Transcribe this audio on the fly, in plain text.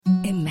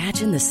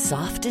Imagine the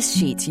softest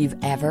sheets you've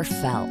ever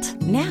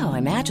felt. Now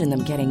imagine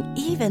them getting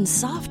even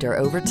softer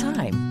over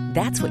time.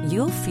 That's what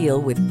you'll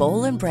feel with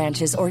Bowl and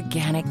Branch's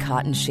organic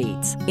cotton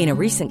sheets. In a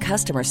recent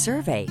customer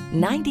survey,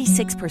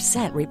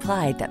 96%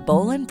 replied that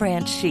Bowl and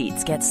Branch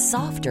sheets get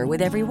softer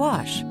with every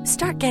wash.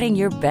 Start getting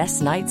your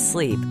best night's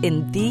sleep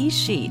in these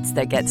sheets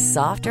that get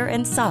softer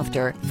and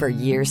softer for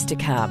years to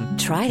come.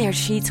 Try their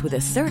sheets with a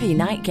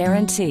 30-night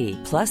guarantee.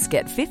 Plus,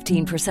 get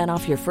 15%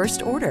 off your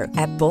first order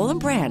at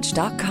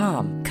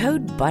bowlandbranch.com.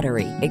 Code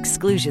BUTTERY.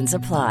 Exclusions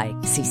apply.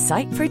 See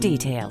site for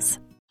details.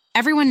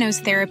 Everyone knows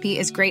therapy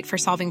is great for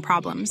solving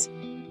problems,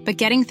 but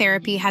getting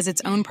therapy has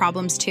its own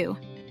problems too,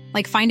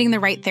 like finding the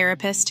right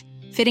therapist,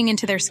 fitting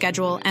into their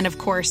schedule, and of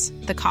course,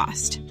 the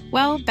cost.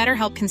 Well,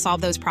 BetterHelp can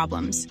solve those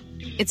problems.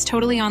 It's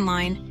totally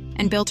online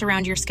and built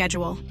around your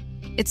schedule.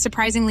 It's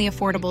surprisingly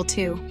affordable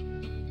too.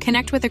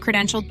 Connect with a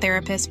credentialed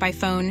therapist by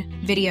phone,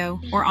 video,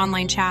 or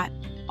online chat,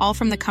 all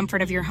from the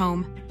comfort of your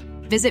home.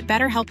 Visit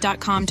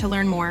BetterHelp.com to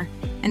learn more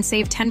and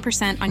save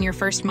 10% on your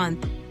first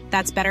month.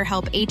 That's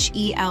BetterHelp,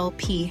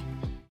 H-E-L-P.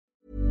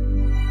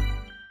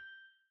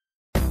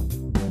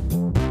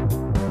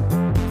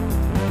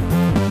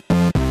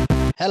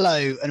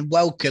 Hello and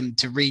welcome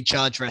to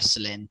Recharge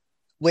Wrestling.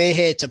 We're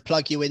here to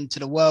plug you into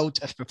the world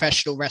of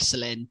professional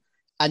wrestling,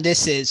 and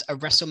this is a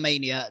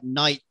WrestleMania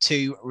Night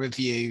 2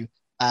 review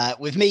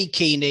with me,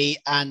 Keeney,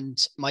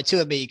 and my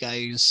two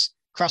amigos,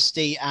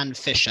 Krusty and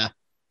Fisher.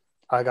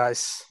 Hi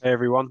guys. Hey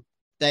everyone.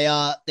 They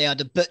are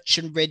the Butch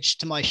and Ridge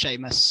to my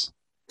Sheamus.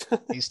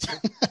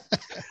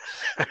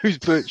 Who's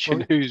Butch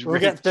and who's we'll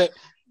Ridge?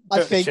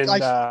 I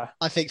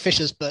think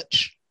Fisher's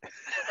Butch.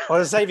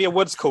 Well, Xavier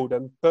Woods called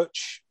him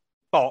Butch,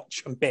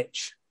 Botch, and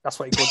Bitch. That's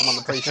what he called them on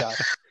the pre-show.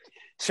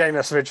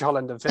 Sheamus, Ridge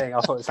Holland, and thing. I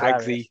thought it was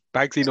hilarious.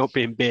 Bagsy not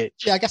being bitch.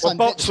 Yeah, I guess well, I'm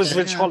Botch Bitch was then,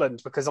 Ridge yeah.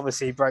 Holland because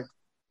obviously he broke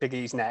Big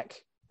E's neck.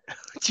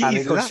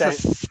 Jesus,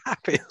 that's a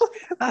savage.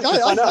 That's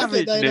I a know,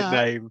 savage I know.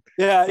 nickname.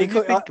 Yeah,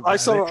 I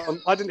saw saw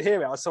it. I didn't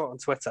hear it. I saw it on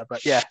Twitter,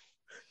 but yeah,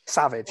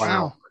 savage.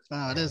 Wow.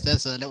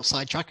 There's a little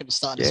sidetrack at the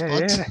start of this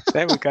pod. Yeah.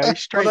 There we go.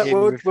 Straight Well, in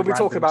we'll with be the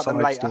talking about them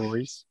random later. side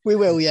stories. We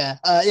will, yeah.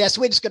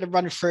 So we're just going to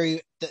run through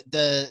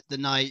the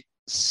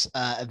night's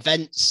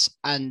events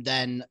and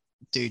then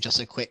do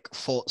just a quick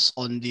thoughts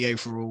on the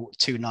overall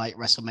two-night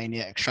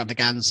WrestleMania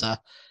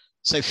extravaganza.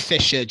 So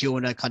Fisher, do you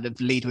want to kind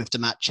of lead with the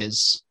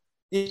matches?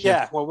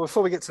 Yeah, well,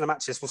 before we get to the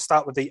matches, we'll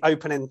start with the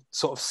opening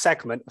sort of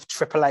segment of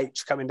Triple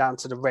H coming down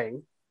to the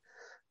ring.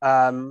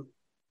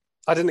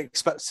 I didn't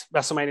expect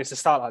WrestleMania to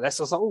start like this.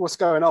 I was like, oh, what's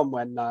going on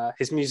when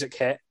his music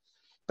hit?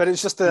 But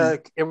it's just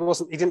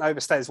he didn't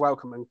overstay his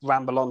welcome and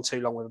ramble on too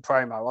long with a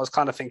promo. I was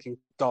kind of thinking,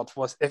 God,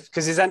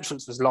 because his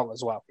entrance was long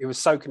as well. He was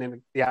soaking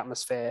in the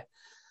atmosphere,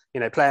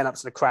 playing up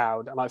to the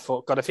crowd. And I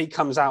thought, God, if he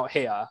comes out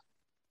here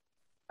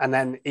and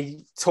then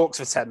he talks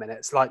for 10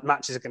 minutes, like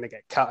matches are going to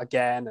get cut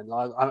again. And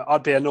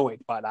I'd be annoyed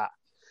by that.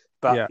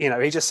 But,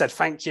 he just said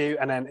thank you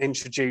and then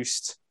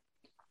introduced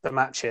the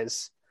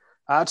matches.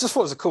 I just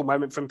thought it was a cool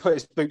moment for him, put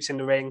his boots in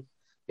the ring,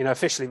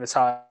 officially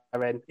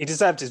retiring. He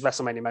deserved his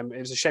WrestleMania moment.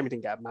 It was a shame he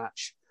didn't get a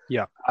match.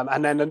 Yeah.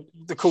 And then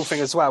the cool thing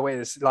as well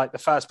is like the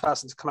first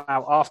person to come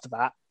out after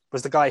that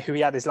was the guy who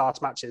he had his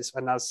last matches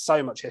and has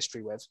so much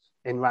history with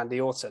in Randy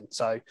Orton.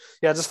 So,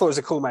 yeah, I just thought it was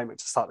a cool moment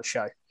to start the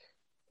show.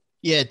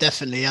 Yeah,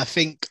 definitely. I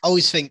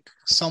always think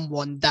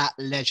someone that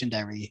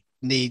legendary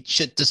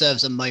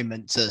deserves a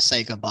moment to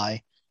say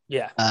goodbye.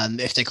 Yeah.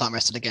 If they can't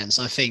wrestle again.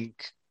 So I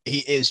think he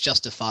is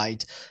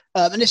justified.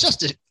 And it's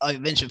just, I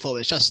mentioned before,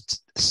 it's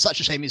just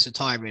such a shame he's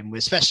retiring,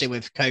 especially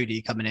with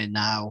Cody coming in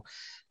now.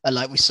 And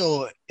like we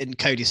saw in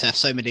Cody's F,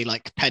 so many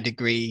like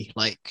pedigree,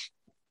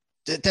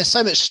 there's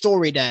so much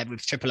story there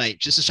with Triple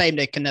H. It's a shame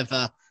they can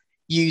never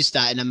use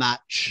that in a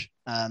match.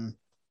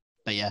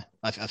 But yeah,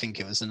 I think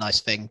it was a nice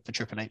thing for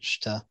Triple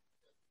H to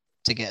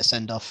get a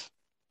send off.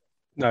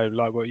 No,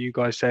 like what you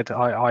guys said,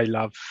 I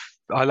love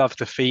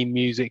the theme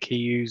music he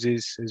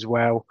uses as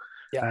well.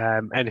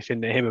 Yeah. Anything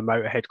that him and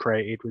Motorhead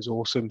created was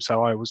awesome.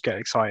 So I always get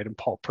excited and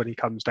pop when he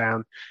comes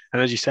down. And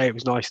as you say, it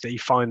was nice that he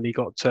finally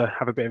got to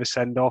have a bit of a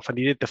send off, and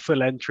he did the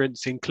full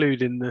entrance,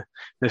 including the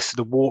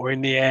water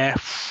in the air,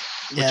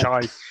 which I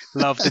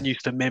loved and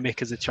used to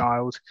mimic as a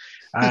child.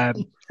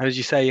 And as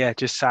you say, yeah,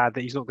 just sad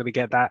that he's not going to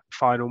get that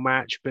final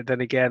match. But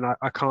then again,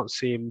 I can't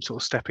see him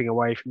sort of stepping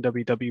away from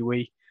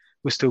WWE.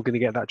 We're still going to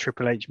get that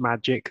Triple H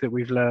magic that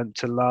we've learned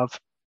to love.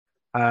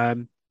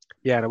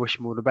 Yeah, and I wish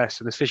him all the best.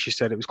 And as Fisher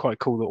said, it was quite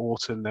cool that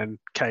Orton then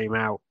came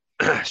out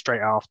straight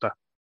after.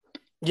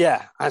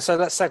 Yeah, and so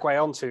let's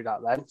segue on to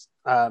that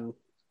then.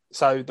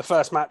 So the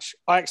first match,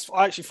 I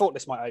actually thought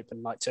this might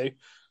open night 2,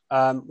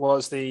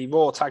 was the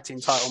Raw Tag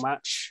Team title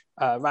match.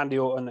 Randy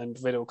Orton and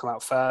Riddle come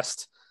out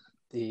first,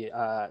 the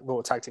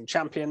Raw Tag Team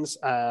champions,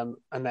 and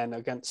then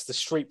against the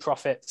Street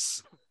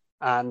Profits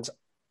and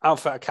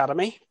Alpha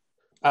Academy.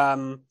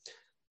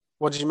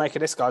 What did you make of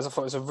this, guys? I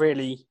thought it was a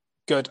really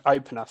good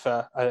opener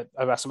for a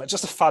WrestleMania.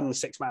 Just a fun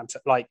six-man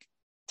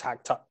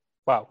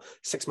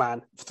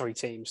six-man, 3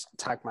 teams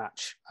tag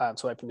match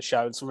to open the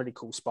show, and some really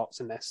cool spots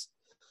in this.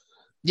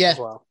 Yeah, as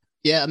well.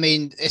 Yeah. I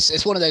mean,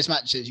 it's one of those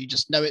matches you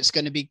just know it's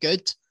going to be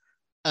good.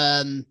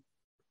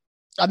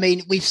 I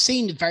mean, we've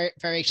seen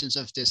variations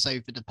of this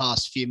over the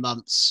past few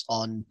months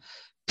on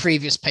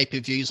previous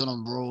pay-per-views and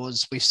on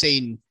Raws. We've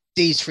seen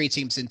these three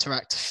teams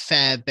interact a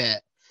fair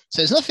bit.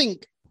 So there's nothing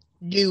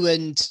new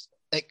and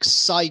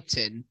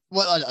exciting.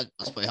 Well,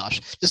 that's pretty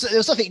harsh.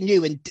 There's nothing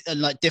new and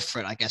like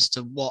different, I guess,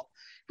 to what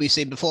we've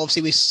seen before.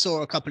 Obviously, we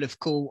saw a couple of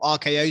cool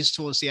RKOs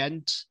towards the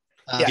end.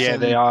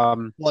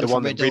 The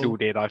one that Riddle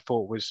did, I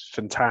thought was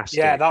fantastic.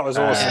 Yeah, that was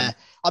awesome. Yeah.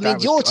 I mean,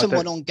 the autumn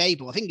one on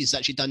Gable, I think he's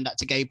actually done that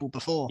to Gable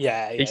before.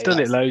 Yeah, he's done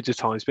it loads of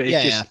times, but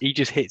he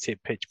just hits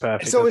it pitch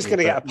perfect. It's always going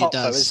to get a pop,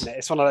 though, isn't it?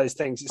 It's one of those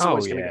things. It's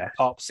always going to get a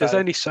pop. So. There's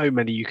only so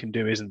many you can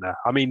do, isn't there?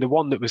 I mean, the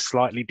one that was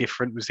slightly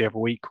different was the other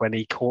week when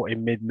he caught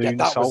him mid-moon.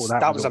 That was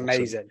awesome.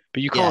 Amazing.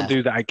 But you can't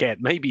do that again.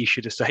 Maybe you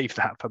should have saved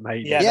that for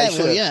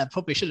Mania.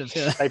 Probably should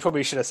have. They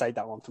probably should have saved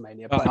that one for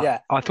Mania.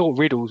 But I thought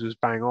Riddle's was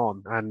bang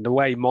on, and the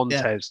way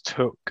Montez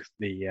took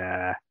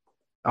the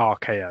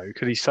RKO,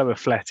 because he's so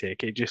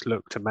athletic, it just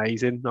looked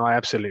amazing. I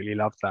absolutely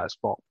loved that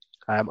spot.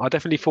 I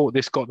definitely thought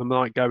this got the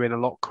night going a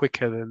lot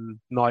quicker than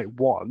night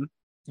one.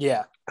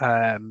 Yeah.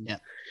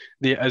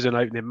 As an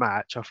opening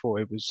match, I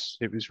thought it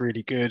was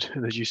really good,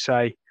 and as you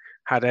say,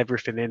 had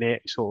everything in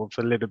it. Sort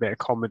of a little bit of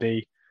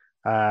comedy,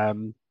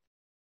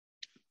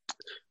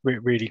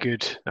 really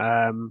good.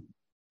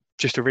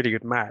 Just a really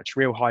good match,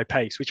 real high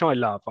pace, which I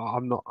love.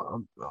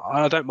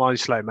 I don't mind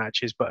slow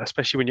matches, but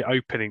especially when you're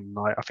opening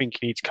night, I think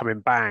you need to come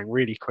in bang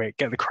really quick,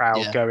 get the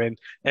crowd going.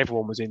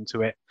 Everyone was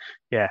into it.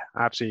 Yeah,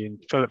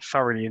 absolutely,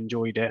 thoroughly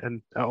enjoyed it,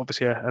 and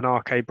obviously an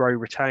RK Bro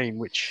retain,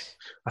 which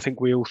I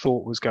think we all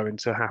thought was going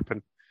to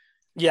happen.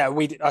 Yeah,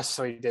 we did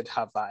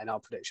have that in our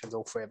predictions,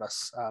 all three of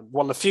us.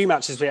 One of the few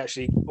matches we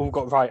actually all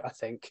got right, I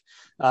think,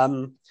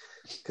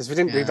 because we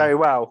didn't do very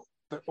well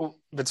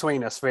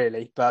between us,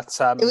 really. But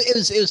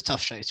it was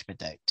tough show to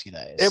predict.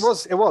 It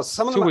was.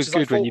 Some of the matches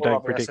good when you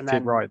don't predict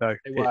it right, though.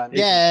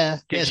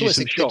 It's always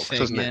a good thing.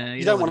 Doesn't it?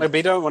 You don't want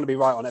to be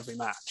right on every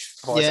match.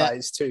 Otherwise, that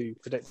is too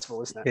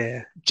predictable, isn't it?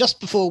 Yeah.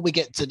 Just before we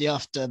get to the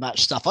after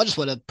match stuff, I just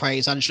want to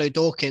praise Angelo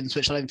Dawkins,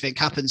 which I don't think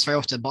happens very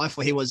often, but I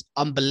thought he was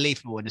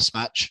unbelievable in this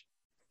match.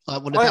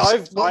 One of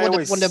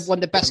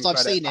the best I've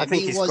seen him. I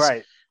think he's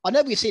great. I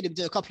know we've seen him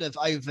do a couple of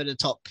over the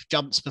top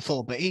jumps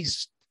before, but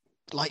he's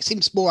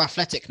seems more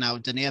athletic now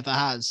than he ever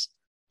has.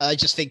 I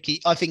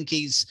think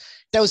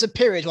there was a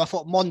period where I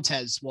thought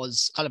Montez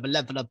was kind of a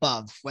level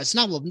above, whereas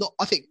now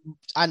I think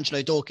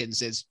Angelo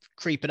Dawkins is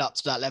creeping up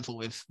to that level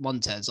with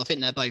Montez. I think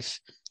they're both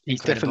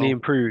He's definitely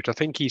improved. I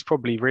think he's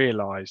probably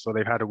realised, or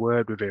they've had a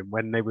word with him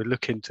when they were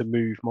looking to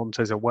move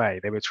Montez away.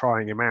 They were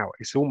trying him out.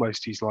 It's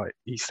almost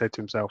he said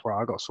to himself,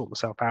 "Right, I got to sort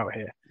myself out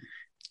here."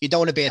 You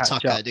don't want to be a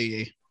Tucker, do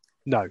you?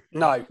 No,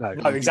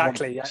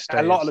 exactly.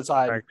 A lot of the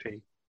time,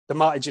 the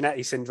Marty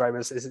Jannetty syndrome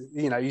is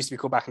used to be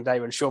called back in the day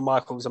when Shawn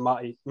Michaels and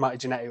Marty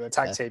Jannetty were a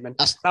tag team. And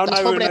that's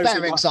probably a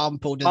better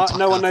example than Tucker.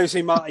 No one knows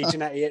who Marty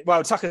Jannetty is.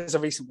 Well, Tucker's a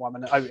recent one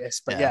and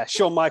Otis, but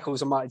Shawn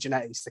Michaels and Marty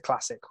Jannetty is the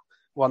classic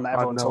one that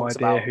everyone talks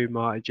about. I have no idea who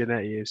Marty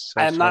Jannetty is.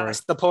 And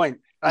that's the point.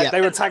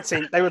 They were tag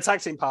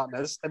team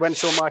partners when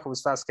Shawn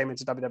Michaels first came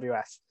into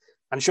WWF.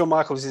 And Shawn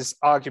Michaels is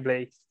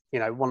arguably,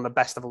 one of the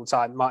best of all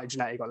time. Marty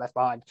Jannetty got left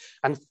behind.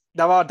 And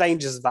there are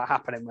dangers of that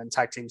happening when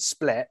tag teams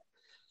split.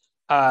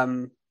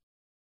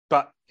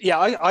 But yeah,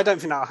 I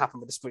don't think that'll happen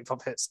with the Street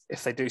Profits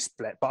if they do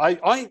split. But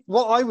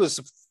what I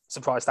was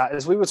surprised at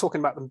is we were talking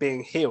about them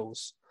being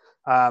heels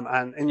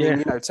and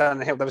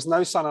turning heel. There was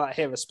no sign of that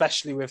here,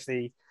 especially with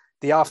the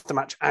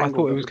aftermatch angle. I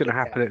thought it was going to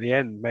happen at the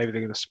end. Maybe they're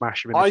going to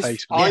smash him in the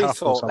face. I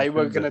thought they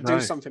were going to do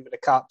something with the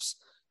cups,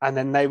 and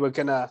then they were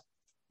going to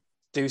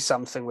do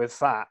something with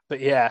that.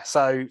 But yeah,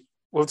 so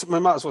we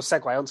might as well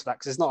segue onto that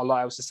because there's not a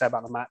lot else to say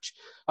about the match.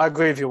 I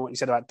agree with you on what you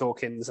said about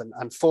Dawkins,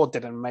 and Ford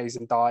did an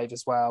amazing dive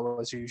as well,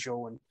 as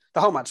usual. And the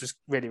whole match was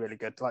really, really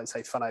good. Like I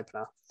say, fun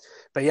opener.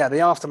 But yeah, the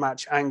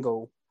aftermatch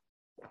angle.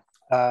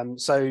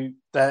 So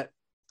the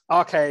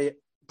RK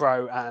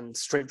Bro and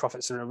Street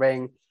Profits in a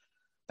ring.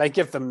 They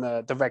give them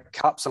the red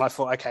cups, and I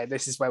thought, okay,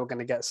 this is where we're going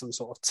to get some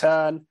sort of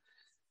turn.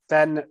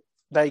 Then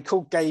they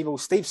called Gable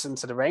Stevenson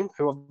to the ring,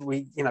 who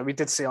we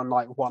did see on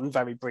night one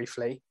very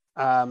briefly.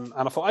 And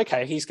I thought,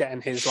 okay, he's getting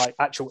his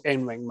actual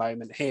in-ring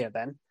moment here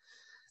then.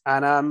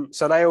 And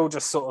so they all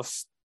just sort of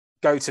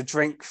go to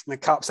drink from the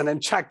cups, and then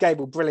Chad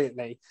Gable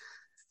brilliantly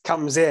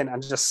comes in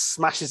and just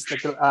smashes the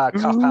cup out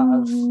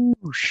of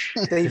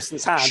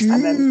Stevenson's hands.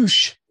 And then,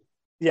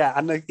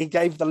 and he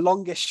gave the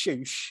longest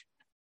shoosh.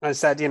 And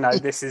said,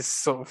 this is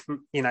sort of,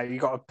 you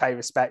got to pay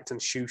respect and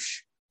shoosh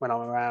when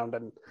I'm around.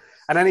 And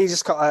then he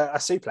just got a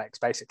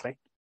suplex, basically.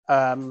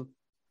 Not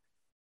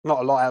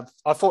a lot.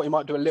 I thought he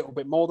might do a little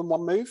bit more than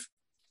one move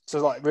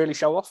to really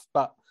show off.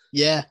 But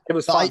yeah, it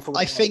was fine.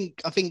 I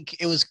think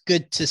it was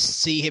good to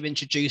see him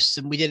introduced,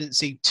 and we didn't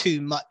see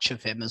too much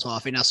of him as well. I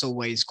think that's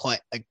always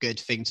quite a good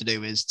thing to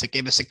do, is to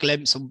give us a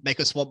glimpse and make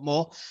us want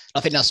more. I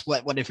think that's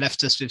what they've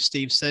left us with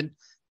Stevenson.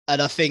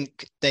 And I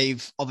think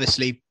they've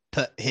obviously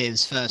put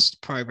his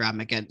first program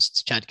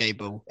against Chad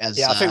Gable as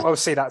I think we'll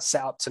see that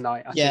set up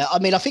tonight.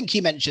 I think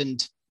you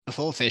mentioned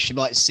before, Fish, you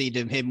might see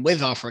him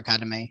with Alpha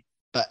Academy,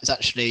 but it's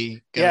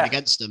actually going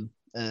against them.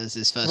 as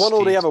his first. One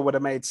or the other would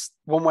have made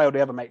one way or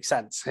the other makes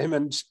sense. Him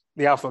and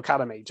the Alpha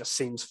Academy just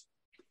seems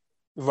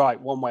right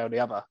one way or the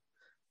other.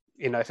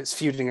 You know, if it's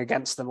feuding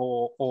against them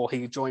or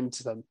he joined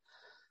them.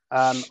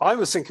 I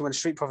was thinking when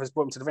Street Profits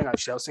brought him to the ring,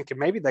 actually, I was thinking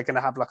maybe they're going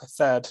to have like a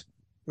third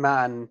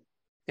man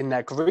in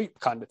their group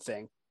kind of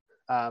thing.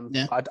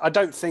 I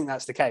don't think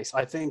that's the case.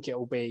 I think it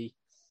will be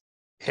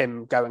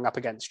him going up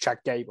against Chad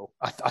Gable.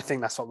 I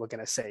think that's what we're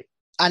going to see.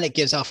 And it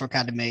gives Alpha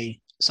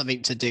Academy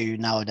something to do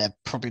now. They're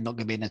probably not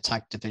going to be in a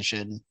tag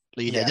division.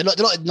 They're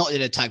not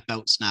in a tag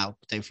belts now.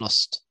 They've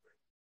lost.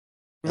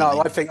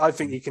 No, I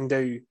think you can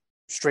do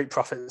Street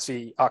Profits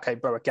v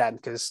Arcade Bro again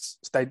because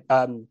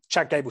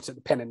Chad Gable took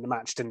the pin in the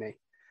match, didn't he?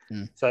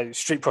 So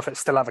Street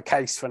Profits still have a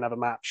case for another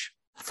match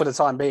for the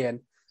time being,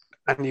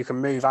 and you can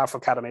move Alpha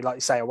Academy, like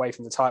you say, away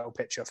from the title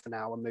picture for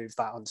now and move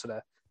that onto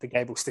the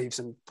Gable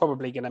Stevenson.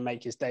 Probably going to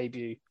make his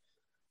debut.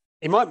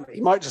 He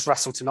might just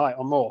wrestle tonight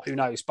or more. Who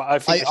knows? But I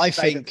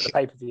think the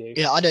pay-per-view.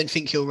 Yeah, I don't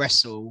think he'll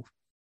wrestle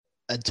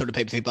until the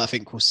pay-per-view, but I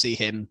think we'll see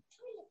him.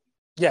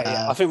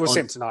 Yeah, I think we'll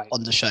see him tonight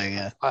on the show.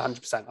 Yeah,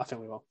 100%. I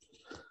think we will.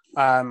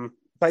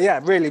 But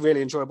yeah, really,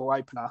 really enjoyable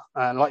opener.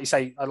 And like you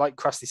say, like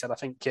Krusty said, I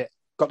think it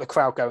got the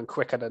crowd going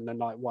quicker than the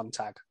night one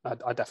tag.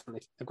 I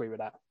definitely agree with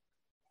that.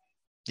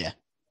 Yeah,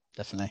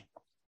 definitely.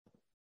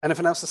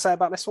 Anything else to say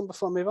about this one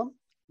before I move on?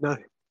 No, I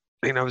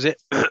think that was it.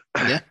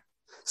 Yeah.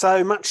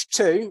 So match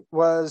 2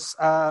 was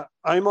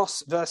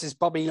Omos versus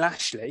Bobby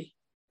Lashley.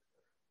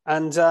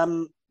 And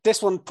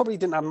this one probably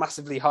didn't have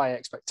massively high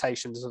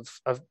expectations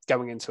of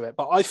going into it,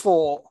 but I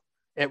thought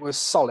it was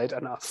solid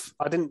enough.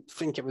 I didn't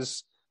think it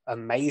was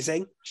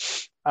amazing,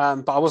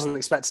 but I wasn't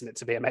expecting it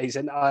to be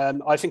amazing.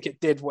 I think it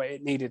did what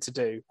it needed to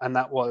do, and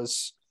that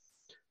was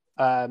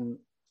I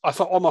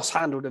thought Omos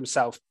handled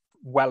himself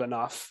well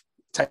enough,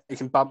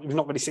 taking bumps. We've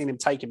not really seen him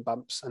taking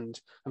bumps and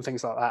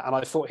things like that, and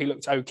I thought he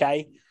looked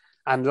okay,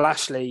 and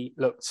Lashley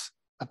looked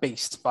a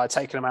beast by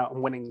taking him out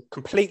and winning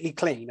completely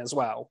clean as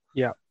well.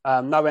 Yeah.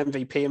 No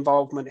MVP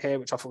involvement here,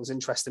 which I thought was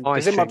interesting,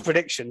 because in my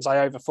predictions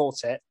I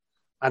overthought it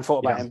and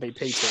thought about MVP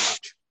too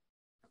much.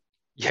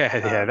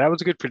 Yeah, that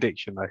was a good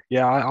prediction, though.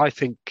 Yeah, I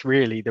think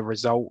really the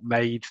result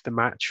made the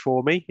match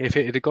for me. If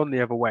it had gone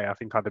the other way, I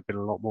think I'd have been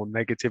a lot more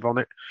negative on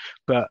it.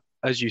 But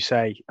as you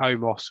say,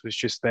 Omos was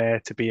just there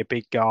to be a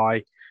big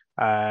guy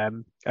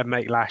and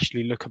make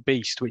Lashley look a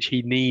beast, which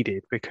he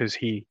needed because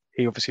he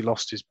obviously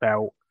lost his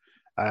belt.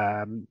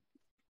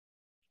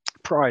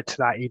 Prior to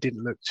that, he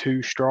didn't look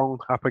too strong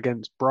up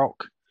against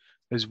Brock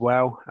as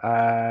well.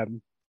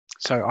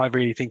 So I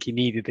really think he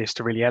needed this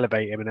to really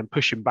elevate him and then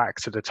push him back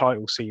to the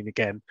title scene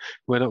again.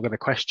 We're not going to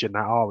question that,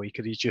 are we?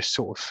 Because he's just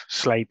sort of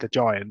slayed the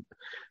giant.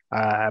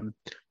 But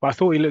I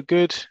thought he looked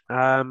good.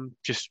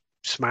 Just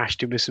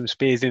smashed him with some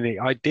spears, didn't he?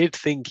 I did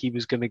think he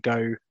was going to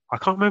go... I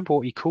can't remember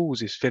what he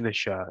calls his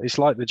finisher. It's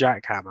like the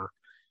jackhammer.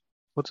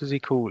 What does he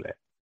call it?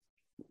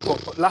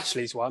 What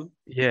Lashley's one?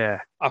 Yeah.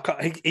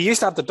 He used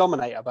to have the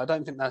Dominator, but I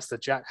don't think that's the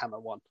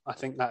jackhammer one. I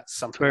think that's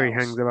something where he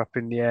else. hangs him up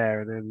in the air,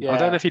 and then I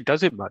don't know if he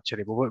does it much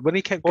anymore. When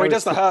he kept he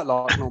does the hurt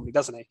lock normally,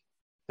 doesn't he?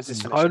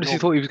 I honestly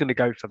thought he was going to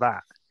go for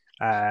that.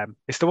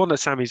 It's the one that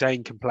Sami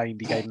Zayn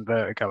complained he gave him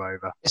vertigo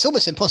over. It's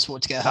almost impossible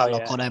to get a hurt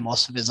lock on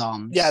Omos with his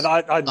arms. Yeah,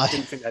 I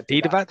didn't think that'd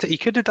do that. He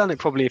could have done it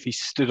probably if he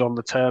stood on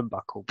the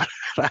turnbuckle, but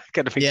that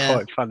could have been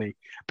quite funny.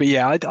 But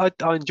yeah,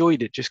 I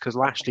enjoyed it just because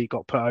Lashley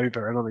got put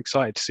over, and I'm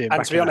excited to see him.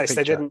 And to be honest,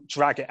 they didn't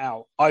drag it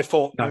out. I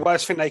thought the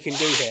worst thing they can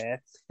do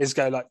here is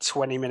go like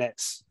 20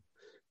 minutes,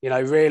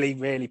 really,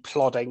 really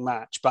plodding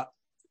match. But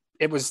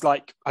it was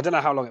like, I don't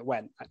know how long it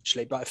went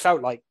actually, but it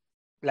felt like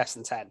less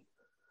than 10.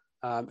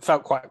 It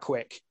felt quite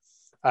quick.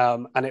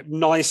 And it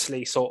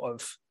nicely sort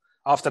of,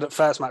 after that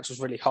first match was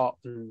really hot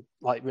and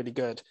like really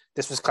good,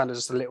 this was kind of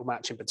just a little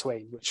match in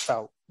between, which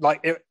felt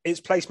like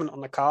its placement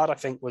on the card, I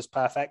think, was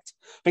perfect.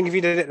 I think if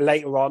you did it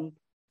later on,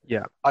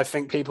 I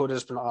think people would have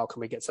just been like, oh,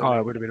 can we get to the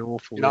it would have been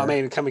awful. You know what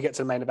I mean? Can we get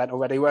to the main event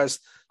already? Whereas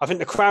I think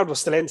the crowd was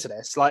still into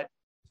this. Like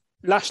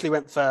Lashley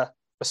went for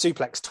a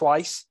suplex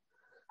twice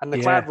and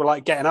the crowd were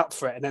like getting up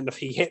for it. And then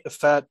he hit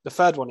the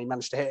third one, he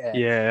managed to hit it.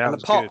 Yeah. And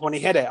the pop, when he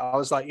hit it, I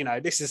was like,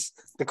 this is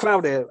the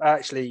crowd are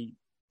actually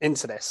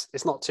into this.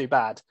 It's not too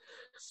bad.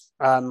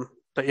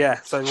 But yeah,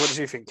 so what did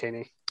you think,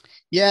 Keeney?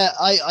 Yeah,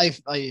 I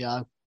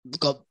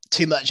got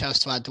too much else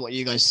to add to what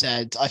you guys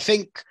said. I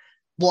think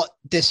what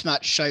this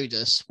match showed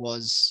us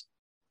was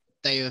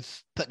they have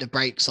put the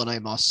brakes on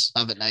Omos,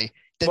 haven't they?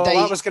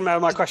 That was going to be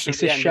my question.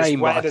 It's a shame.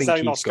 Where does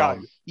Omos go?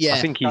 Yeah, I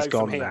think he's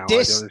gone now.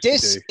 This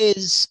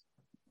is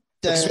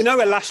because we know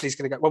where Lashley's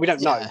going to go. Well, we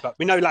don't know, but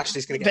we know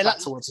Lashley's going to get back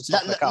towards the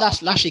top of the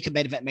card. Lashley can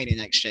main event Mania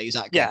next year. Is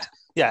that good?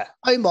 Yeah.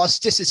 Omos,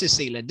 this is his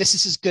ceiling. This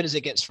is as good as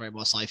it gets for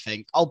Omos, I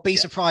think. I'll be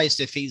surprised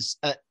if he's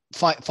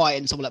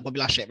fighting someone like Bobby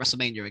Lashley at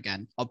WrestleMania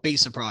again. I'll be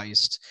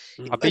surprised.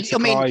 I'd be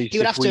surprised he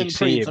would have to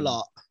improve a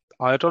lot.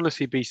 I'd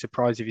honestly be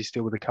surprised if he's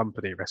still with the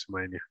company at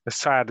WrestleMania. As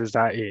sad as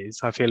that is,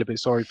 I feel a bit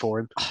sorry for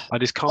him. I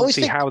just can't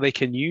see how they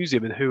can use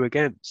him and who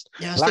against.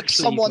 Yeah, I think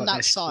someone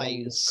that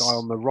size guy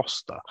on the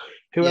roster.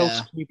 Who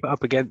else can you put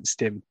up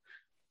against him?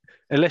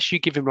 unless you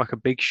give him like a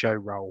Big Show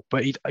role,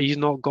 but he's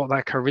not got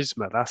that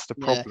charisma. That's the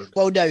problem.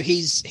 Well, no,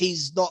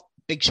 he's not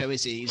Big Show,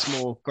 is he? He's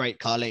more Great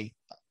Khali.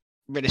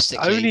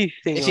 Realistically, The only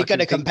thing if you're going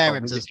to compare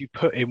him is to, if you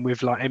put him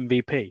with like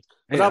MVP.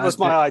 But that was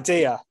my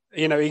idea.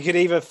 You know, you could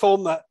either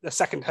form the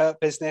second Hurt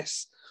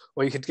Business,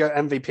 or you could go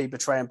MVP,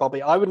 Betray, and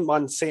Bobby. I wouldn't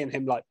mind seeing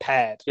him like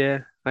paired. Yeah,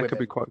 that could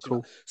be quite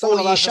cool. Or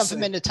you shove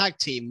him in a tag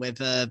team with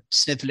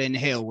Sniveling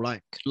Hill,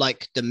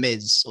 like the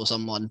Miz or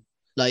someone.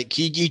 Like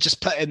you just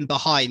put him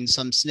behind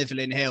some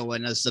Sniveling Hill,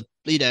 and as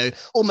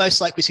almost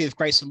like we see with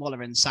Grayson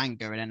Waller and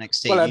Sanga in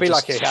NXT. Well, it'd be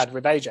like he had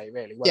with AJ,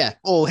 really. Yeah,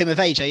 or him with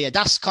AJ. Yeah,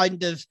 that's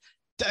kind of.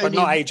 But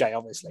not AJ,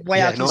 obviously.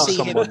 Way I can see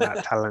someone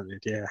that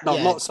talented. Yeah,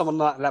 not someone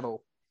that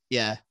level.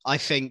 Yeah, I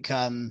think.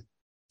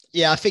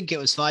 I think it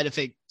was fine. I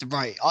think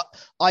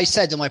I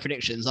said in my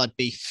predictions I'd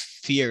be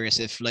furious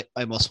if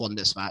Omos won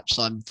this match.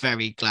 So I'm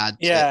very glad.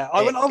 Yeah,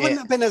 I wouldn't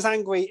have been as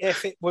angry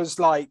if it was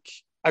like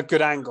a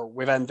good angle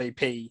with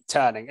MVP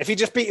turning. If he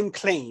just beat him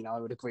clean, I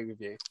would agree with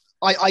you.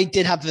 I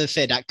did have the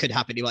fear that could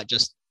happen. He might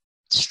just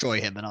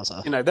destroy him, and I was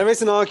like, there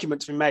is an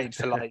argument to be made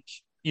for like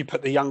you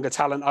put the younger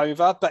talent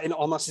over, but in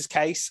Omos's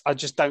case, I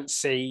just don't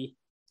see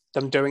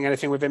them doing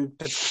anything with him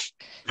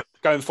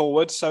going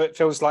forward. So it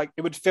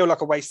would feel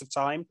like a waste of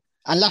time.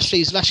 And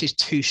Lashley's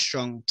too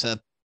strong to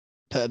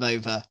put him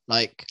over.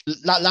 Like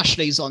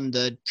Lashley's on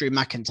the Drew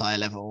McIntyre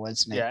level,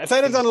 isn't he? Yeah, if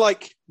they'd have done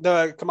like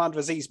the Commander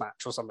Aziz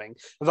match or something,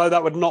 although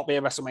that would not be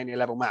a WrestleMania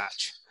level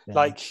match,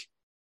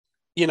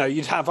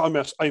 you'd have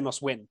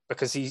Omos win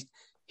because he's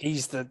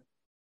the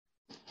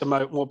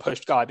more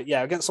pushed guy. But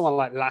yeah, against someone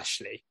like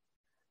Lashley,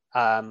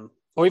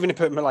 or even if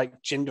you put him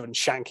like Jinder and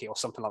Shanky or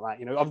something like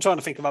that, I'm trying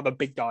to think of other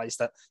big guys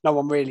that no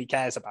one really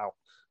cares about.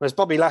 Whereas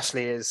Bobby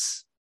Lashley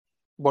is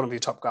one of your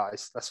top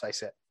guys, let's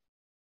face it.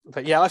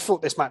 But yeah, I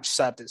thought this match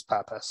served its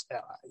purpose.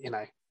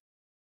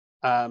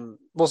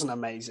 Wasn't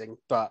amazing,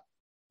 but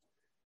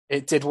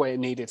it did what it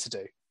needed to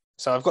do.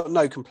 So I've got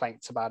no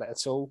complaints about it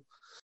at all.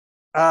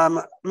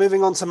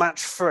 Moving on to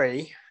match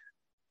 3,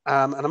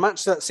 and a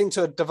match that seemed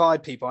to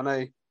divide people. I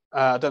know,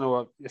 I don't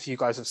know if you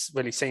guys have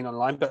really seen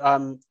online, but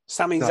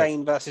Sami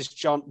Zayn versus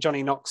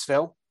Johnny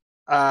Knoxville.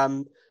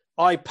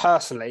 I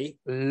personally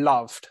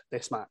loved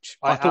this match.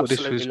 I thought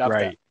this was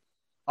great.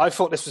 I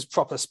thought this was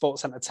proper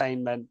sports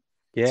entertainment.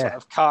 Yeah. Sort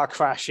of car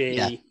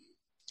crashy,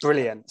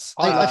 brilliance.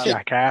 I love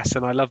Jackass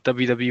and I love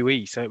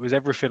WWE, so it was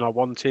everything I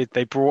wanted.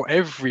 They brought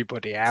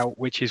everybody out,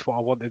 which is what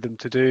I wanted them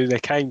to do. They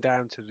came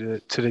down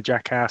to the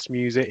Jackass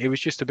music. It was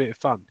just a bit of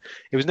fun.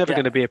 It was never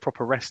going to be a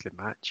proper wrestling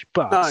match,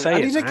 but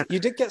you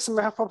did get some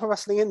proper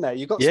wrestling in there.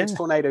 You got some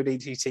tornado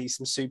DDT,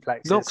 some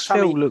suplexes.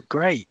 Knoxville looked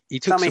great. He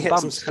took some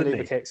bumps, didn't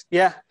he? Kicks.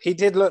 Yeah, he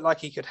did look like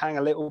he could hang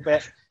a little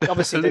bit.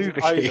 Obviously,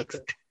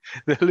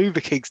 the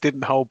Luba kicks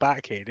didn't hold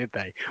back here, did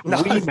they?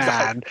 No,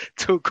 Man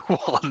took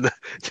one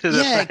to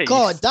the face. Yeah,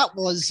 God, that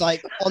was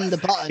like on the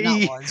button.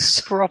 He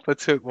proper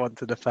took one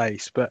to the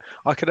face. But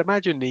I can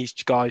imagine these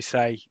guys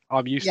say,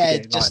 "I'm used to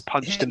getting like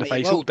punched in the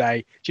face all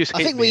day. Just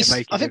hit me and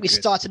make it I think we good."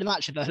 Started the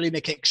match with a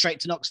Haluma kick straight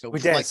to Knoxville. We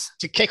did.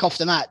 To kick off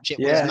the match. It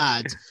was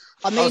mad.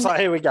 I was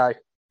like, here we go.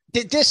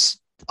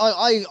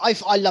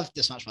 I loved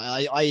this match.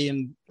 I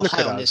am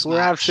high on this match. We're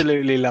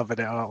absolutely loving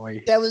it, aren't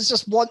we? There was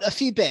just a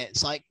few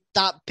bits like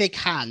that big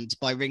hand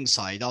by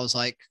ringside. I was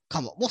like,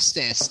 come on, what's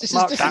this? This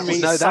is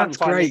different. That's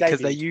great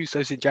because they use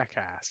those in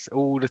Jackass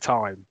all the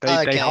time.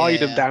 They hide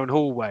them down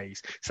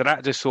hallways. So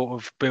that just sort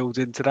of builds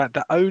into that.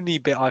 The only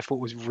bit I thought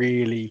was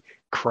really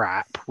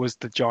crap was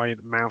the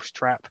giant mouse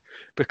trap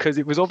because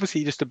it was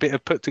obviously just a bit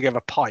of put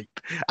together pipe.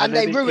 And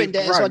they ruined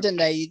it as well, didn't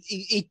they?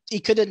 He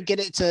couldn't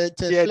get it to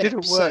flip. It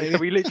didn't work. So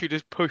we literally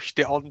just pushed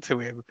it onto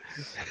him.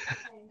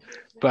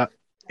 But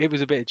it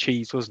was a bit of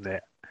cheese, wasn't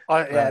it?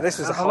 This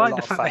was. I like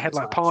the fact they had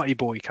like Party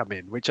Boy come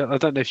in, which I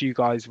don't know if you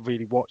guys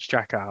really watched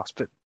Jackass,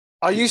 but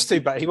I used to,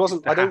 but he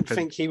wasn't. I don't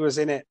think he was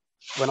in it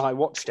when I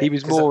watched it. He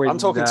was more. I'm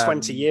talking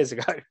 20 years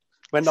ago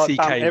when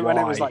CKY, when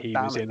it was like he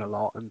was in a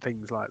lot and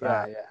things like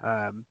that.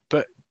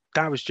 But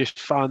that was just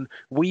fun.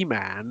 Wee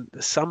Man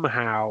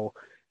somehow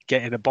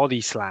getting a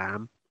body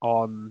slam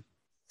on.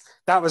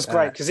 That was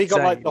great because he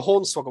got like the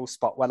Hornswoggle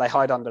spot where they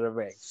hide under the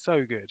ring.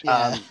 So good.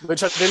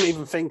 Which I didn't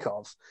even think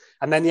of.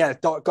 And then,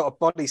 got a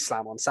body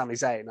slam on Sami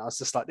Zayn. I was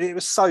just like, it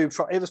was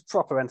it was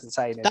proper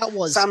entertaining. That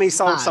was Sammy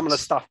sold some of the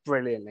stuff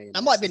brilliantly.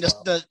 That might have been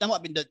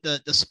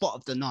the spot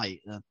of the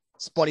night.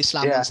 Body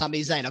slam on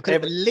Sami Zayn. I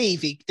couldn't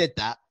believe he did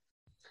that.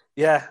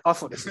 Yeah, I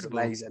thought this was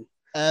amazing.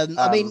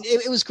 I mean,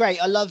 it was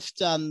great. I loved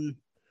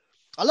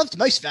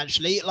most of it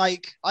actually.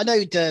 Like, I know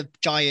the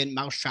giant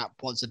mousetrap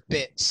was a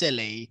bit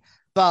silly,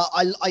 but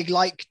I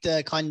like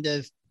the kind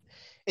of,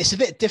 it's a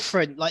bit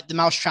different, like the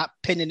mousetrap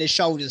pinning his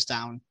shoulders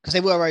down because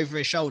they were over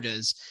his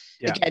shoulders.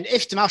 Yeah. Again,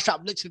 if the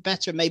mousetrap looked a bit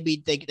better,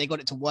 maybe they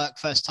got it to work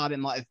first time, it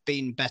might have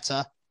been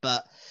better.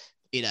 But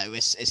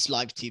it's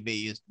live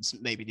TV.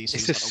 Maybe these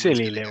things. It's a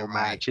silly little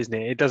match, isn't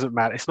it? It doesn't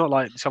matter. It's not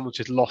like someone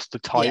just lost the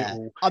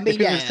title. Yeah. I mean,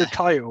 if it was the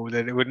title,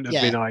 then it wouldn't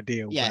have been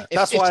ideal. Yeah,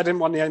 that's why I didn't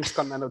want the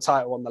Intercontinental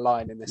title on the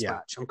line in this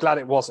match. I'm glad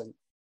it wasn't.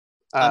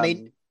 I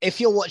mean, if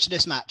you're watching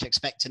this match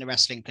expecting a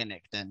wrestling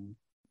clinic, then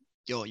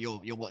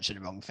you're watching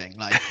the wrong thing.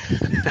 Like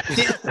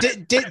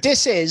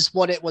this is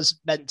what it was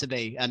meant to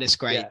be, and it's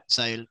great. Yeah.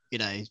 So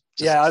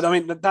I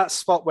mean that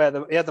spot where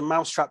he had the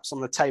mouse traps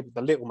on the table,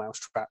 the little mouse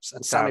traps,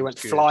 and Sammy went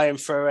flying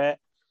through it.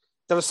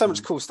 There was so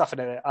much cool stuff in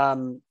it.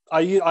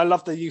 I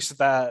love the use of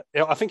that.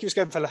 I think he was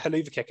going for a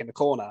haluva kick in the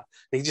corner.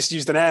 He just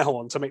used an air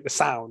horn to make the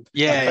sound.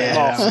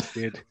 That was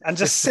good. And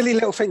just silly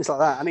little things like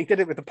that. And he did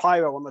it with the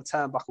pyro on the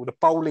turnbuckle, the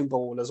bowling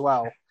ball as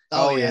well.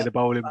 Oh yeah, the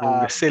bowling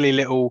ball, the silly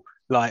little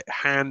like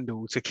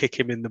handle to kick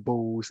him in the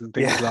balls and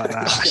things like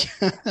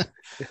that.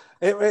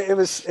 It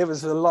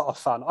was a lot of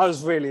fun. I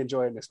was really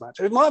enjoying this match.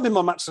 It might have been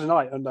my match of the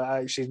night, and I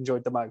actually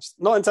enjoyed the most.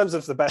 Not in terms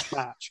of the best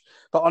match,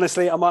 but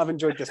honestly, I might have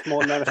enjoyed this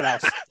more than anything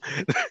else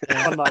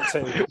on night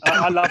 2.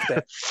 I loved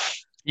it.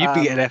 You'd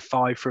be getting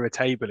F5 through a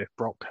table if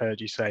Brock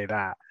heard you say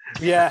that.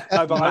 Yeah,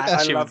 no, but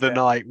match I of the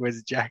night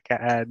was Jack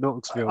at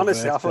Knoxville.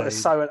 Honestly, I thought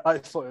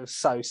it was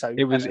so.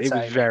 It was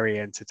very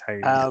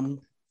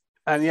entertaining.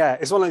 And yeah,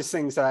 it's one of those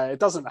things that it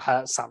doesn't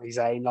hurt Sami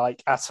Zayn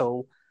like at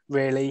all,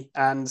 really.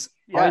 And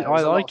yeah,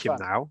 I like him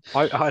now.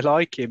 I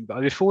like him,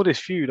 but before this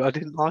feud, I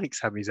didn't like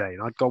Sami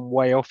Zayn. I'd gone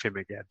way off him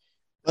again.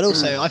 But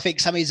also, I think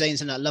Sami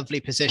Zayn's in that lovely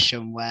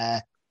position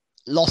where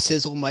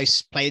losses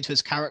almost play into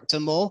his character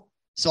more.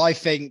 So I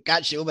think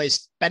actually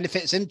almost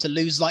benefits him to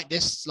lose like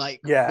this,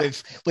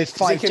 with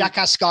 5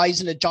 jackass guys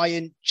and a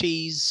giant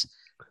cheese,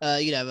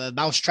 a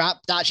mousetrap.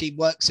 That actually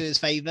works in his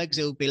favor because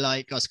he'll be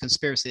like, "Oh, it's a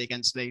conspiracy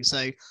against me."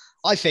 So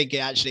I think it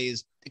actually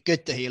is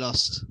good that he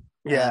lost.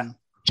 Yeah.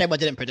 Shame I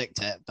didn't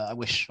predict it, but I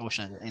wish I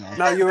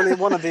No, you're only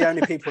one of the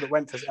only people that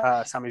went for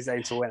Sami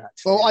Zayn to win,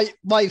 actually. Well,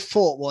 my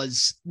thought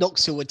was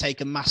Knoxville would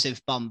take a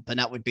massive bump and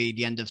that would be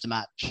the end of the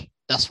match.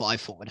 That's what I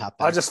thought would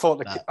happen. I just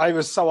thought I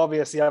was so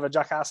obvious the other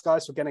Jackass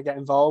guys were going to get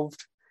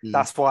involved.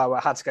 That's why I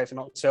had to go for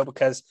Knoxville,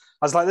 because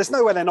I was like, there's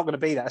no way they're not going to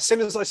be there. As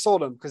soon as I saw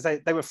them, because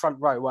they were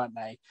front row, weren't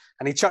they?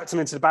 And he chucked them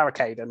into the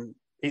barricade, and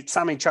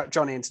Sammy chucked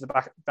Johnny into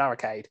the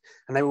barricade,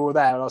 and they were all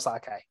there. And I was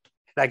like, okay,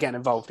 they're getting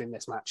involved in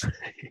this match.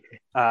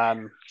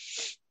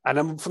 And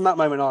then from that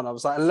moment on, I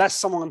was like, unless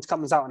someone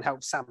comes out and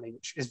helps Sammy,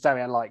 which is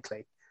very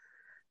unlikely,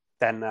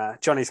 then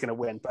Johnny's going to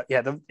win. But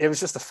yeah, it was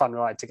just a fun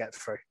ride to get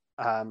through.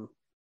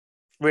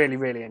 Really,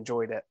 really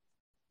enjoyed it.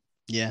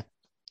 Yeah.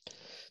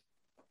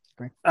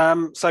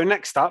 So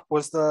next up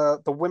was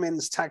the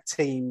women's tag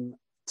team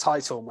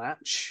title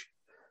match.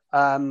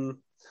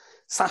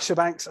 Sasha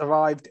Banks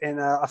arrived in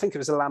I think it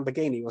was a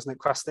Lamborghini, wasn't it,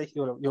 Krusty?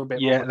 You're a bit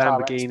more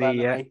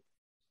Lamborghini,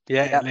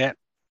 yeah.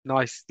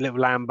 Nice little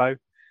Lambo.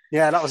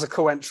 Yeah, that was a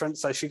cool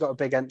entrance. So she got a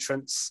big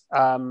entrance.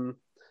 Rhea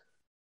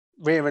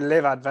and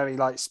Liv had very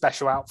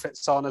special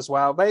outfits on as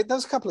well. There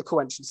was a couple of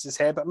cool entrances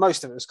here, but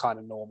most of it was kind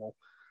of normal.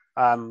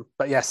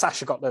 But yeah,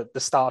 Sasha got the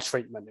star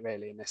treatment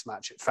really in this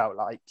match, it felt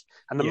like.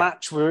 And the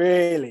match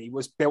really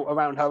was built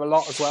around her a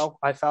lot as well,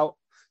 I felt.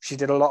 She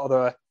did a lot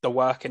of the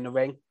work in the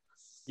ring.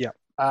 Yeah.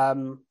 I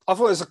thought it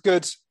was a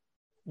good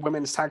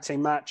women's tag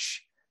team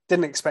match.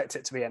 Didn't expect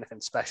it to be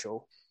anything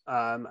special.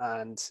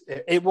 And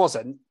it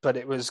wasn't, but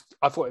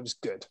I thought it was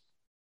good.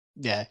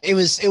 Yeah, it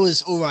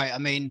was all right. I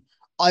mean,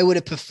 I would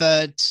have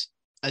preferred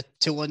a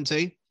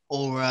 2-1-2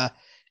 or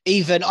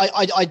even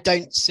I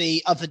don't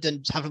see, other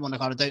than having them on the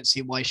card, I don't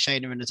see why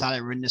Shayna and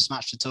Natalya were in this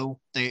match at all.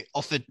 They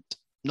offered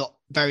not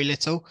very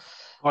little.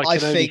 I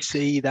can only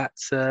see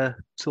that's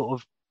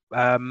sort of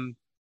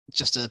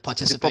just a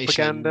participation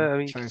propaganda. I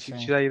mean, should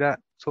you say that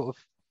sort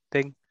of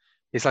thing?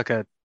 It's like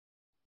a.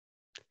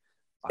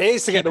 It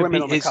is to get the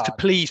women on the card. It's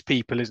to please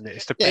people, isn't it?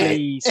 It's to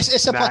please.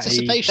 It's a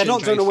participation. They're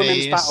not doing a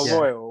women's battle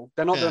royal.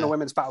 They're not doing a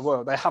women's battle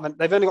royal.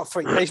 They've only got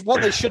 3.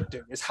 What they should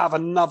do is have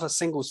another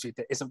singles feud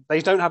that isn't.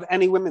 They don't have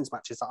any women's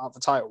matches that aren't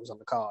for titles on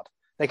the card.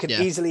 They could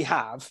easily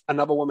have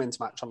another women's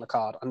match on the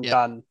card and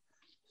done.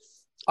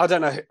 I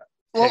don't know.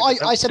 Well,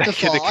 I said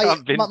before,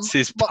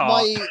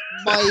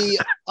 my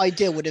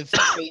idea would have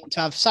been to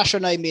have Sasha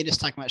and Naomi in this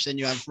tag match, then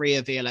you have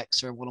Rhea v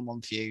Alexa in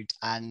one-on-one feud,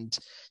 and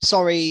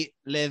sorry,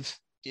 Liv.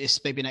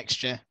 It's maybe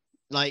next year.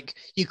 Like,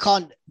 you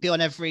can't be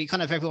on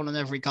everyone on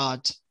every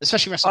card,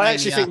 especially WrestleMania. I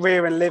actually think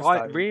Rhea and Liv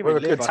were a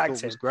good tag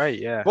team. Was great,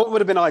 yeah. What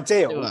would have been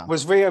ideal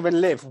was Rhea and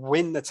Liv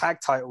win the tag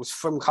titles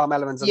from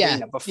Carmella and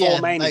Zelina before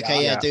Mania.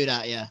 Okay, do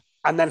that,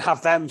 and then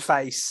have them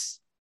face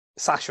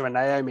Sasha and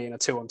Naomi in a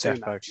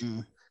 2-on-2 match.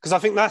 Because I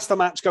think that's the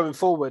match going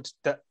forward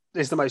that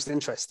is the most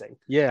interesting.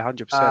 Yeah,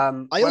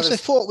 100%. I also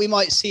thought we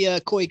might see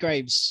Corey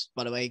Graves,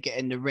 by the way, get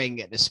in the ring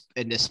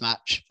in this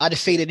match. I had a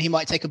feeling he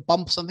might take a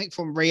bump or something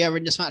from Rhea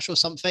in this match or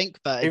something.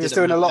 But he was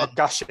doing a lot of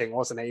gushing,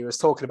 wasn't he? He was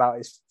talking about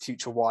his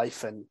future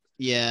wife and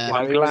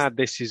I'm glad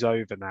this is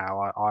over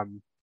now.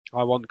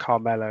 I want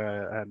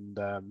Carmella and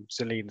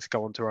Zelina to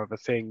go on to other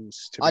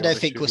things. I don't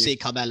think we'll see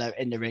Carmella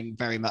in the ring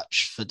very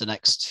much for the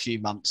next few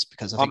months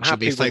because I think she'll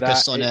be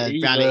focused on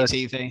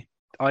reality TV.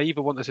 I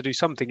either want her to do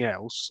something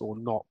else or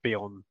not be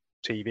on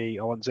TV.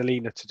 I want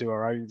Zelina to do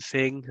her own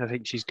thing. I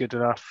think she's good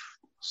enough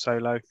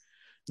solo.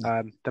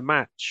 The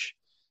match,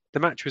 the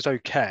match was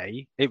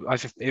okay.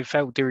 It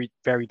felt very,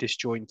 very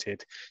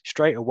disjointed.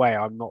 Straight away,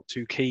 I'm not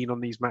too keen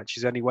on these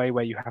matches anyway,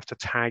 where you have to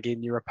tag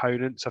in your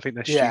opponents. I think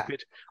they're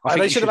stupid. I think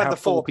they you should have had the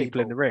four people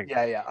in the ring.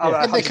 Yeah.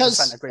 I 100%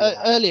 because agree with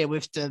that. earlier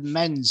with the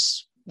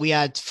men's, we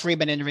had 3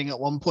 men in the ring at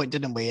one point,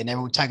 didn't we? And they're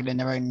all tagging in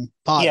their own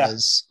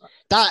partners. Yeah.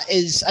 That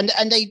is,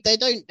 and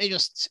they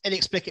just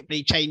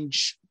inexplicably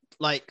change,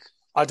 like,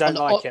 I don't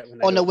like it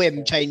on a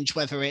whim. Change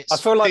whether it's. I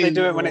feel like they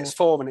do it when it's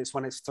 4, when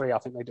it's 3. I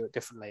think they do it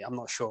differently. I'm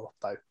not sure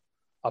though.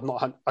 I'm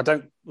not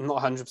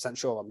 100%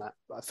 sure on that.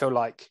 I feel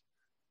like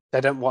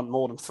they don't want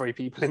more than 3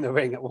 people in the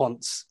ring at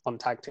once on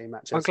tag team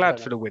matches. I'm glad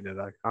for the winner,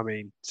 though. I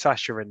mean,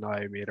 Sasha and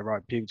Naomi are the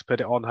right people to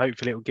put it on.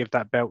 Hopefully, it will give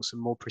that belt some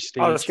more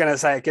prestige. I was going to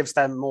say it gives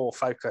them more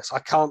focus. I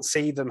can't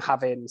see them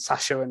having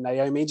Sasha and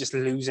Naomi just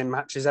losing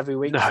matches every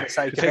week for the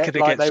sake of it,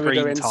 like they were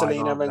doing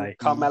Selena and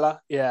Carmella.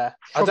 Yeah,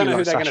 probably I don't know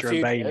who they're Sasha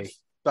going to feud with,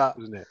 but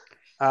wasn't it?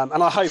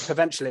 And I hope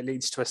eventually it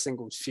leads to a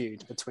singles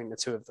feud between the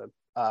two of them.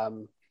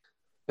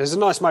 There's a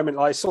nice moment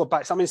I saw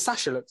back. I mean,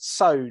 Sasha looked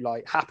so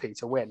like happy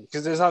to win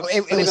because it was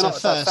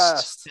her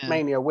first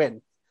Mania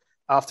win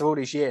after all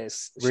these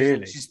years.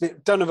 She's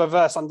done a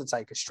reverse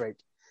Undertaker streak.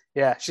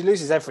 Yeah, she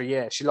loses every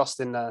year. She lost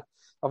in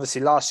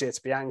obviously last year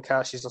to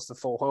Bianca. She's lost the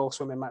 4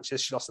 horsewomen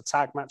matches. She lost the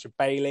tag match with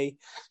Bayley.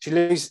 She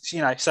loses,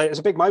 so it was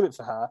a big moment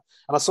for her.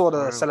 And I saw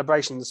the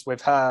celebrations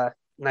with her,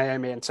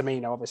 Naomi, and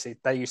Tamina. Obviously,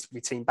 they used to be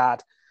Team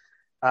Bad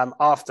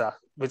after,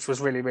 which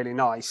was really, really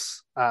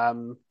nice.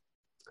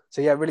 So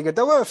yeah, really good.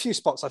 There were a few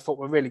spots I thought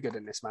were really good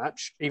in this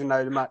match, even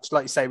though the match,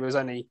 like you say, it was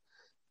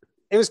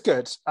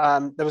good.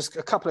 There was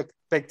a couple of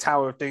big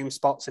Tower of Doom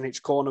spots in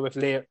each corner with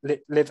Liv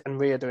and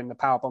Rhea doing the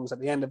power bombs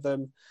at the end of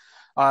them.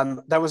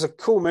 There was a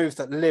cool move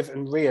that Liv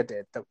and Rhea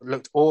did that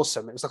looked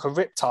awesome. It was like a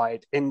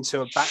riptide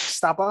into a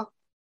backstabber.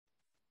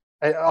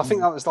 I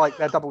think that was like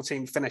their double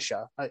team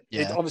finisher.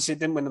 It obviously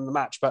didn't win them the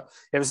match, but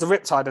it was the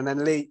riptide, and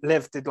then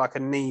Liv did like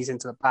a knees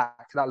into the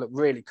back. That looked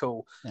really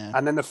cool. Yeah.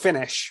 And then the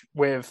finish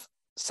with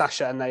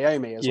Sasha and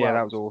Naomi as well. Yeah,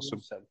 that was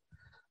awesome.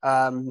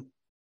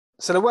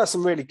 So there were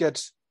some good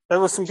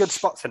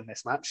spots in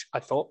this match, I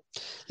thought.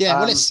 Yeah,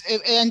 well, at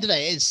the end of the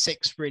day, it is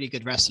 6 really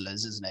good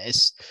wrestlers, isn't it?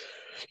 It's,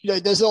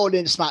 there's all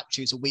in this match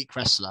who's a weak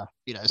wrestler,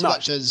 as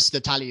much as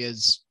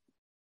Natalia's,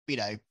 but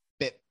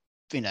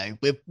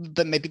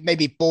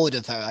maybe bored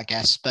of her, I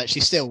guess. But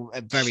she's still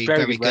a very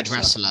good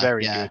wrestler.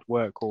 Very good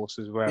workhorse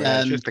as well.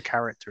 It's just the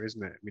character,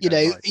 isn't it?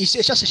 It's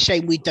just a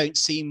shame we don't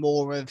see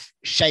more of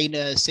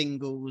Shayna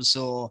singles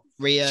or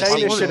Rhea.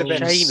 Shayna should have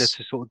been Shayna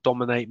to sort of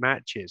dominate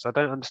matches. I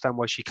don't understand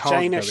why she can't.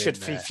 Shayna should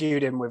be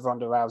feuding with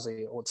Ronda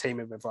Rousey or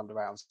teaming with Ronda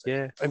Rousey.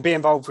 Yeah, and be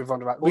involved with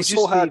Ronda Rousey. We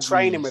saw her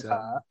training with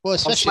her. Well,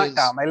 especially on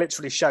SmackDown, they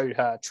literally showed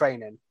her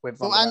training with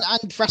Ronda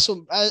Rousey. And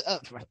Wrestle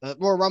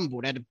Royal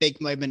Rumble, they had a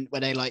big moment where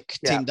they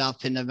teamed up.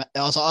 I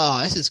was like, oh,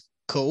 this is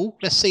cool.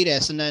 Let's see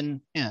this. And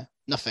then,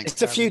 nothing.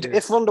 It's a feud.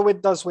 If Ronda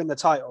does win the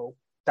title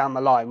down the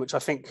line, which I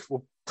think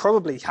will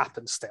probably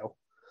happen still,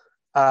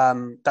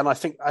 then I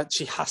think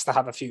she has to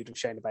have a feud with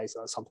Shayna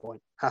Baszler at some point.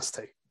 Has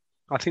to.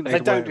 I think they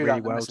don't do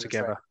really well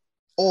together.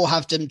 Or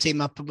have them team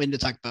up and win the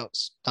tag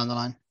belts down the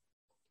line.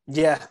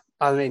 Yeah.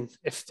 I mean,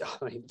 it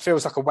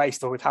feels like a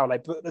waste with how they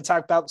put the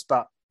tag belts,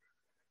 but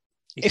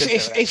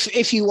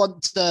if you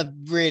want to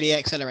really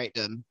accelerate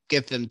them,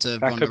 give them to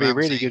Ronda. That could be a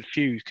really good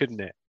feud, couldn't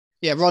it?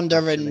 Yeah, Ronda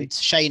and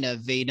Shayna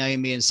v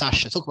Naomi and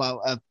Sasha. Talk about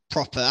a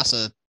proper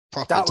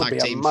tag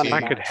team feud.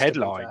 That could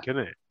headline,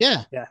 couldn't it?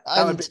 Yeah.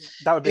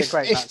 That would be a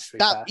great match.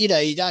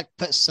 That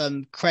puts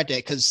some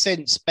credit, because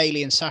since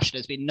Bayley and Sasha,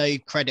 there's been no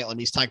credit on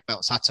these tag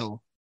belts at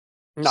all.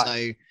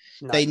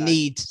 They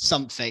need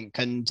something,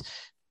 and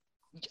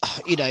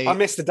I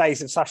miss the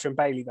days of Sasha and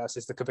Bayley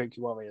versus the Kabuki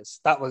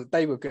Warriors.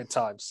 They were good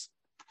times.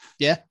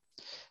 Yeah,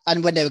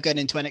 and when they were going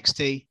into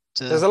NXT,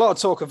 there's a lot of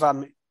talk of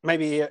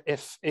maybe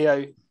if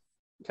EO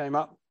came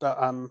up, but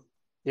I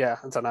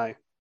don't know.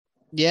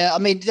 Yeah, I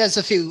mean, there's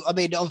a few. I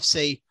mean,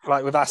 obviously,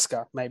 like with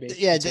Asuka, maybe.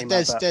 Yeah,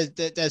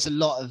 there's a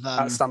lot of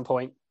at some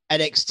point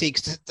NXT,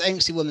 because the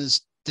NXT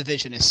Women's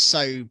division is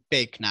so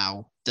big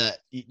now that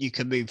you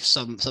can move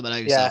some of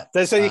those. Yeah,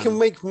 so you can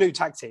make new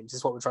tag teams.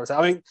 Is what we're trying to say.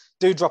 I mean,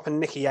 Doudrop and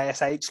Nikki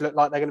ASH look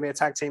like they're going to be a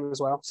tag team as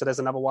well. So there's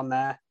another one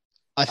there.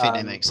 I think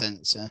that makes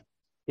sense. Yeah.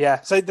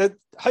 Yeah, so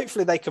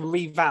hopefully they can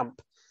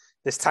revamp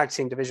this tag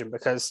team division,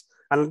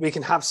 and we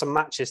can have some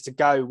matches to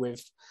go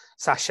with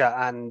Sasha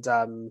and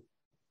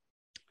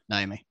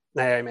Naomi.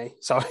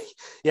 Sorry,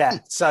 yeah,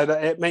 so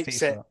that it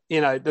makes it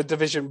the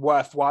division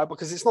worthwhile,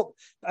 because it's not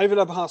over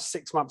the past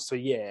 6 months to a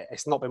year.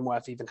 It's not been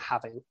worth even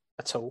having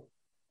at all.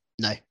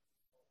 No,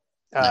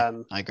 I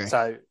agree.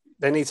 So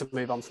they need to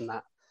move on from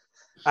that.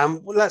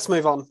 Let's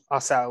move on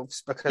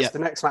ourselves, because the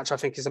next match I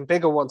think is a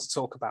bigger one to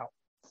talk about.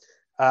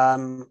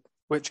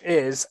 Which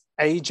is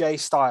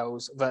AJ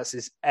Styles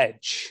versus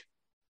Edge.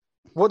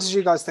 What did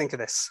you guys think of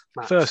this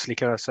match? Firstly,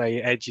 can I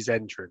say Edge's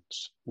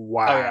entrance?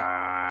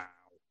 Wow.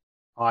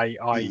 Oh,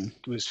 yeah. I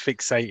was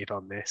fixated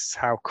on this.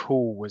 How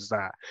cool was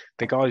that?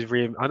 The guy's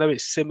I know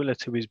it's similar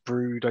to his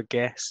Brood, I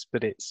guess,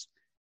 but it's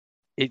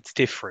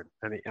different.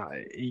 And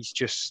he's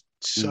just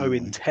so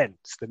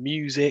intense. The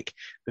music,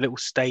 the little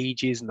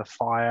stages and the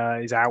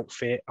fire, his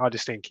outfit. I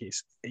just think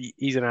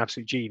he's an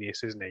absolute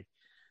genius, isn't he?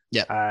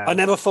 Yeah. I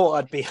never thought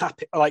I'd be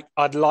happy. Like,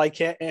 I'd like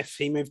it if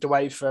he moved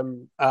away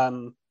from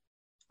On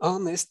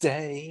This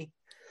Day.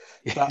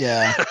 But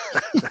Yeah.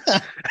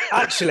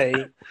 actually,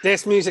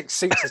 this music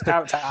suits his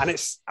character, and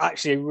it's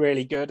actually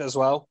really good as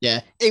well. Yeah.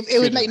 It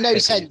would make no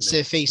sense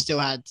if he still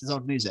had his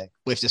old music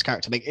with this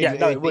character.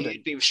 It wouldn't.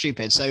 It'd be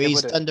stupid. So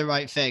he's done the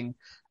right thing.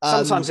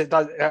 Sometimes it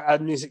does.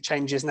 Music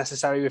change is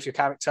necessary with your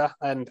character,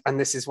 and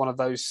this is one of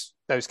those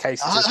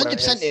cases.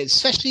 100% is,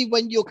 especially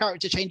when your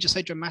character changes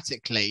so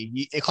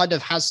dramatically. It kind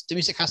of has the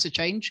music has to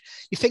change.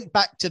 You think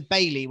back to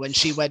Bailey when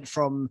she went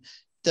from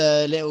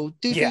the little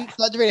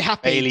like really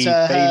happy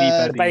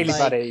to Bailey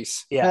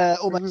buddies,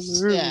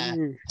 almost, yeah.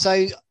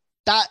 So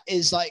that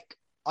is like,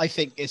 I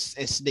think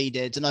it's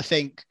needed, and I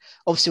think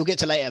obviously we'll get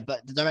to later,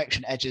 but the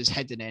direction Edge is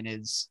heading in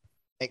is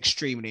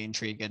extremely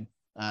intriguing.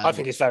 I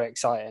think it's very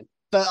exciting.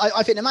 But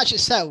I think the match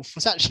itself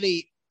was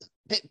actually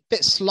a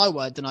bit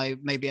slower than I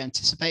maybe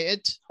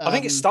anticipated. I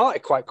think it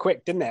started quite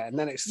quick, didn't it? And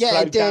then it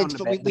it did.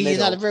 But we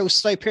had a real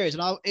slow period,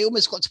 and it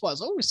almost got to what I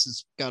was. Oh, this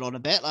is going on a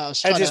bit. Like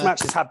Edge's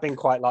matches have been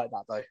quite like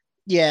that, though.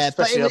 Yeah,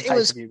 especially but it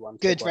was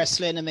good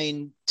wrestling. I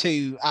mean,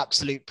 two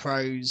absolute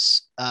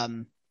pros. I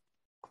mean,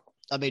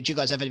 do you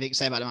guys have anything to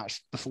say about the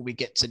match before we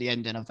get to the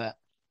ending of it?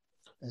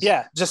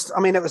 Yeah, just, I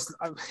mean, it was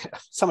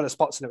some of the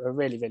spots in it were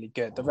really, really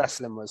good. The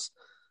wrestling was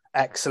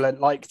excellent,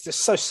 like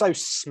just so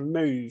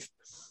smooth.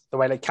 The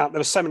way they count, there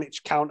was so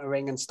much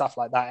countering and stuff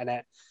like that in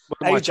it.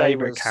 One of my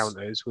favourite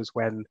counters was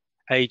when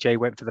AJ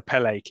went for the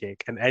Pele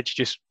kick and Edge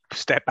just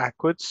stepped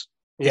backwards.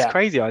 It's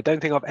crazy. I don't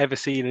think I've ever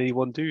seen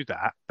anyone do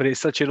that, but it's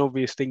such an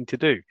obvious thing to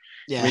do.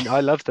 Yeah. I mean, I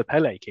love the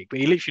Pele kick, but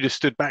he literally just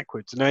stood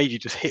backwards and AJ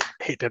just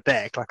hit the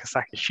deck like a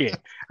sack of shit,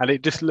 and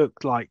it just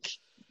looked like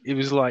it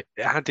was like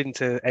it had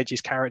into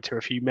Edge's character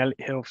of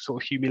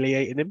sort of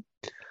humiliating him.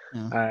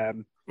 Yeah.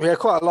 We had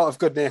quite a lot of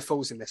good near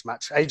falls in this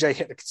match. AJ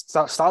hit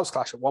the Styles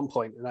Clash at one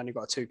point and only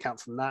got a 2 count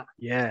from that.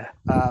 Yeah.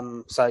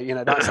 So,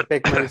 that's a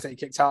big move that he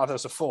kicked out. There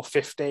was a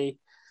 450.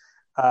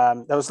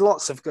 There was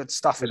lots of good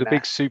stuff. There was a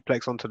big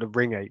suplex onto the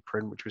ring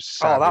apron, which was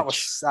savage. That was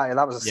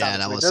a savage.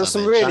 That was there was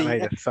some really. That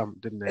made a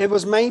thump, didn't it? It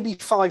was maybe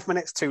 5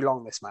 minutes too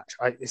long. This match.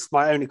 It's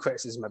my only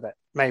criticism of it.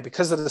 Maybe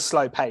because of the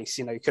slow pace.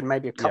 You could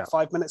maybe cut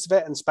 5 minutes of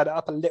it and sped it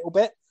up a little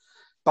bit.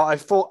 But I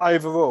thought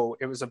overall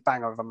it was a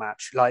banger of a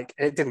match. Like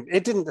it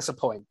didn't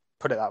disappoint.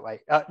 Put it that way.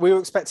 We were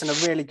expecting a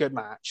really good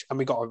match, and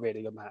we got a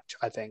really good match,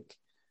 I think.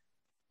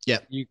 Yeah.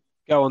 You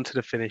go on to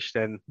the finish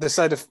then. The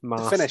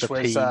finish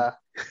was... you talk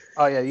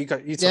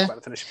about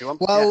the finish if you want.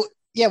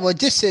 Well,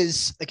 this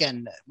is,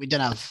 again, we don't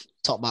have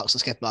top marks or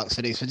skip marks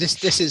for these, but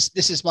this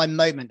is my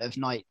moment of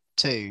night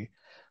 2,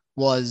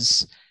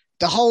 was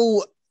the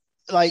whole,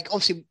 like,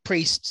 obviously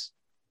Priest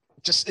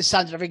just is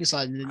standing at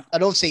ringside, and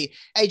obviously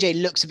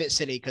AJ looks a bit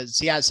silly because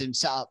he has him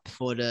set up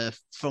for the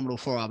phenomenal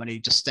forearm, and he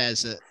just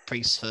stares at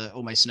Priest for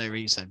almost no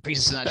reason.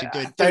 Priest isn't actually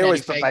good. They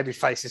always put baby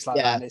faces like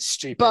that, and it's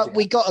stupid. But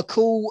we got a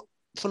cool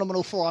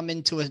phenomenal forearm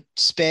into a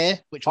spear,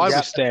 which was, I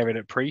was staring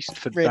at Priest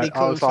for really that.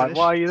 Cool I was finish. Like,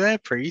 why are you there,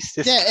 Priest?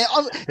 It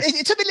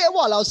took me a little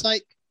while. I was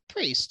like,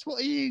 Priest, what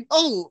are you?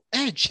 Oh,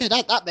 Edge. Yeah,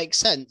 that makes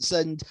sense.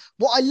 And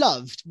what I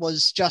loved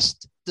was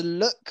just the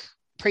look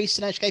Priest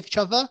and Edge gave each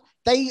other.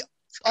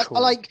 Cool. I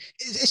like,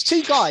 it's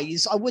 2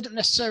 guys I wouldn't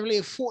necessarily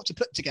have thought to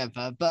put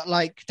together, but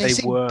like they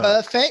seem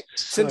perfect.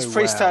 Since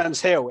Priest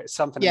turns heel, it's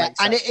something. Yeah,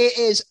 and it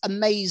is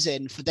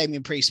amazing for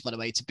Damian Priest, by the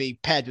way, to be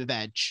paired with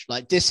Edge.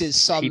 Like this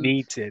is he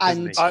needs it.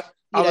 And I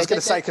was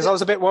going to say, because I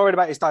was a bit worried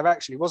about his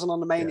direction. He wasn't on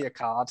the Mania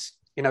card.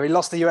 He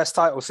lost the US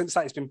title. Since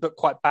that, he's been booked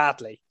quite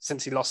badly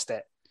since he lost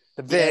it.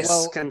 But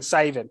this can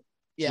save him.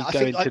 Yeah, I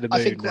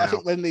think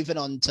we're moving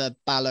on to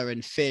Balor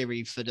and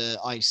Theory for the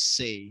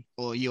IC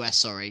or US,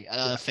 sorry. And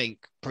I think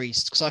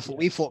Priest, because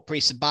we thought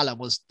Priest and Balor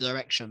was the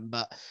direction,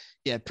 but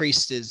yeah,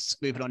 Priest is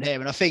moving on here.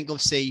 And I think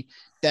obviously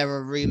there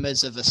are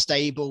rumors of a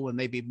stable and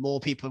maybe more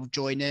people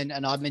join in.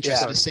 And I'm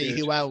interested to see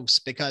who else,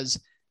 because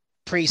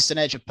Priest and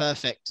Edge are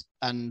perfect.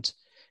 And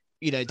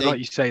like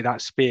you say,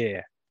 that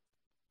spear,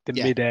 the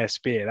mid-air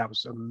spear, that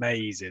was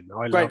amazing.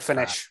 Great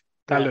finish.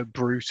 That looked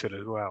brutal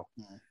as well.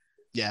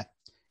 Yeah.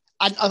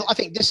 And I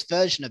think this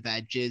version of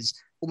Edge is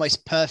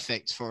almost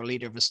perfect for a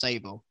leader of a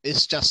stable.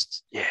 It's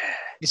just,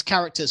 his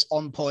character's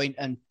on point,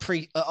 and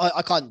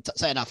I can't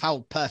say enough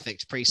how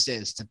perfect Priest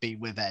is to be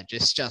with Edge.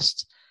 It's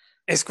just...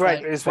 It's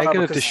great. They're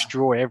going to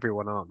destroy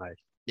everyone, aren't they?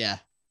 Yeah.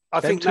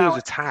 I think now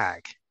a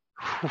tag.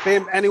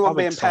 Anyone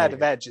being paired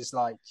with Edge is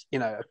like,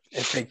 a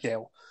big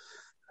deal.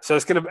 So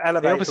it's going to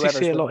elevate. They obviously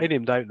see a lot in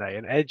him, don't they?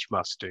 And Edge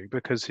must do,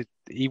 because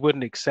he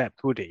wouldn't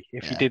accept, would he,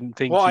 if he didn't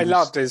think. What I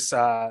loved is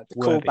the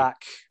callback.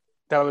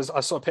 I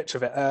saw a picture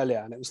of it earlier,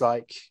 and it was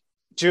like,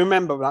 do you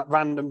remember that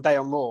random day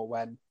on Raw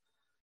when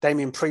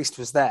Damian Priest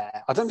was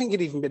there? I don't think he'd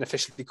even been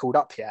officially called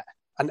up yet,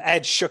 and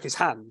Edge shook his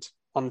hand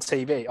on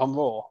TV on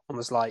Raw and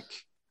was like,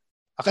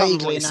 I can't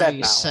remember what he said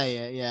now. Say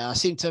it, yeah. I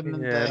seem to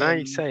remember. Yeah, now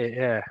you say it,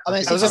 yeah. I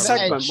mean, there was a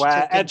segment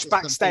where Edge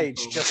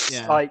backstage just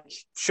like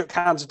shook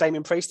hands with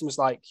Damian Priest and was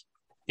like,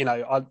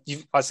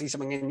 I see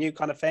something in you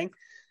kind of thing.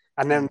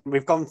 And then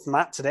we've gone from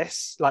that to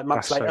this, like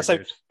months That's later. so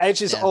So Edge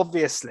has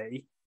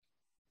obviously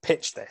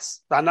pitched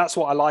this, and that's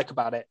what I like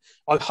about it.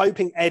 I'm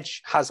hoping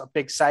Edge has a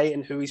big say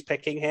in who he's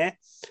picking here.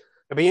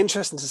 It'd be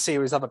interesting to see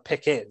who his other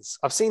pick is.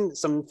 I've seen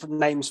some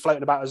names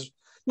floating about as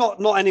not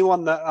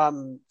anyone that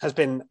has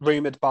been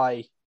rumored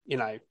by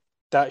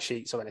dirt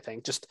sheets or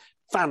anything, just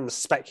fans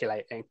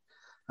speculating.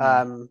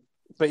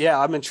 But yeah,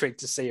 I'm intrigued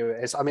to see who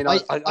it is. I mean,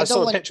 I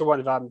saw a picture of one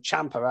of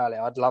Ciampa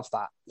earlier. I'd love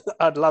that.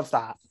 I'd love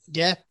that.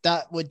 Yeah,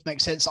 that would make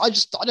sense. I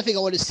don't think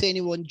I want to see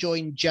anyone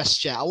join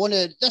just yet.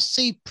 Let's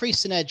see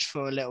Priest and Edge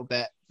for a little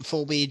bit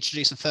before we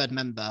introduce a third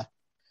member.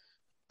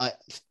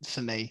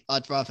 For me,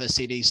 I'd rather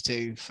see these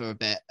two for a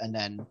bit and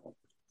then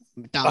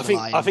down the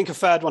line. I think a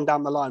third one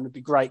down the line would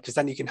be great because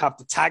then you can have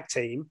the tag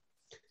team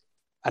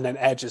and then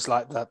Edge is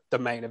like the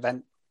main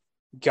event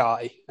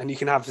guy, and you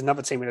can have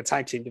another team in a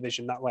tag team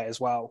division that way as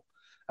well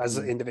as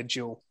an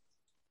individual,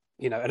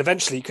 and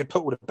eventually you could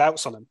put all the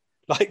belts on them.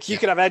 Like you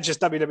could have Edge as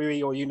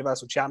WWE or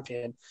Universal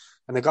Champion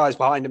and the guys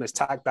behind him as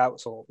tag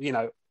belts, or,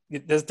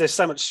 there's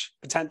so much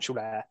potential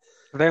there.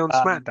 Are they on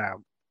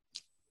SmackDown?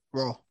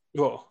 Raw.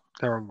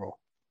 They're on Raw.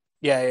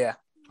 Yeah.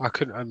 I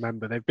couldn't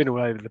remember. They've been all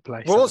over the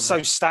place. Raw's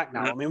so stacked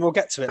now. I mean, we'll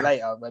get to it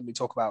later when we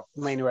talk about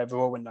Mania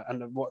overall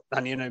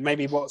and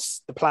maybe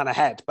what's the plan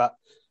ahead. But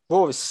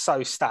Raw is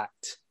so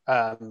stacked.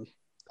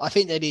 I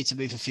think they need to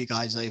move a few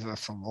guys over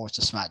from Raw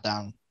to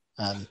SmackDown.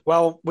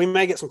 Well, we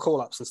may get some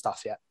call-ups and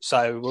stuff yet,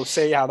 so we'll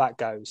see how that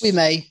goes. We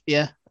may,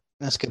 yeah.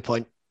 That's a good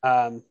point.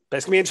 But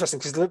it's gonna be interesting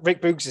because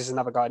Rick Boogs is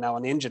another guy now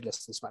on the injured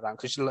list in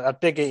SmackDown because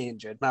Big E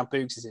injured, now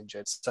Boogs is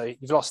injured, so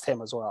you've lost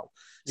him as well.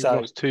 You've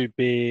lost two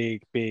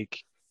big,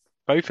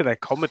 both of their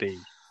comedy.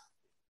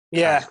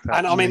 Yeah,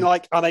 and I mean,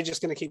 like, are they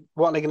just going to keep?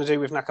 What are they going to do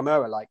with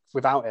Nakamura? Like,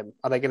 without him,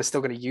 are they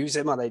still going to use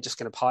him? Are they just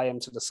going to pie him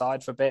to the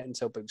side for a bit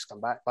until Boogs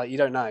come back? Like, you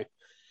don't know.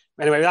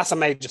 Anyway, that's a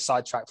major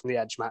sidetrack from the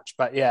Edge match,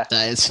 but yeah,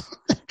 that is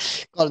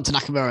got into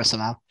Nakamura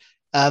somehow.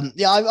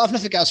 I've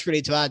nothing else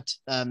really to add.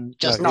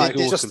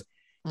 It's just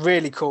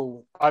really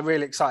cool. I'm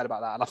really excited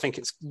about that, and I think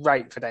it's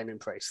great for Damian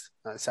Priest.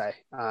 I'd say,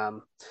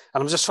 and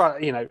I'm just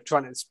trying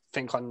to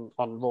think on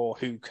Raw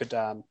who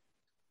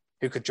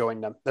could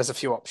join them. There's a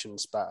few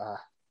options, but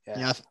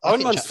I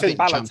wouldn't mind Finn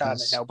Balor turning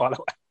heel,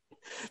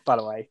 by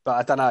the way, but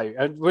I don't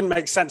know. It wouldn't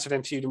make sense of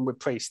him feuding with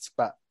Priest,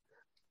 but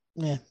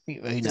yeah, who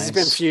knows? He's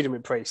been feuding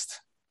with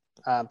Priest.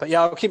 But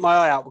yeah, I'll keep my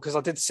eye out because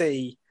I did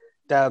see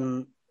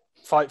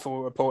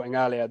Fightful reporting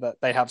earlier that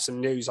they have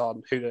some news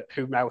on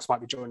who else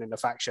might be joining the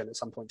faction at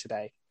some point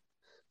today.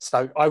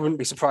 So I wouldn't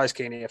be surprised,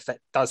 Keeney, if that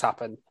does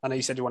happen. I know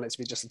you said you want it to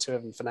be just the two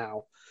of them for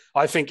now.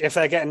 I think if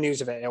they're getting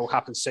news of it, it will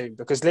happen soon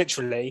because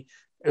literally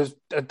it was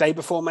a day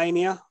before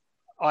Mania.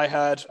 I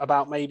heard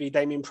about maybe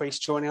Damian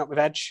Priest joining up with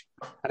Edge,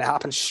 and it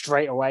happened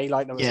straight away.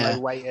 Like there was no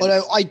waiting.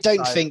 Although I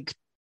don't think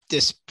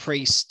this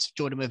Priest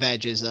joining with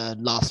Edge is a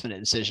last minute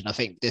decision. I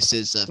think this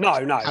is a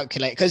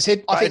calculate because I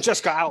think it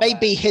just got out.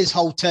 Maybe his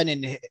whole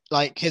turning,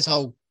 like his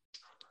whole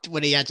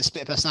when he had to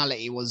split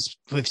personality was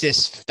with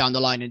this down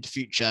the line in the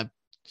future.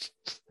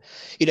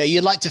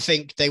 You'd like to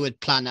think they would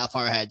plan that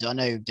far ahead. I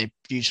know they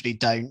usually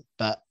don't,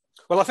 but.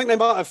 Well, I think they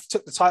might have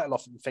took the title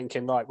off him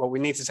thinking, right, well, we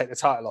need to take the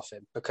title off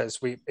him because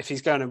if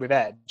he's going in with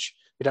Edge,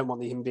 we don't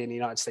want him being the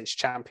United States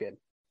champion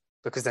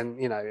because then,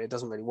 it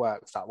doesn't really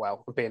work that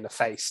well, being the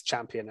face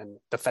champion and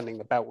defending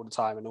the belt all the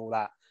time and all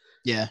that.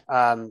 Yeah.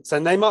 So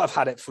they might have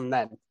had it from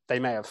then. They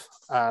may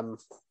have,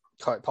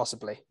 quite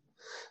possibly.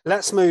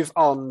 Let's move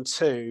on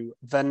to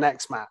the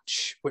next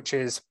match, which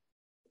is,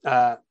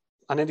 I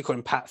need to call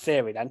him Pat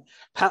Theory then.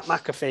 Pat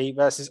McAfee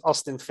versus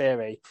Austin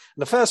Theory.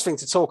 And the first thing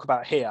to talk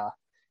about here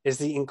is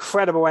the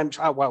incredible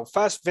entry.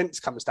 First Vince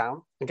comes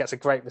down and gets a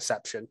great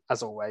reception,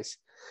 as always.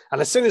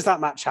 And as soon as that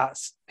match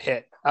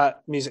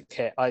music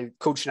hit, I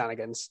called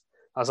shenanigans.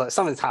 I was like,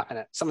 something's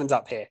happening. Something's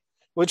up here,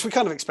 which we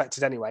kind of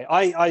expected anyway.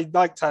 I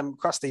liked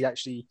Krusty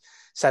actually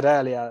said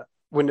earlier,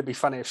 wouldn't it be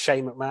funny if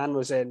Shane McMahon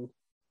was in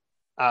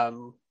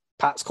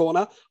Pat's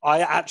corner?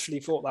 I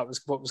actually thought that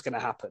was what was going to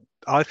happen.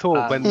 I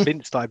thought when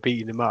Vince started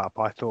beating him up,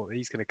 I thought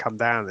he's going to come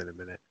down in a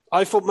minute.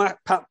 I thought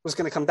Pat was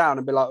going to come down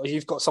and be like,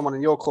 you've got someone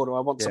in your corner.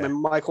 I want someone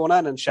in my corner.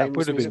 And then Shane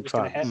was going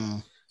to hit.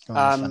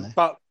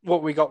 But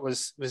what we got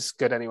was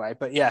good anyway.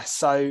 But yeah,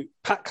 so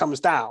Pat comes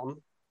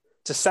down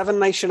to Seven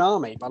Nation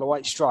Army by the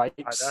White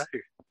Stripes. I know.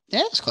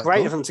 Yeah, it's quite great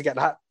cool of them to get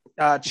that.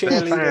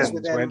 Cheerleaders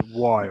with him. Went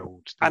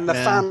wild. And the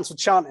fans were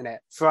chanting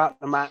it throughout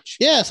the match.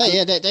 Yeah,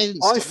 they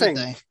didn't stop, I think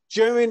did they?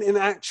 During an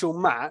actual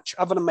match,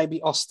 other than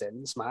maybe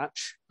Austin's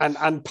match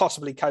and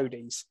possibly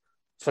Cody's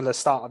for the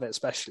start of it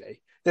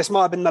especially, this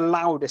might have been the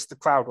loudest the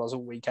crowd was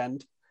all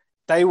weekend.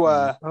 They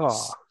were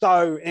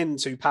so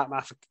into Pat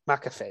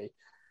McAfee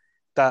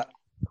that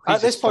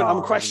at this point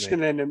I'm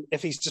questioning him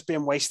if he's just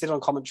being wasted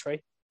on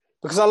commentary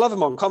because I love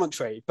him on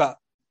commentary, but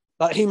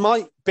like he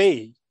might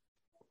be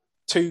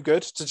too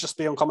good to just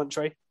be on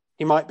commentary.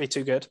 He might be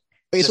too good.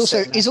 But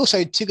he's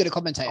also too good a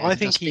commentator. I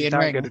think he's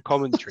that good at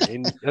commentary.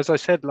 And as I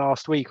said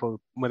last week or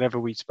whenever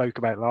we spoke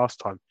about it last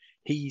time,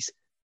 he's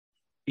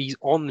he's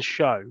on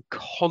show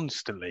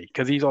constantly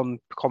because he's on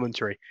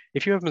commentary.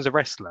 If you have him as a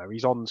wrestler,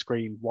 he's on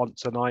screen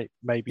once a night,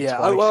 maybe twice.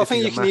 Well, I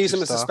think you can use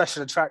him as a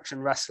special attraction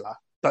wrestler,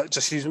 but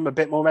just use him a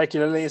bit more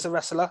regularly as a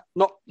wrestler.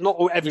 Not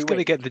every He's week. going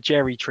to get the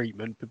Jerry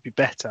treatment, but be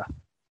better.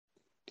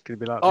 Going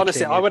to be like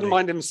honestly, I wouldn't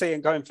mind him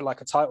going for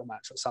like a title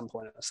match at some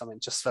point or something,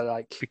 just for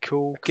like. Be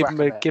cool. Give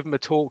him a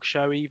talk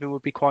show. Even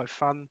would be quite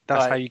fun.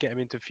 That's how you get him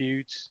into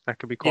feuds. That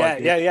could be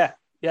quite. Yeah.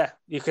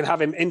 You can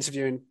have him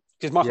interviewing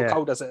because Michael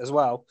Cole does it as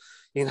well.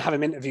 You can have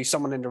him interview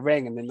someone in the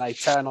ring, and then they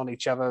turn on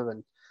each other,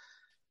 and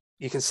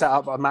you can set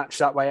up a match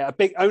that way.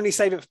 Only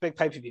save it for big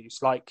pay-per-views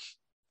like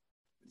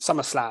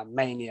SummerSlam,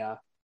 Mania,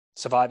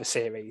 Survivor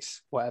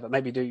Series, whatever.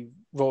 Maybe do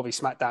Raw v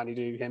SmackDown. You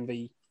do him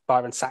v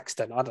Byron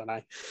Saxton. I don't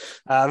know.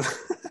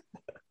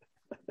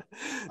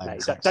 No,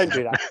 don't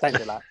do that. Don't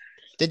do that.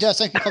 They do have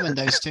second comment,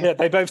 those two. Yeah,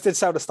 they both did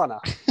sell the stunner.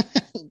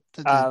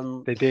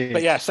 They did.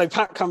 But yeah, so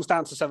Pat comes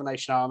down to Seven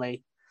Nation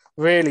Army.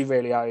 Really,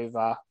 really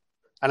over.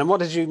 And then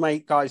what did you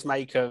guys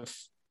make of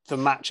the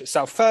match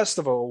itself? First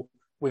of all,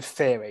 with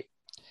Theory.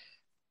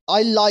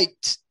 I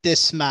liked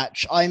this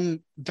match.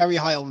 I'm very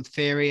high on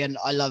Theory, and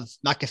I love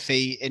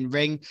McAfee in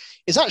ring.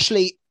 It's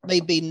actually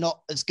maybe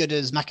not as good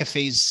as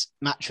McAfee's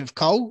match with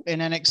Cole in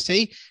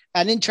NXT.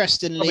 And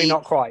interestingly,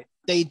 not quite.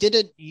 They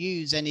didn't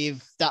use any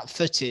of that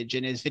footage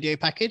in his video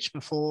package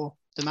before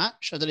the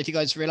match. I don't know if you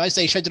guys realized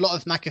they showed a lot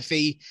of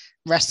McAfee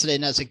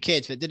wrestling as a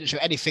kid, but didn't show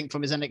anything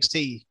from his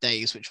NXT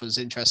days, which was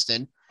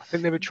interesting. I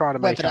think they were trying to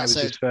make it was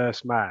his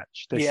first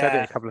match. They said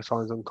it a couple of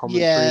times on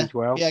commentary as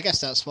well. Yeah, I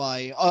guess that's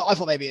why. I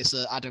thought maybe it's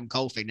an Adam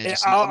Cole thing.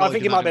 I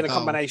think it might have been a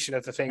combination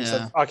of the things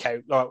of,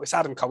 okay, well, it's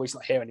Adam Cole, he's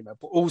not here anymore.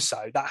 But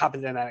also, that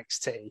happened in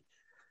NXT.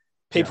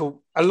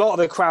 People, a lot of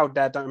the crowd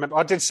there don't remember.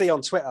 I did see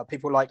on Twitter,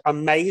 people like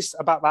amazed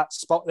about that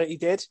spot that he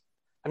did.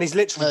 And he's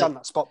literally done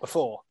that spot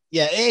before.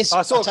 Yeah, it is.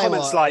 I saw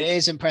comments like, it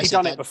is impressive. He's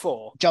done it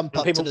before. Jump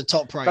up to the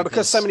top rope. But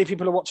because so many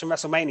people are watching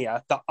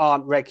WrestleMania that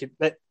aren't regular,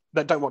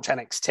 that don't watch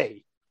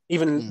NXT,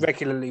 even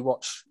regularly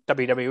watch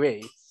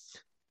WWE,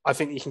 I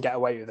think you can get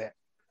away with it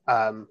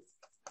on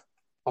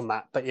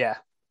that. But yeah.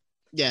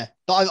 Yeah,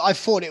 but I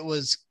thought it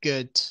was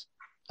good,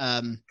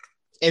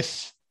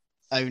 if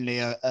only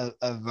a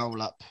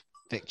roll-up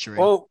victory.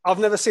 Well, I've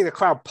never seen a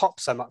crowd pop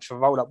so much for a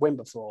roll-up win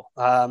before.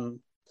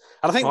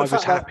 And I think I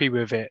was happy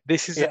with it.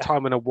 This is a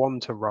time when I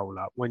want to roll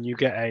up, when you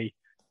get a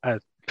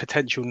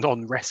potential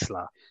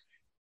non-wrestler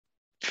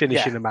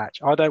finishing a match.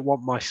 I don't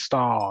want my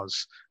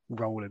stars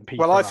rolling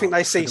people. Well, I think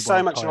they see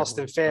so much in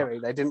Austin Theory.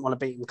 They didn't want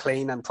to beat him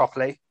clean and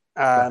properly.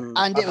 And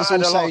it was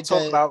also also a lot of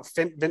talk about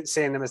Vince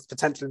seeing him as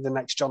potentially the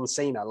next John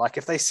Cena. Like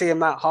if they see him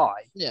that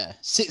high,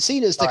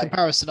 Cena's the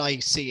comparison I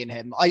see in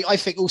him. I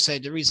think also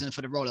the reason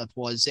for the roll up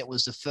was it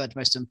was the third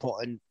most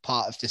important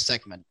part of this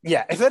segment.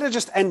 Yeah, if they'd have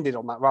just ended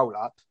on that roll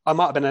up, I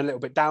might have been a little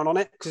bit down on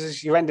it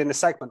because you're ending the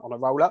segment on a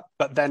roll up.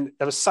 But then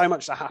there was so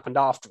much that happened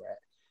after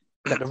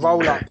it that the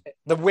roll up,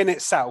 the win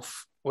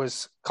itself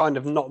was kind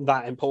of not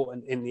that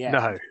important in the end.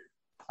 No.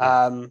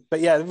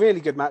 But yeah,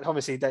 really good match.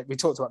 Obviously, we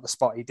talked about the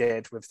spot he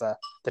did with the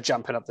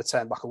jumping up the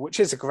turnbuckle, which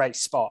is a great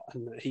spot,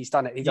 and he's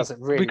done it. He does it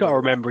really. We got to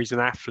well. remember he's an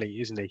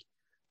athlete, isn't he?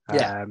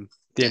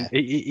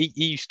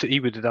 He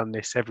would have done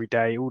this every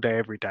day, all day,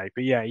 every day.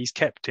 But yeah, he's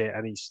kept it,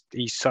 and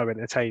he's so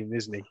entertaining,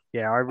 isn't he?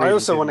 Yeah, I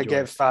also want to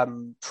give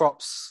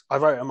props. I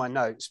wrote in my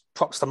notes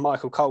props to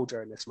Michael Cole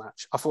during this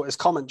match. I thought his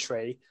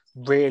commentary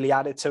really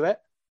added to it.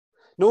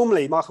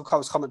 Normally, Michael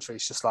Cole's commentary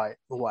is just like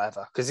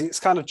whatever because it's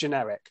kind of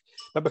generic.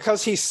 But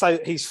because he's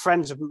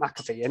friends with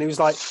McAfee, and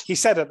he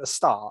said at the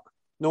start,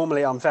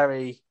 normally I'm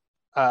very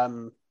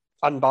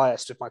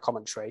unbiased with my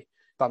commentary,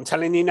 but I'm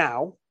telling you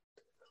now,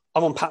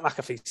 I'm on Pat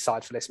McAfee's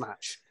side for this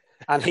match.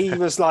 And he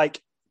was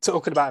like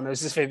talking about him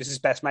as if it was his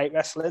best mate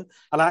wrestling,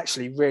 and I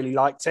actually really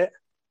liked it.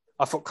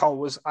 I thought Cole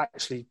was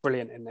actually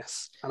brilliant in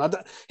this, and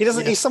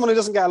he's someone who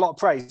doesn't get a lot of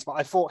praise, but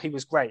I thought he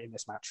was great in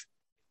this match.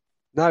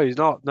 No, he's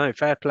not. No,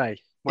 fair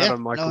play. Well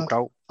done, Michael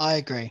Cole. I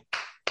agree.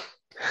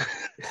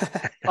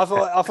 I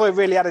thought it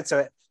really added to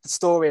it. The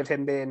story of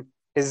him being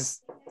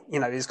his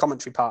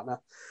commentary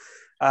partner.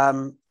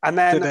 And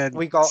then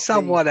we got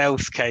someone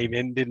else came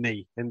in, didn't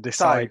he? And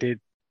decided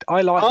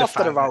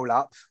after the roll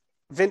up,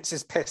 Vince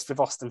is pissed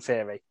with Austin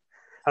Theory.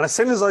 And as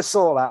soon as I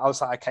saw that, I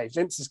was like, okay,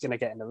 Vince is going to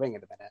get in the ring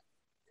in a minute.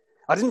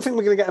 I didn't think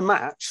we were going to get a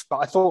match, but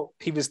I thought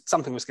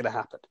something was going to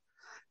happen.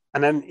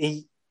 And then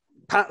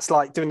Pat's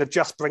like doing the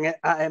just bring it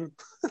at him,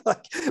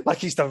 like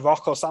he's the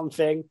Rock or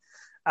something.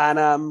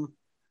 And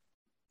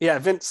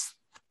Vince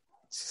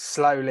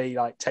slowly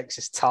takes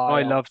his tie.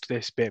 I loved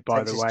this bit,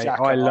 by the way.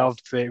 I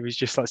loved that it was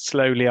just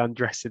slowly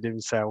undressing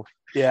himself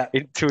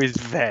into his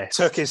vest.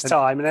 Took his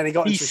time, and then he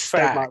got into his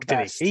trademark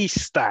vest. He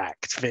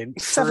stacked, Vince.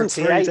 He's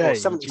 78 or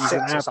 76 He's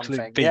an or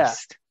something.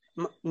 beast.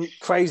 Yeah.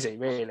 Crazy,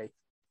 really.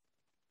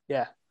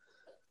 Yeah.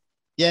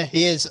 Yeah,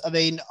 he is. I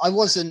mean, I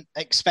wasn't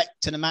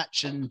expecting a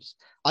match, and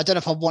I don't know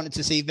if I wanted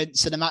to see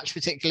Vince in a match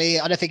particularly.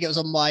 I don't think it was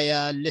on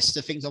my list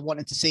of things I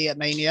wanted to see at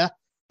Mania.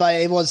 But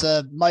it was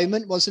a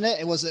moment, wasn't it?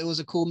 It was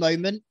a cool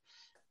moment.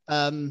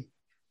 And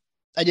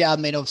yeah, I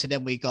mean, obviously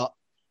then we got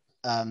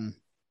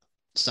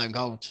Stone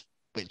Cold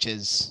which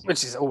is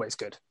always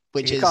good.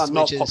 Which you is can't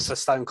not which pop is for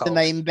Stone Cold. the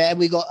main bit. And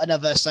we got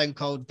another Stone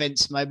Cold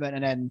Vince moment,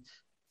 and then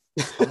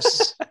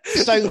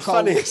Stone Cold,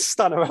 funniest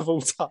stunner of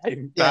all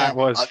time. Yeah, That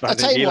was funny. I'll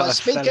tell you what.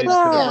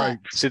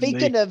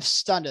 Speaking of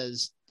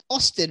stunners,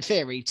 Austin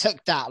Theory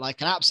took that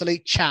like an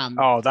absolute champ.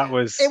 Oh, that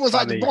was. It was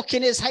funny. like Rock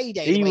in his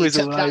heyday. He was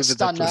took all that over the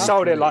stunner. He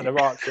sold it like The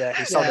Rock. Yeah,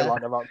 he sold it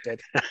like The Rock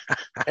did.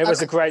 It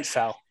was a great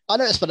sell. I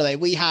noticed, by the way,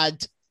 we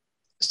had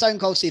Stone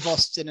Cold Steve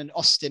Austin and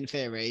Austin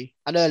Theory,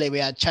 and earlier we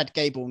had Chad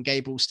Gable and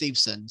Gable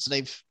Stevenson. So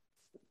they've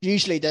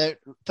usually don't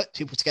put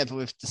people together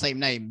with the same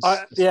names.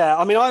 I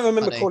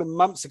remember calling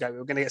months ago we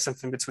were going to get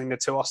something between the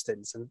two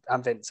Austins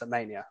and Vince at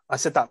Mania. I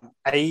said that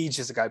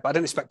ages ago, but I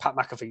didn't expect Pat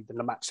McAfee in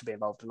the match to be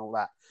involved and all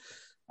that.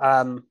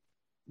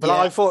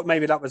 I thought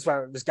maybe that was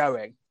where it was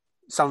going,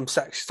 some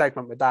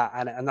segment with that,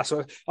 and that's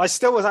what I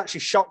still was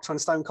actually shocked when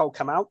Stone Cold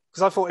came out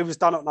because I thought he was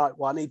done at night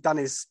one. He'd done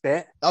his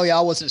bit. Oh yeah,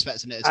 I wasn't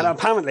expecting it. And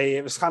apparently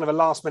it was kind of a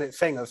last minute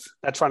thing of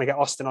they're trying to get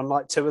Austin on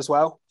night two as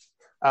well,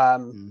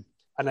 and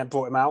then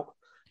brought him out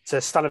to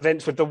stun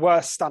Vince with the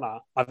worst stunner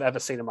I've ever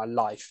seen in my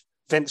life.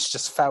 Vince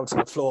just fell to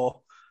the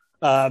floor.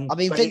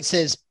 Vince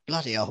is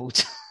bloody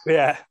old.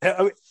 Yeah.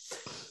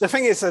 The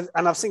thing is, and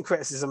I've seen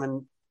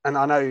criticism, and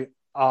I know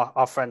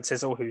our friend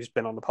Tizzle, who's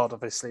been on the pod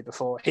obviously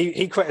before,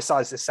 he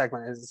criticised this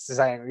segment as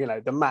saying,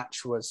 the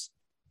match was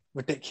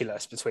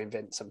ridiculous between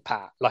Vince and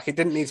Pat. Like, it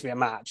didn't need to be a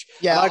match.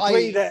 Yeah, and I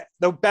agree that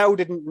the bell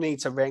didn't need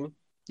to ring.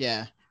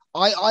 Yeah.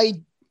 I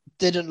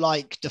didn't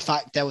like the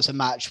fact there was a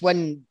match.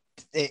 When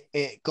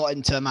it got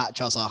into a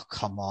match, I was like, oh,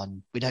 come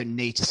on, we don't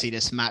need to see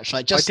this match.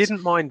 I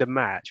didn't mind a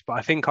match, but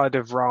I think I'd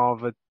have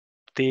rather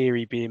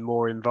Theory being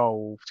more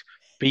involved,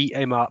 beat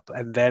him up,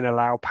 and then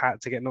allow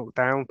Pat to get knocked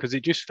down, because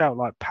it just felt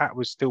like Pat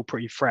was still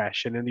pretty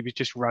fresh, and then he was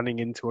just running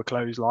into a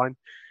clothesline.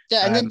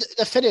 Yeah, and then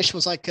the finish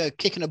was like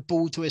kicking a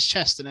ball to his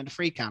chest and then a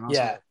free count.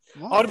 I'd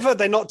prefer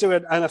they not do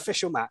an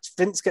official match.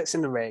 Vince gets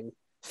in the ring,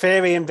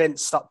 Theory and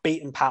Vince start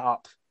beating Pat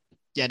up.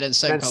 Yeah, then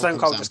Stone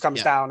Cold just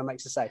comes down and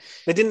makes a save.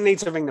 They didn't need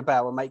to ring the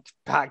bell and make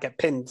Pat get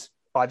pinned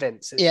by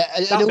Vince. And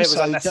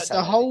also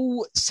the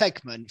whole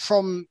segment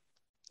from,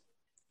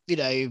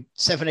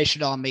 Seven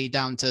Nation Army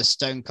down to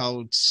Stone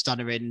Cold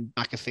stunnering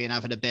McAfee and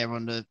having a beer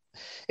on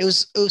it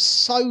was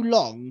so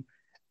long,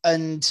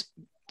 and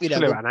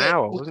about an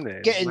hour, wasn't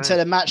it? Get into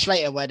the match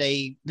later where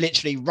they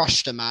literally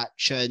rushed the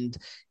match, and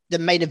the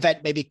main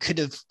event maybe could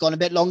have gone a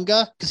bit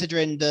longer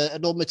considering the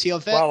enormity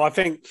of it. Well, I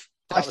think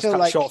I feel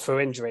cut short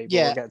for injury, but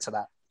we'll get to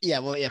that. Yeah,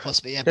 well, yeah,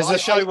 possibly, yeah. Because the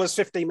show was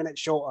 15 minutes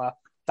shorter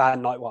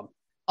than night one.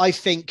 I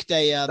think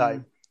they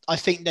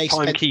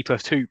timekeeper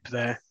Toop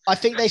there. I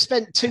think they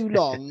spent too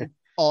long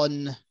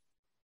on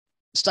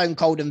Stone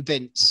Cold and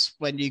Vince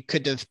when you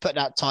could have put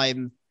that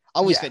time. I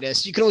always think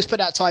this. You could always put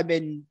that time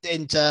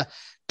into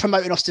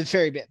promoting Austin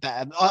Theory a bit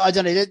better. I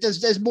don't know.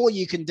 There's more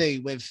you can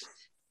do with.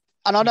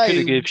 And I know you could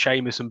have given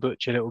Sheamus and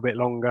Butch a little bit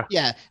longer.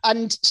 Yeah,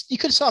 and you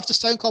could start the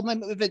Stone Cold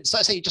moment with Vince. Like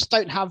I say, you just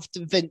don't have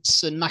the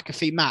Vince and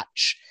McAfee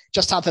match.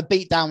 Just have a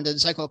beatdown, and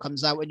Stone Cold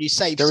comes out, and you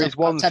save. There is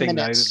one thing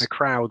minutes. though, that the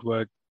crowd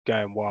were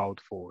going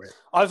wild for it.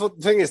 I thought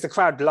the thing is the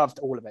crowd loved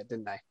all of it,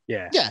 didn't they?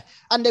 Yeah, yeah,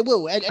 and they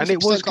will. And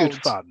it was good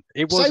fun.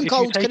 It was. Stone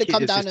Cold could have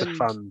come down as a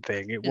fun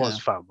thing. It was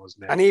fun,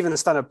 wasn't it? And even the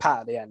stun of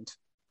Pat at the end.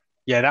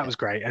 Yeah, that was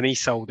great, and he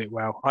sold it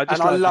well. I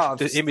loved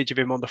the image of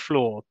him on the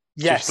floor,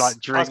 just like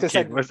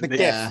drinking, wasn't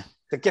it?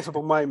 The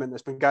gifable moment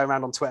that's been going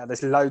around on Twitter.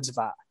 There's loads of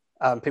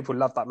that. People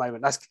love that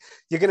moment.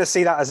 You're going to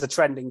see that as a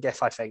trending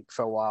gif, I think,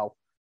 for a while,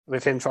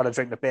 with him trying to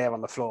drink the beer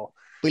on the floor.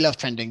 We love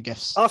trending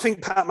gifs. I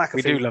think Pat McAfee.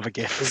 We do love a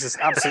gif. Is this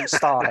absolute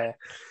star here.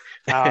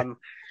 And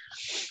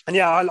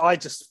I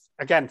just,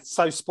 again,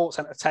 so sports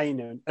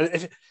entertainment.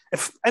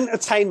 If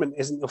entertainment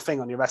isn't your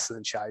thing on your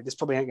wrestling show, this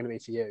probably ain't going to be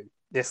for you.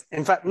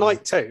 In fact,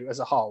 night two as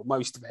a whole,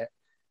 most of it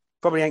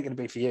probably ain't going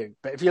to be for you.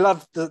 But if you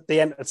love the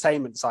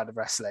entertainment side of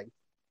wrestling,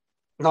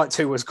 night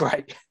two was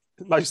great.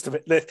 Most of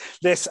it,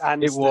 this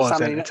and it was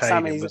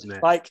entertaining, wasn't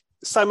it? Like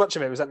so much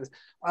of it was. And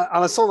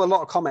I saw a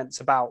lot of comments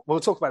about. We'll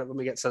talk about it when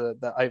we get to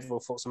the overall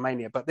thoughts on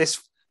Mania. But this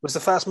was the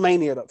first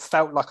Mania that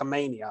felt like a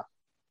Mania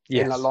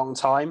in a long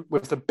time,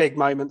 with the big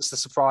moments, the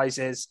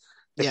surprises,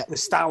 the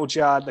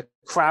nostalgia, the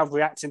crowd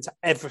reacting to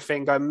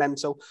everything, going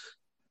mental,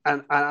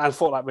 and I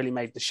thought that really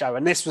made the show.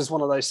 And this was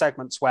one of those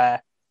segments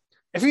where,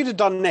 if you'd have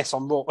done this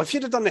on Raw, if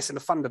you'd have done this in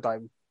the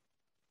Thunderdome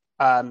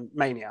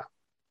Mania,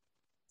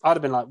 I'd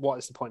have been like, what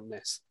is the point in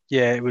this?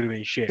 Yeah, it would have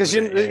been shit. Because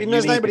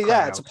there's nobody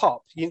there to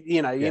pop. You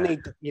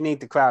need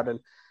the crowd,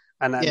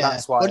 and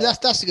that's why. Well,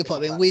 that's a good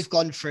point. I mean, we've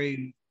gone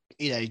through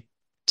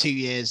 2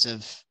 years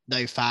of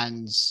no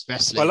fans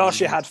wrestling. Well,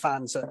 last year had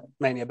fans at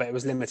Mania, but it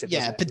was limited.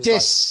 Yeah, but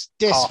this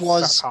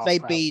was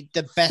maybe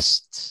the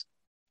best,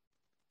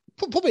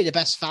 probably the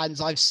best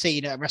fans I've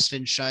seen at a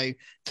wrestling show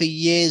for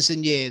years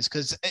and years,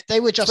 because they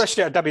were just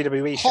especially at a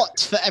WWE hot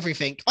show. For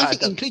everything. I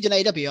think, including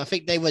AW, I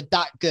think they were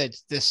that good.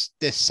 This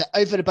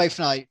over the both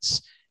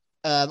nights.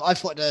 I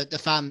thought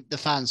the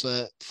fans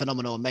were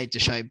phenomenal and made the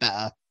show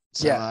better.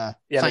 So,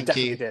 thank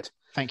you. Did.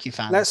 Thank you,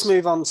 fans. Let's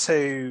move on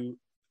to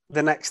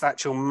the next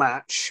actual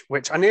match,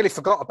 which I nearly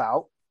forgot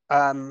about.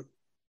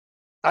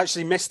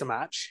 actually missed a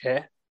match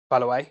here, by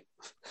the way.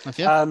 Have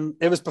you?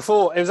 It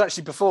was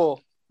actually before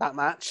that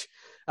match.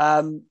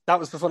 That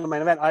was before the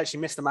main event. I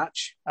actually missed a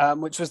match,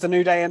 which was the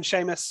New Day and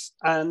Sheamus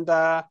and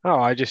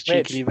I just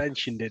Ridge. cheekily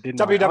mentioned it, didn't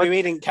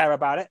WWE didn't care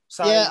about it.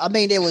 So yeah, I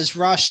mean, it was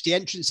rushed. The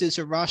entrances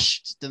were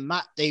rushed. The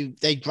mat,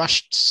 they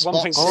rushed spots.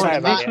 One thing to I? say Oh,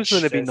 about this was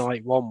going to be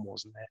night one,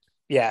 wasn't it?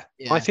 Yeah.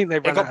 Yeah. I think they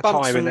ran got out of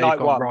bumped time from and they've night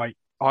gone, one. right,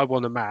 I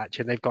want a match,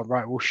 and they've gone,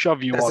 right, we'll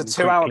shove you There's on a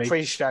 2-hour quickly.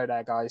 pre-show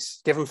there,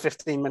 guys. Give them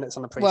 15 minutes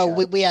on the pre-show.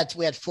 Well, we had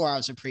 4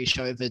 hours of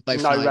pre-show over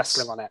both no nights.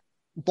 wrestling on it.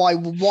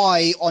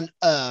 Why on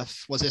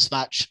earth was this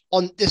match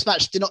this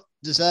match did not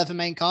deserve a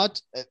main card,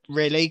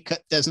 really?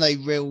 There's no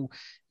real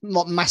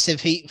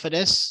massive heat for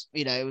this.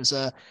 You know, it was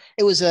a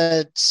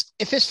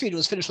if this feud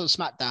was finished on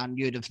SmackDown,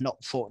 you'd have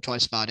not thought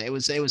twice about it. It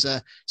was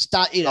a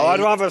start. You know, I'd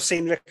rather have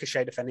seen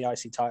Ricochet defend the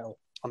IC title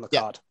on the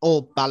card,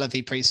 or Balor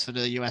v Priest for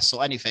the US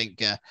or anything.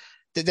 Yeah,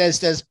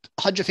 there's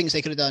 100 things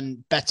they could have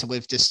done better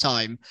with this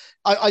time.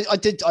 I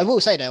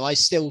will say though, I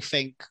still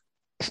think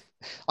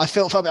I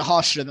felt a bit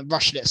harsh on them and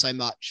rushing it so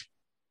much.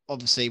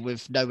 Obviously,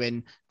 with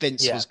knowing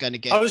Vince was going to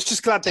get. I was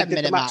just glad they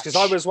did the match because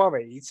I was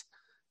worried.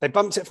 They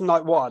bumped it from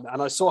night one,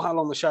 and I saw how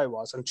long the show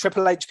was. And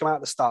Triple H came out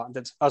at the start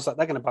and I was like,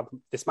 they're going to bump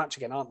this match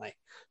again, aren't they?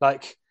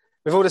 Like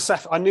with all this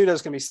stuff, I knew there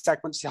was going to be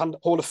segments. The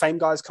Hall of Fame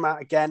guys come out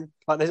again.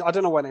 Like I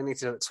don't know why they need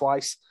to do it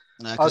twice.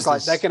 No, I was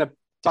like, they're going to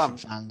bump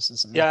fans,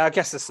 isn't yeah, I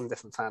guess there's some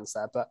different fans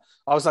there, but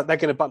I was like, they're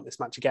going to bump this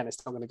match again.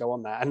 It's not going to go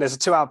on there. And there's a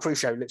 2-hour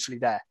pre-show literally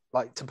there,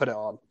 like to put it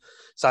on.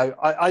 So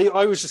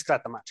I was just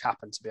glad the match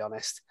happened, to be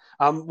honest.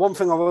 One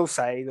thing I will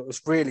say that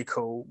was really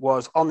cool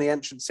was on the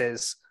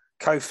entrances,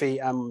 Kofi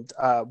and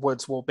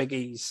Woods wore Big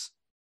E's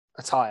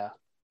attire.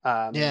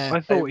 I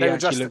thought he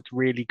actually looked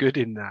really good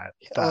in that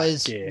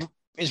gear.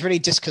 It was really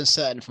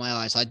disconcerting for my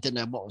eyes. I didn't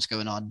know what was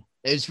going on.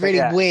 It was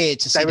really weird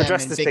to see they were them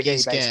dressed in as Big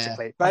E's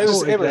basically. But it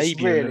was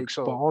really looked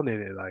cool. spot on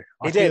in it though.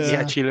 He did. He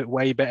actually looked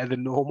way better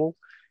than normal.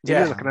 He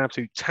looked like an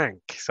absolute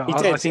tank. So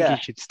I think he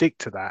should stick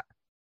to that.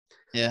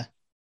 Yeah.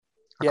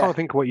 I can't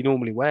think of what he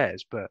normally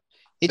wears, but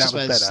he just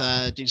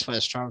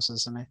wears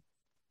trousers, doesn't he?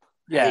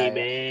 Yeah, hey,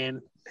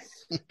 man.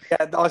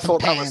 Yeah, I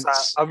thought that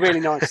was a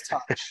really nice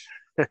touch.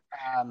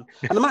 And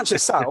the match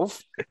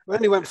itself, it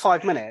only went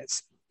 5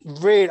 minutes.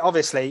 Really,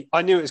 obviously,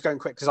 I knew it was going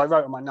quick because I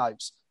wrote on my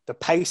notes the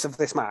pace of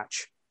this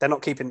match. They're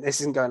not keeping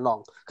this isn't going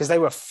long because they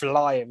were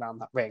flying around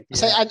that ring.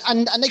 So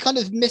and they kind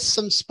of missed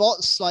some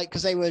spots, like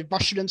because they were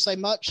rushing them so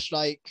much.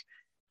 Like,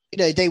 you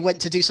know, they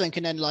went to do something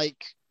and then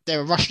like they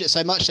were rushing it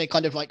so much they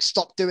kind of like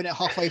stopped doing it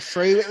halfway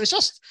through. It was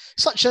just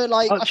such a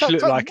like Butch I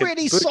felt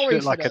really sorry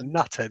for like them. A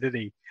nutter, did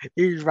he?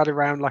 He was running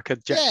around like a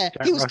Jack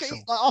he was Russell.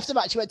 like, after the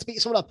match he went to beat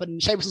someone up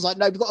and Sheamus was like,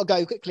 no, we've got to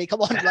go quickly,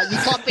 come on, like you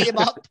can't beat him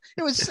up.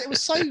 It was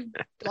so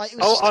like it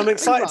was I'm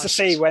excited to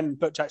see when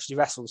Butch actually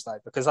wrestles though,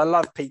 because I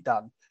love Pete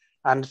Dunne.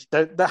 And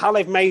the how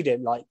they've made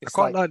him like it's I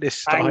quite like this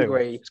style.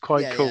 Angry. It's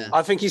quite cool. Yeah.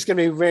 I think he's going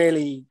to be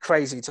really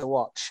crazy to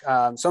watch.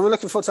 So I'm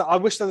looking forward to. I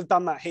wish they'd have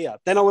done that here.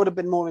 Then I would have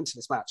been more into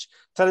this match.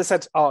 So they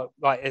said, "Oh,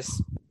 right,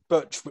 it's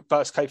Butch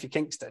versus Kofi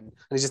Kingston," and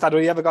he just had all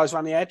the other guys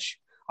around the edge.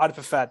 I'd have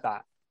preferred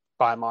that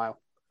by a mile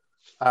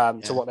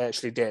to what they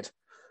actually did.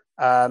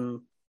 But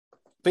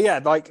yeah,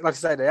 like I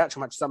said, the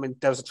actual match. I mean,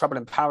 there was a Trouble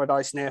in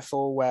Paradise near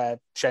fall where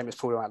Sheamus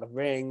pulled him out of the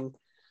ring.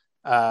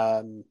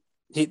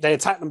 They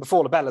attacked them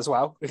before the bell as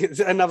well.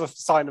 Another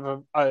sign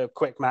of a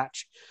quick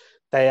match.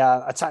 They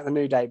attacked the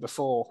New Day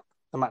before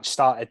the match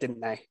started, didn't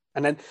they?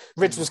 And then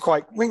Ridge was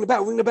quite, ring the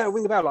bell, ring the bell,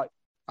 ring the bell. Like,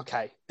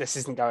 okay, this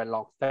isn't going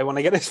long. They want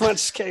to get this match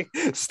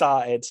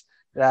started.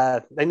 They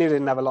knew they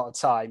didn't have a lot of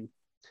time.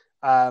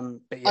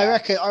 But yeah.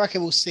 I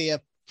reckon we'll see a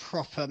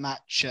proper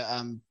match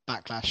at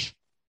Backlash.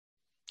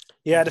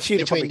 Yeah, the feud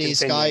between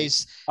these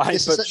guys.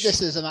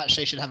 This is a match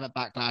they should have at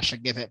Backlash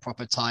and give it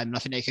proper time. And I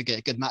think they could get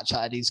a good match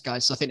out of these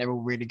guys. So I think they're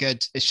all really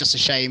good. It's just a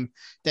shame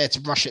they're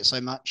to rush it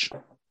so much.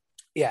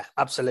 Yeah,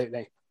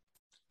 absolutely.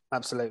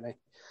 Absolutely.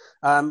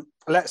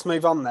 Let's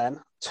move on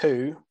then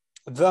to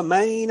the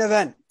main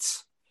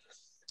event.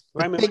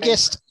 The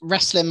biggest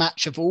wrestling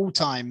match of all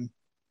time.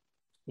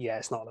 Yeah,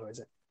 it's not though, is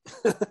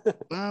it?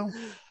 Well...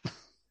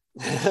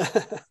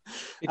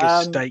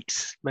 Biggest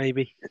stakes,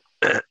 maybe.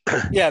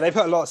 Yeah, they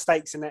put a lot of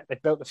stakes in it. They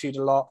built the feud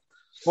a lot.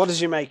 What did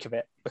you make of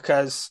it?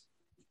 Because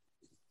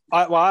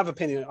I have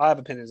opinions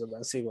of it.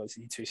 Let's see what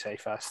you two say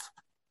first.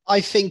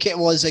 I think it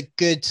was a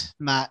good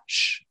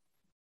match.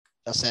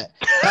 That's it.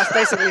 That's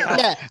basically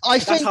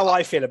that's how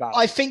I feel about it.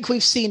 I think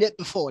we've seen it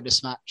before,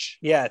 this match.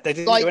 Yeah, they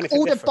didn't like do anything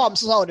all different. the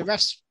bumps as well. The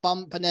refs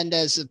bump and then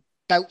there's a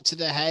belt to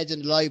the head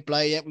and a low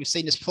blow. Yeah, we've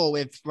seen this before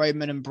with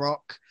Roman and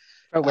Brock.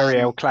 Felt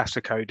very El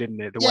Clasico, didn't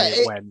it? The way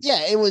it went.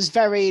 Yeah, it was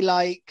very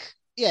like,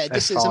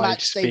 this is a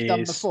match they've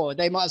done spears. before.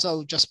 They might as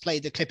well just play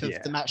the clip of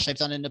the match they've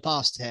done in the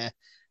past here.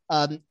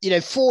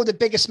 For the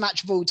biggest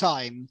match of all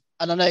time,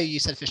 and I know you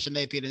said Fisher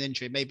may be in an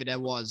injury, maybe there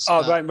was.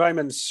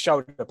 Roman's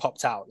shoulder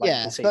popped out.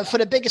 For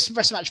the biggest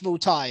wrestling match of all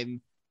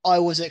time, I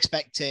was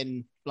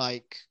expecting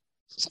like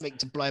something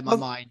to blow my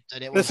mind.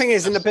 And the thing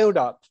is, in the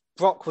build-up,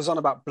 Brock was on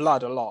about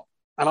blood a lot.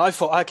 And I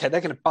thought, okay,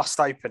 they're going to bust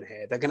open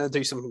here. They're going to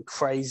do something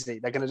crazy.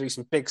 They're going to do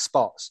some big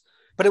spots.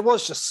 But it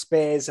was just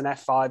spears and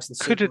F5s and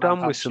could have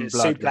done with some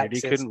blood, suplexes.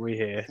 really, couldn't we?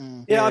 Here,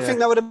 Yeah, I think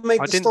that would have made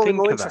I the didn't story think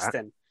more of that.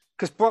 interesting.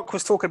 Because Brock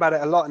was talking about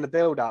it a lot in the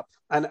build-up,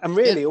 and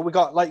really all we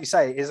got, like you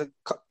say, is a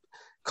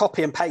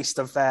copy and paste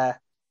of their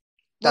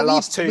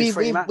last three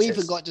matches. We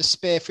even got to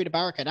spear through the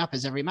barricade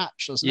happens every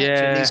match, doesn't it?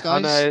 Yeah, These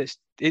guys? I know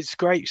it's a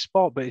great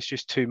spot, but it's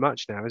just too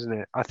much now, isn't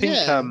it? I think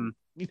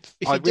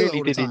I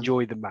really did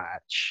enjoy the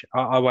match.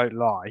 I won't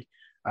lie.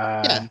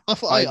 I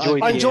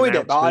enjoyed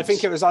it, but I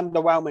think it was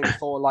underwhelming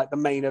for like the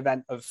main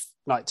event of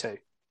night 2.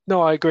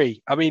 No, I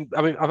agree. I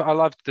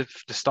loved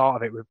the start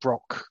of it with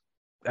Brock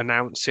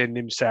announcing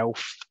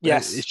himself.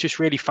 Yes, it's just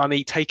really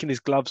funny. Taking his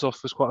gloves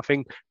off was quite a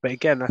thing. But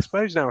again, I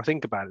suppose now I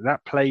think about it,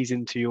 that plays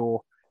into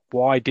your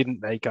why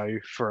didn't they go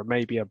for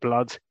maybe a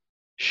blood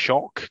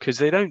shock? Because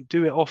they don't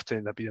do it often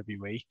in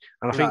WWE.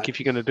 And I think if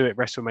you're going to do it,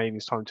 WrestleMania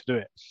is time to do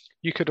it.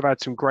 You could have had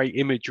some great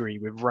imagery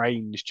with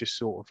Reigns just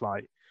sort of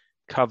like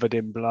covered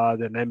in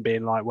blood and then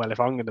being like, well, if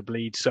I'm going to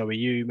bleed, so are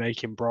you,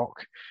 making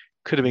Brock.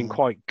 Could have been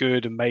quite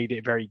good and made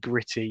it very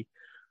gritty.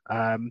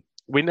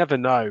 We never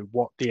know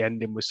what the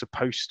ending was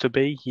supposed to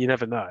be. You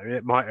never know.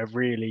 It might have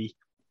really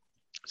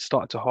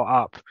started to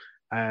hot up.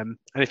 And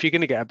if you're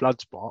going to get a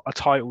blood spot, a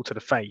title to the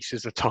face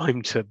is the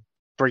time to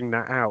bring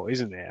that out,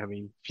 isn't it? I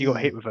mean, if you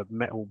got hit with a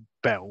metal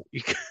belt,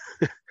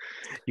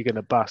 you're going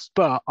to bust.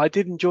 But I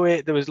did enjoy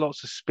it. There was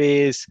lots of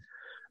spears,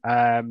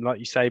 like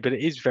you say, but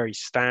it is very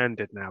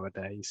standard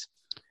nowadays.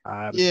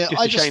 Just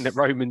a shame that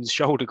Roman's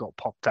shoulder got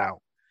popped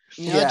out.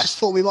 I just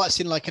thought we might have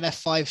seen like an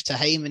F5 to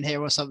Heyman here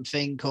or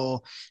something,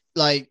 or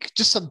like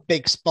just some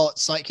big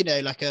spots, like,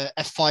 like a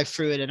F5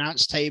 through an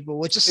announce table,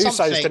 or just Usos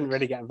something. didn't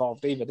really get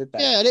involved either, did they?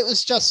 Yeah, and it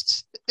was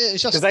just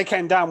because they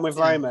came down with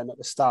Roman at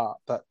the start,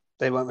 but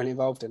they weren't really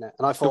involved in it.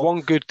 And I thought the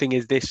one good thing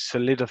is this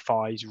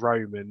solidifies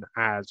Roman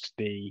as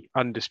the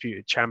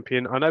undisputed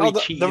champion. I know he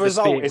cheated the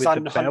result is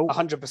with the belt.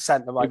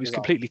 100% the right. It was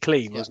completely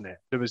clean, wasn't it?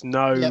 There was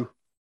no.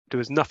 There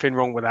was nothing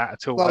wrong with that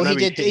at all. Well,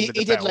 he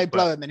did low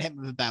blow him and hit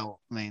him with a belt.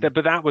 I mean,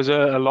 but that was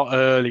a lot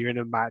earlier in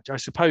a match. I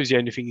suppose the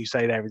only thing you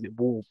say there is it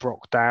wore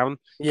Brock down.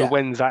 Yeah. But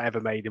when's that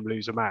ever made him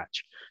lose a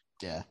match?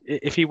 Yeah.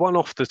 If he won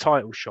off the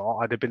title shot,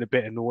 I'd have been a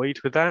bit annoyed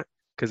with that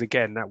because,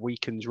 again, that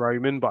weakens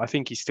Roman, but I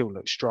think he still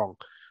looks strong.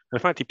 And the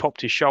fact he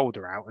popped his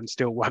shoulder out and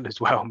still won as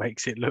well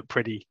makes it look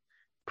pretty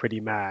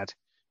mad.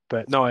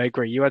 But no, I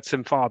agree. You had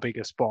some far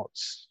bigger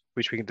spots,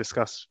 which we can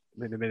discuss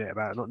in a minute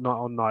about, not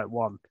on night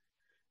 1.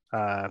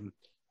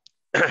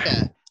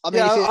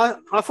 Yeah,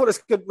 I thought this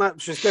good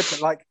match was good,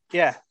 but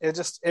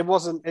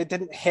it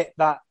didn't hit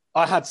that.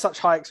 I had such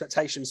high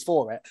expectations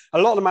for it. A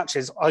lot of the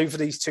matches over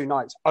these 2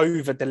 nights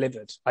over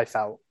delivered, I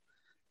felt,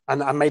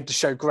 and I made the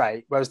show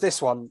great. Whereas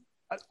this one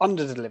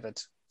under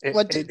delivered.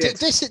 I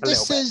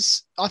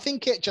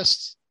think it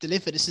just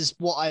delivered. This is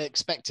what I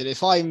expected.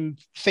 If I'm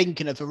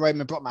thinking of a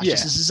Roman Brock match,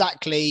 this is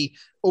exactly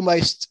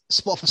almost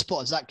spot for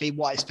spot exactly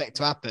what I expect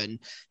to happen.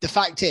 The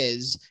fact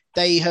is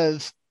they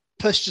have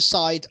pushed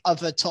aside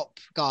other top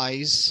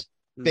guys,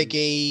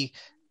 Biggie,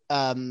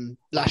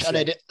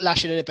 Lashley.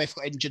 They both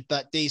got injured,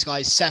 but these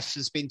guys, Seth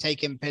has been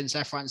taking pins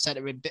left, right, and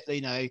centre. I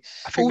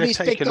think all these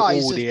big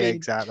guys all the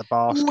eggs out of the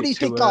basket. All these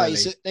big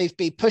guys, they've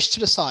been pushed to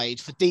the side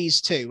for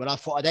these 2, and I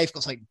thought they've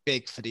got something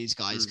big for these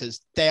guys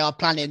because they are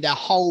planning their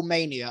whole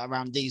Mania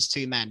around these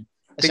 2 men.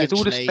 Because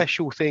all the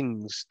special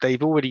things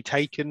they've already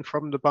taken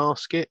from the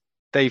basket,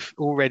 they've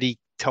already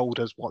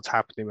told us what's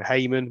happening with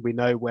Heyman. We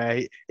know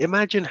where.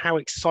 Imagine how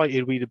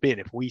excited we'd have been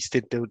if we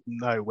still didn't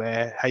know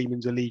where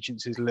Heyman's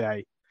allegiances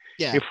lay.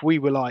 Yeah. If we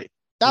were like,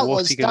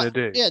 what's he going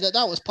to do? Yeah, that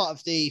was part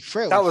of the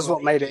thrill. That was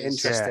what made it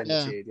interesting,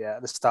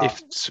 at the start.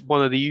 If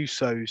one of the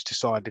Usos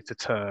decided to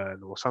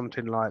turn or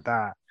something like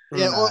that.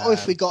 Yeah, or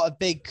if we got a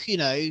big,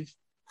 The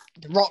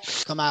Rock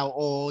come out,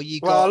 or a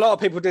lot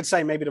of people did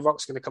say maybe The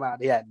Rock's going to come out at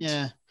the end.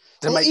 Yeah.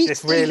 To make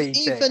this really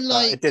big,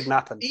 it didn't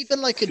happen.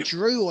 Even like a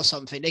Drew or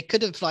something, they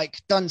could have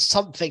done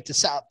something to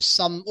set up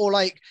some, or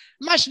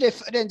imagine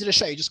if at the end of the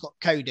show you just got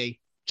Cody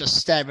just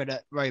staring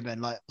at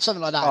Roman,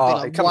 something like that.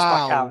 Oh, he comes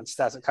back out and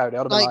stares at Cody.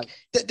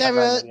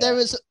 There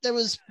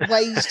was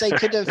ways they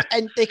could have,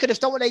 and they could have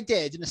done what they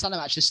did in the Sunday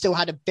match and still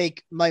had a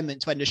big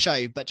moment to end the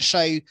show, but the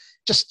show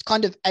just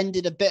kind of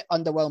ended a bit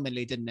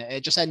underwhelmingly, didn't it?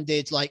 It just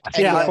ended like. I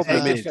think the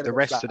problem is the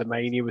rest of the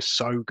Mania was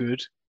so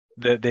good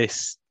that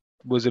this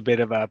was a bit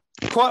of a.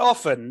 Quite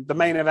often, the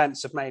main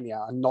events of Mania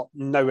are not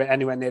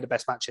anywhere near the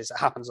best matches. It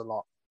happens a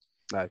lot.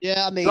 No.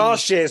 Yeah, I mean,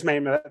 last year's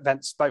main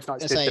events, both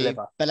nights did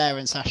deliver. Belair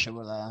and Sasha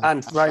were there,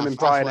 and Roman,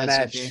 Bryan, and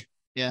Edge.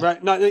 Yeah,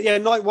 right. No, yeah,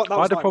 night what?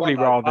 I'd have probably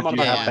rather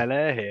you have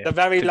Belair here. The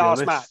very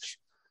last match.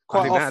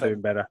 Quite often, that'd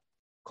been better.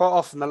 Quite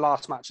often, the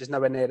last match is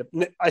nowhere near.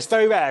 It's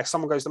very rare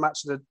someone goes to the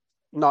match of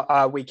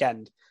the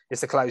weekend.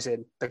 It's the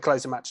closing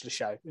match of the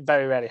show. It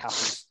very rarely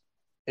happens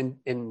in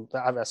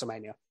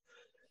WrestleMania.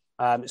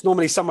 It's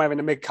normally somewhere in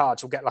the mid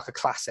card. You'll get like a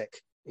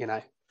classic,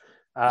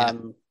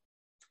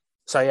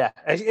 So yeah,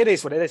 it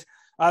is what it is.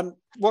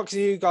 What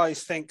do you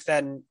guys think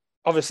then?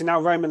 Obviously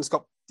now Roman's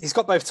got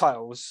both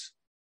titles.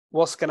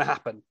 What's going to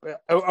happen?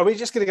 Are we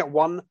just going to get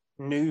one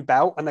new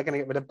belt and they're going to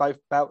get rid of both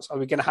belts? Are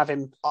we going to have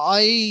him?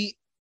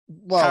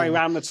 carry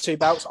around the two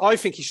belts. I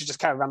think he should just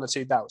carry around the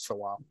two belts for a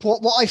while.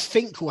 What I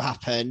think will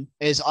happen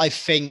is I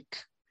think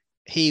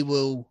he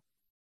will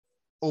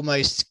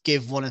almost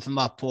give one of them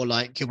up, or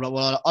like he'll be like,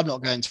 well, I'm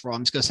not going to Raw.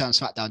 I'm just going to stay on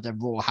SmackDown. Then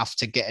Raw have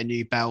to get a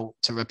new belt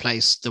to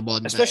replace the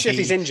one. Especially if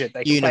he's injured,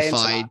 they can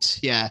unified.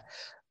 Yeah.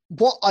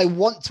 What I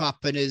want to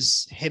happen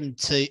is him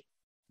to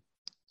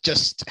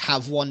just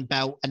have one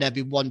belt and there'll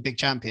be one big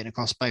champion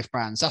across both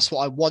brands. That's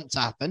what I want to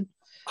happen.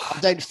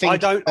 I'm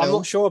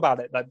not sure about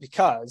it though,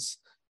 because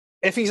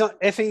if he's,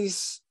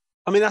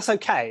 I mean, that's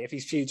okay if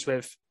he's feuds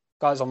with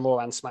guys on Raw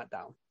and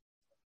SmackDown.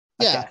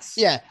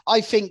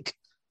 I think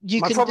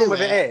My problem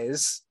with it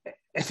is,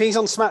 if he's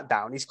on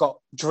SmackDown, he's got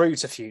Drew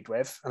to feud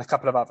with and a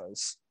couple of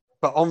others.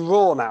 But on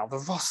Raw now, the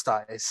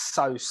roster is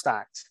so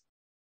stacked.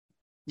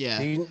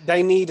 Yeah.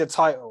 They need a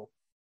title.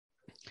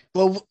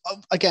 Well,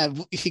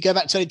 again, if you go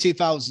back to the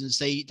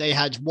 2000s, they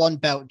had one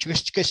belt.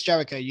 Chris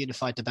Jericho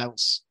unified the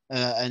belts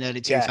in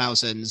early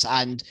 2000s,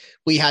 and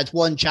we had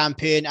one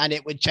champion, and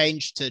it would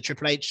change to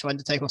Triple H to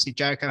Undertaker. Obviously,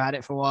 Jericho had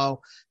it for a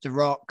while, The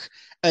Rock,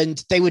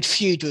 and they would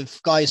feud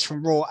with guys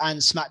from Raw and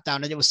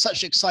SmackDown, and it was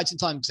such an exciting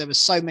time because there were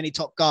so many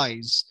top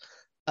guys,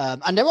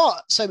 and there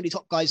are so many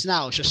top guys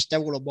now. It's just they're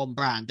all on one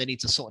brand. They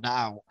need to sort that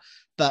out,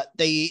 but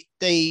they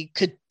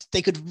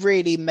could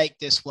really make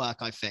this work.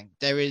 I think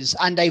there is,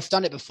 and they've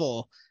done it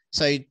before.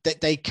 So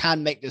they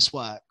can make this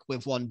work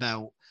with one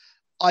belt.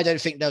 I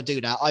don't think they'll do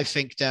that. I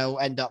think they'll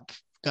end up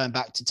going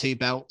back to two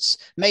belts,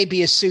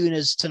 maybe as soon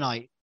as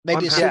tonight.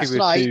 Maybe as soon as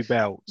tonight,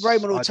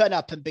 Roman will turn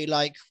up and be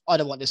like, I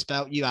don't want this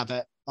belt. You have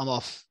it. I'm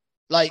off.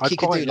 Like, I'd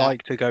quite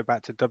like to go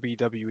back to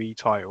WWE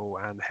title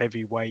and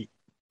heavyweight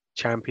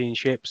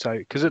championship. So,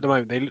 because at the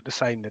moment they look the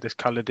same. They're just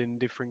coloured in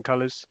different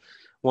colours.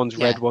 One's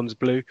red, one's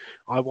blue.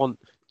 I want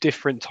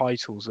different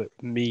titles that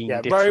mean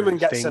different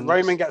things.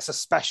 Roman gets a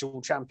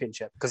special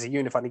championship because he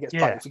unified. He gets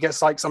both. He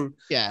gets like some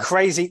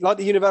crazy, like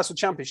the Universal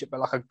Championship, but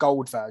like a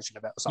gold version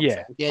of it or something.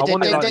 I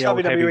want it like the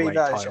old heavyweight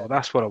title.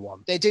 That's what I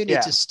want. They do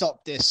need to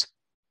stop this.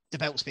 The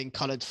belts being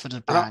coloured for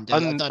the brand.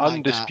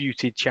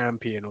 Undisputed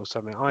champion or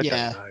something. I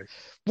don't know.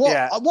 What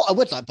I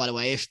would like, by the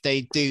way, if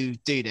they do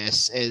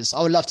this, is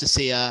I would love to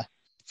see a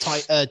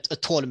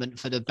tournament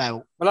for the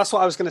belt. Well, that's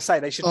what I was going to say.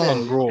 They should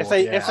do. Raw, if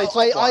they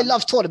play, I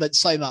love tournaments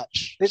so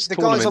much. It's the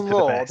guys on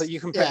Raw that you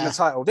can put in the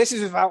title. This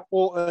is without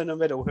Orton and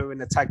Riddle, who are in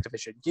the tag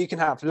division. You can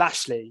have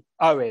Lashley,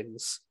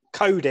 Owens,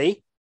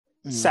 Cody,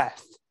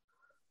 Seth,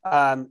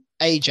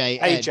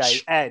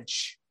 AJ,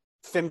 Edge,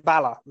 Finn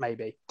Balor,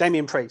 maybe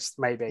Damian Priest,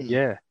 maybe.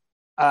 Yeah.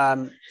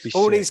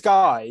 All these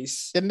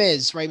guys. The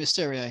Miz, Rey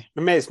Mysterio.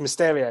 The Miz,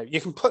 Mysterio.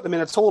 You can put them in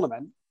a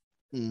tournament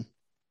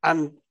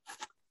and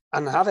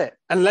have it.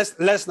 And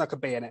Lesnar could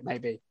be in it,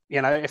 maybe.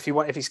 You know, if he's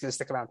going to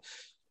stick around.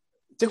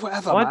 Do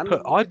whatever,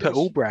 I'd put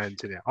all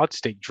brands in it. I'd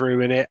stick Drew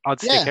in it. I'd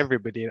stick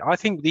everybody in it. I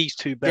think these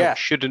two belts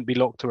shouldn't be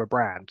locked to a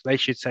brand. They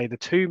should say the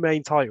two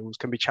main titles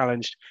can be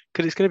challenged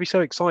because it's going to be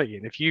so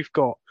exciting. If you've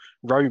got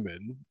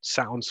Roman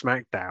sat on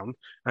SmackDown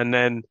and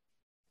then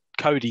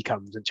Cody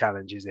comes and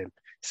challenges him,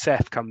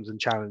 Seth comes and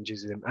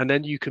challenges him, and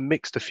then you can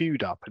mix the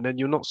feud up, and then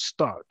you're not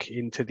stuck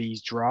into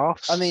these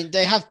drafts. I mean,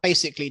 they have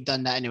basically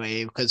done that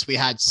anyway, because we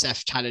had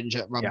Seth challenge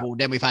at Rumble,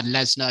 then we've had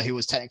Lesnar, who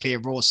was technically a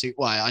Raw suit.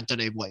 Well, I don't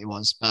know what he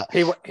was, but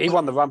he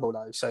won the Rumble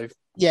though, so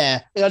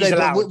yeah.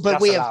 But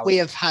we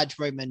have had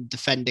Roman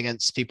defend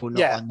against people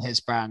not on his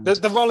brand.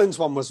 The Rollins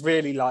one was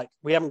really like,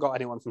 we haven't got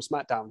anyone from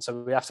SmackDown, so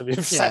we have to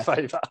move Seth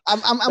over.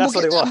 That's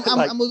what it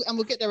was. And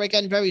we'll get there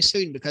again very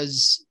soon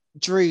because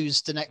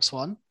Drew's the next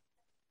one.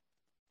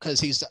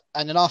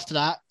 And then after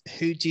that,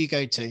 who do you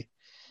go to?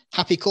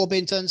 Happy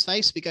Corbin turns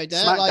face. We go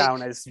there.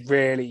 SmackDown is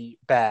really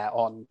bare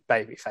on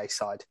babyface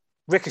side.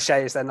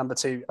 Ricochet is their number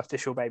 2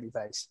 official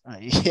babyface.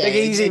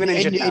 He's even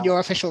in your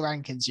official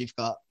rankings. You've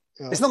got.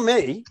 It's not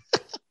me.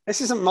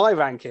 This isn't my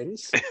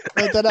rankings.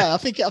 I don't know. I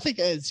think it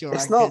is your.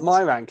 It's not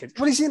my rankings.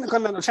 Well, he's the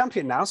Intercontinental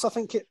Champion now, so I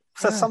think it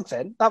says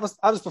something. That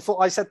was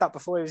before I said that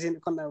before he was the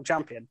Intercontinental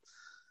Champion.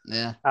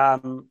 Yeah.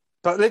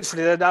 But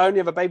literally, the only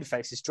other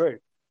babyface is Drew.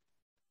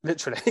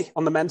 Literally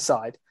on the men's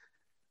side,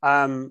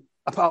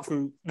 apart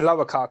from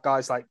lower card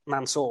guys like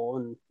Mansoor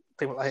and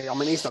people like, I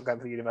mean, he's not going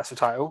for the Universal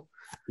title.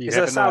 Is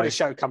there a Saudi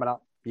show coming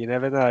up? You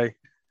never know.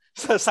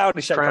 Is there a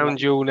Saudi show Crown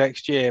Jewel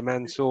next year,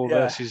 Mansoor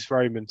versus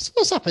Roman. So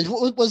what's happened?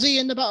 Was he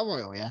in the Battle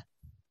Royal? Yeah.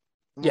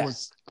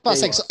 Yes.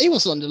 He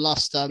was on the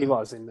last. He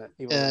was in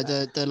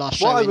the last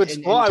show.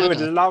 What I would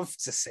love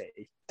to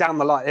see down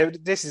the line.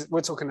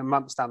 We're talking in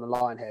months down the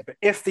line here, but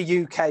if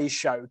the UK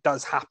show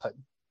does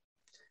happen,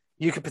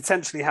 you could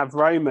potentially have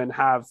Roman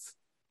have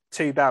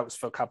 2 belts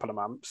for a couple of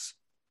months,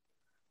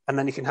 and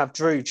then you can have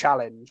Drew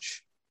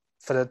challenge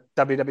for the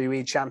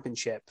WWE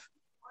Championship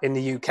in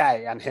the UK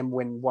and him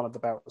win one of the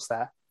belts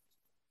there.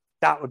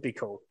 That would be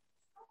cool.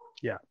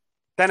 Yeah.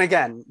 Then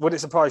again, would it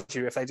surprise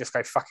you if they just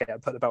go, fuck it, and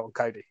put the belt on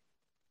Cody?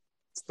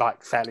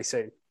 Like, fairly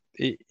soon.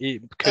 It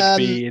could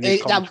be in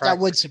his contract. That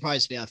would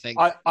surprise me, I think.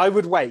 I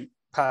would wait,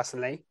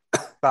 personally.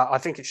 but I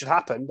think it should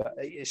happen. But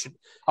it should.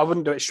 I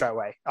wouldn't do it straight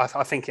away.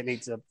 I think it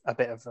needs a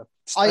bit of a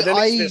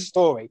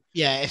story.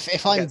 Yeah,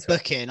 if I'm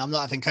booking, I'm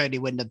not having Cody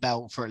win the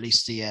belt for at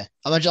least a year.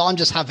 I'm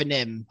just having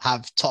him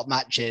have top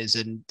matches,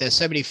 and there's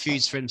so many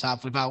feuds for him to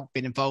have without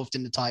being involved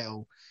in the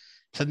title.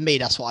 For me,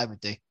 that's what I would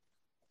do.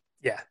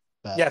 Yeah.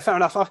 But, yeah, fair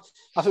enough.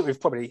 I think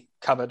we've probably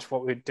covered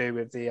what we'd do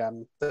with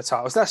the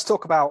titles. Let's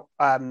talk about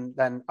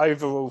then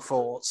overall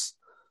thoughts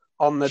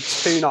on the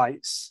 2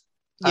 nights.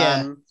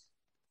 Yeah.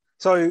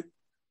 So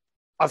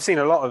I've seen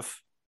a lot of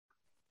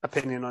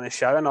opinion on this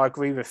show, and I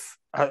agree with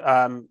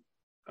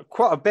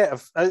quite a bit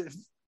of.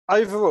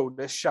 Overall,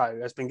 this show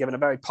has been given a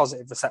very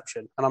positive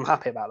reception, and I'm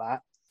happy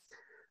about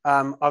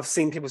that. I've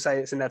seen people say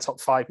it's in their top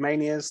 5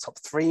 Manias, top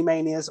 3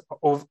 Manias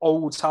of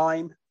all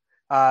time,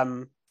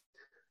 and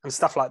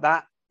stuff like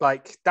that.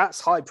 Like,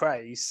 that's high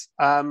praise.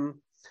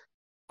 I'm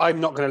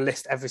not going to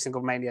list every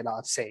single Mania that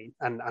I've seen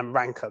and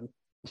rank them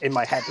in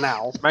my head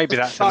now. Maybe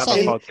that's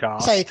another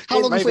podcast. How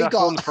long have we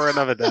got? One for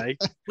another day.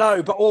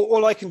 No, but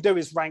all I can do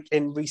is rank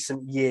in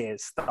recent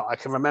years that I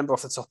can remember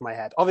off the top of my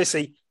head.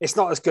 Obviously, it's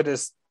not as good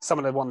as some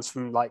of the ones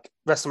from like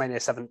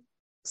WrestleMania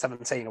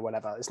 17 or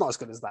whatever. It's not as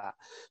good as that.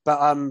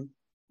 But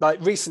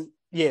like recent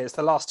years,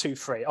 the last 2,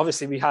 3,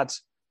 obviously we had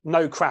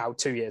no crowd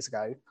 2 years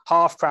ago,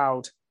 half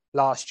crowd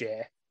last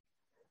year.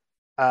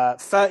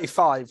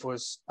 35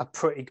 was a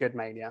pretty good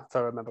Mania, if I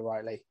remember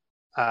rightly.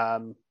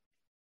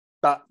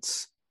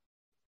 But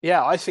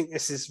yeah, I think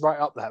this is right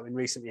up there in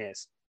recent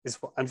years, is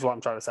what I'm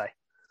trying to say.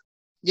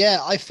 Yeah,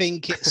 I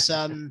think it's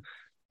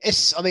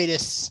it's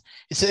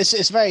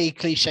a very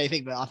cliche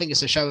thing, but I think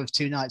it's a show of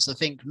 2 nights. I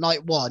think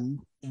night 1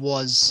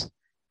 was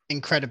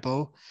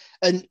incredible,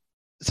 and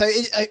so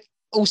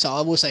also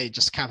I will say,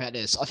 just to caveat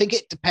this, I think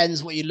it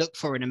depends what you look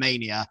for in a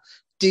Mania.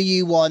 Do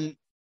you want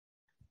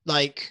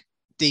like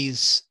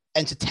these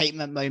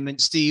entertainment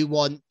moments? Do you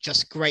want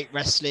just great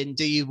wrestling?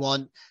 Do you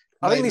want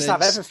I think it needs to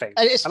have everything,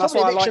 and it's that's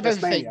probably why a mixture of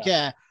everything. Mania.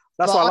 Yeah,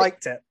 that's why I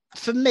liked it.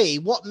 For me,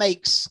 what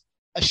makes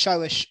a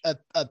show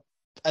a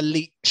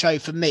elite show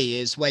for me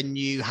is when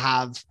you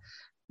have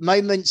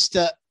moments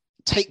that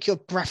take your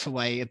breath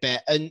away a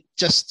bit and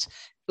just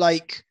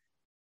like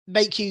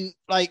make you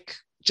like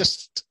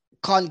just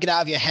can't get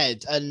out of your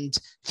head. And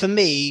for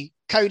me,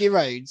 Cody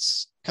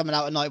Rhodes coming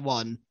out at night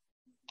 1,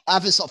 I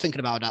haven't stopped thinking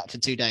about that for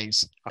 2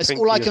 days. That's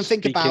all I can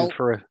think about.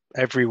 For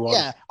everyone.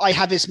 Yeah, I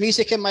have his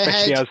music in my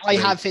head. I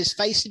have his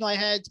face in my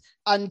head,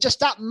 and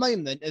just that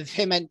moment of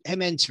him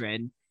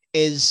entering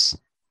is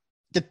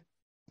the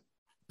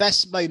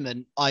best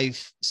moment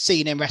I've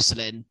seen in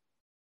wrestling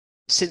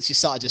since we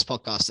started this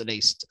podcast. At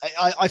least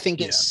I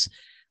think it's.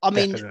 I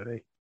mean,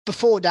 definitely.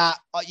 Before that,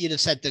 you'd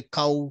have said the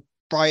Cole,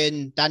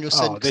 Bryan,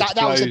 Danielson. That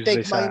was a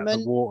big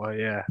moment.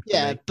 Water,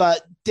 yeah.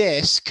 But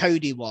this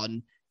Cody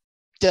one.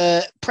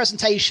 The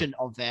presentation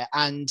of it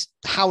and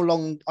how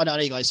long, I know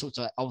you guys talked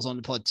about, I was on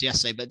the pod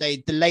yesterday, but they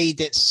delayed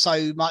it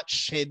so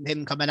much,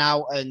 him coming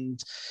out and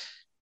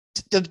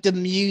the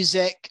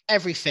music,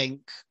 everything.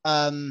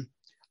 I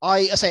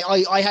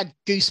had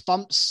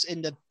goosebumps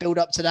in the build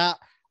up to that.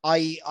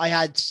 I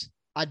had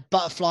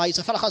butterflies.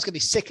 I felt like I was going to be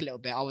sick a little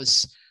bit. I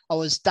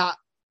was that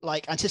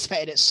like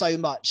anticipated it so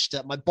much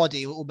that my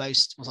body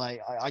almost was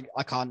like,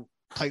 I can't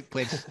cope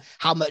with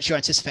how much you're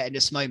anticipating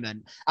this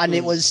moment. And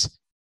it was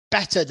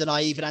better than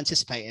I even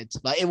anticipated.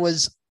 Like, it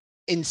was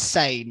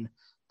insane.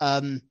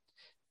 And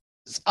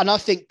I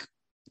think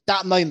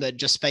that moment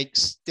just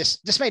makes this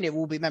made it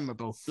will be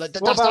memorable. Like,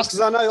 because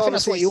I know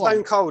obviously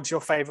Stone Cold's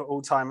your favourite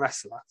all-time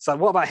wrestler. So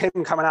what about him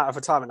coming out of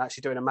retirement,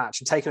 actually doing a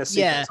match and taking a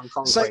sequence on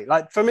concrete? So,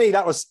 like, for me,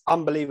 that was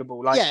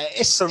unbelievable. Like, yeah,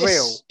 it's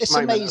surreal. It's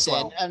amazing,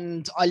 well.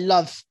 And I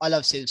love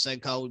seeing Stone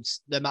Cold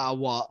no matter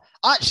what.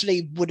 I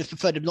actually would have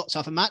preferred him not to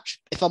have a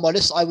match. If I'm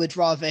honest, I would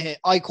rather.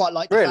 I quite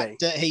like the fact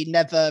that he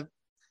never.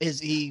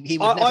 He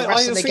would never wrestle again. I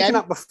was thinking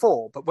that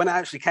before, but when it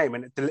actually came,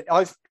 and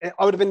I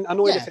would have been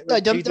annoyed if it. No,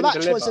 the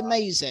match was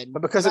amazing.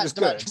 But because it was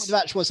good, the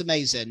match was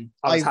amazing.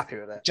 I was happy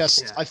with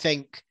it. I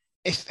think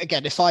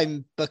if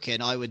I'm booking,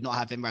 I would not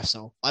have him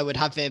wrestle. I would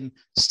have him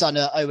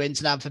stunner Owens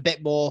and have a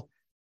bit more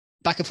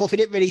back and forth. He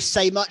didn't really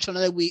say much. I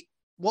know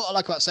what I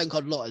like about Stone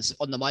Cold a lot is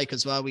on the mic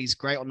as well. He's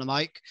great on the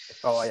mic.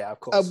 Oh yeah,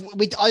 of course.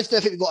 I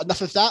don't think we got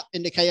enough of that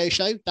in the KO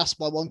show. That's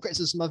my one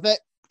criticism of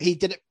it. He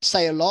didn't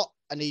say a lot,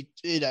 and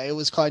it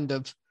was kind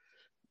of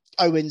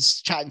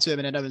Owens chatting to him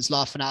and then Owens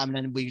laughing at him,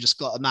 and then we just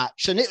got a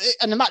match, and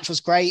the match was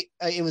great.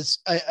 It was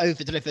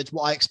over delivered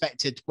what I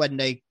expected when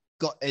they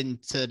got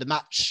into the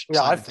match.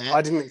 Yeah,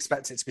 I didn't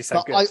expect it to be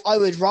so good. I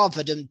would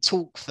rather them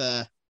talk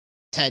for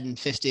 10,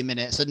 15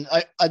 minutes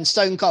and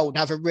Stone Cold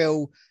have a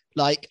real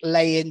like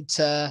lay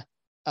into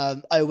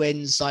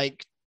Owens,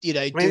 like, I mean,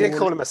 he didn't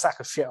call him a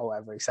sack of shit or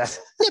whatever he said.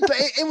 Yeah, but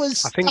it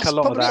was. I think a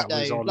lot of that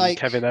was on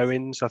Kevin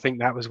Owens. I think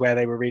that was where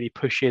they were really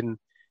pushing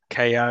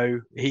KO.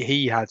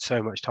 He had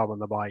so much time on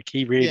the mic.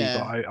 He really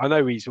got. I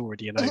know he's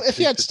already if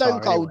you had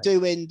Stone Cold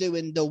doing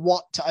the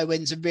what to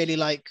Owens and really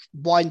like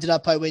winding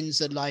up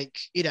Owens and like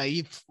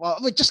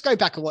just go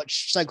back and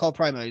watch Stone Cold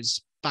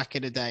promos back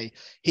in the day.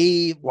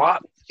 He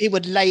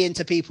would lay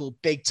into people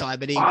big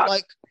time, and he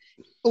like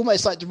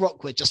almost like The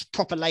Rock would just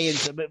proper lay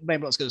into, but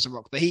maybe not as good as The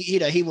Rock, but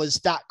he was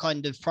that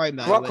kind of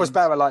promo. Rock was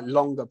better like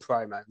longer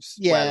promos.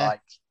 Yeah.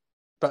 Where,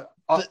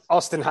 but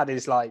Austin had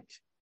his like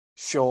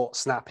short,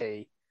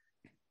 snappy,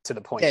 to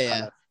the point.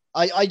 Yeah.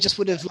 I just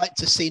would have liked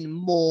to seen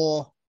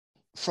more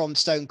from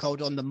Stone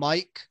Cold on the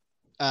mic.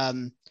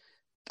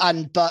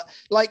 But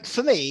like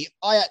for me,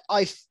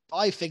 I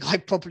think I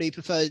probably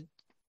preferred.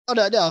 Oh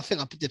no, I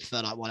think I did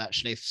prefer Night One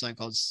actually for Stone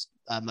Cold's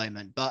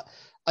moment, but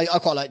I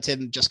quite liked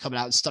him just coming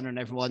out and stunning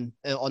everyone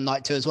on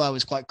Night Two as well. It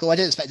was quite cool. I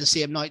didn't expect to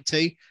see him Night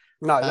Two.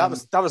 No, that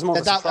was more.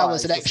 That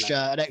was an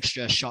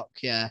extra shock.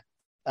 Yeah.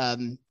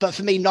 But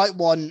for me, Night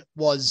One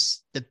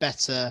was the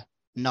better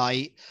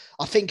night.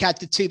 I think had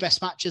the two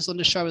best matches on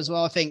the show as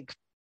well. I think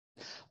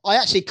I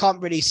actually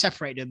can't really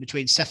separate them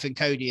between Seth and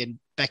Cody and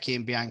Becky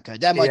and Bianca.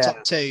 They're my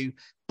top two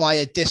by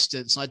a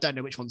distance. And I don't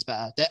know which one's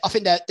better. I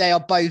think they are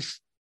both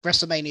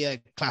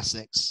WrestleMania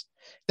classics.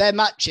 Their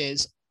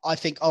matches, I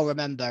think I'll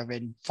remember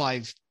in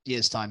 5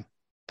 years' time,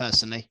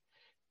 personally.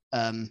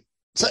 Night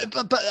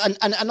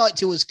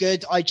Two was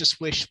good. I just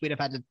wish we'd have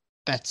had a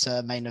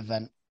better main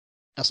event.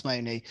 That's my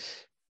only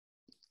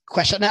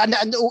question. And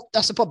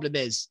that's the problem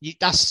is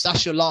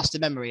that's your last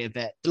memory of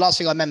it. The last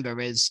thing I remember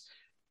is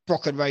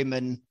Brock and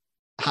Roman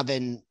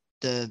having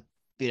the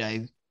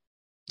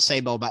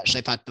same old match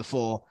they've had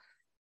before.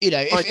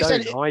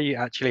 I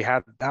actually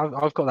had.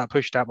 I've got that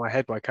pushed out my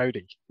head by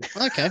Cody.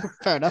 Okay,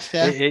 fair enough.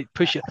 Yeah, it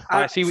pushes.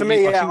 I see. For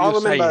me, I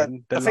remember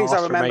the things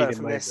I remember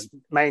from this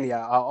Mania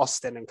are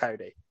Austin and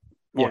Cody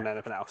more than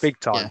anything else. Big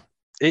time.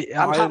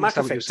 Yeah. I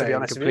understand what you're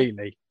saying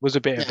completely. Was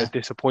a bit of a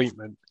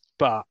disappointment,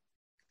 but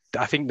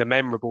I think the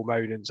memorable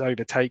moments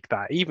overtake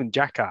that. Even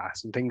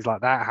Jackass and things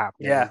like that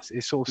happening. Yeah,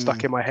 it's sort of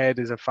stuck in my head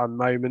as a fun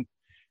moment.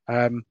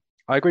 I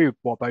agree with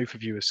what both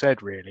of you have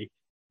said. Really,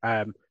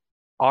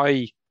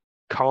 I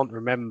can't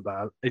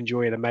remember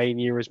enjoying a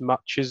Mania as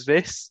much as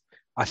this.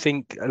 I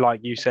think, like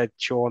you said,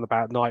 Sean,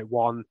 about Night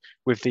One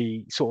with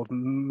the sort of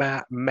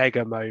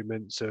mega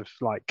moments of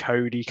like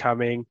Cody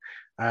coming,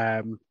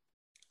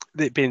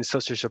 it being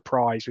such a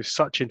surprise with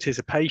such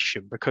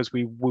anticipation because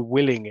we were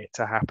willing it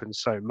to happen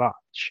so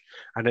much,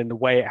 and then the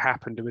way it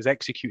happened, it was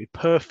executed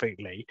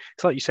perfectly.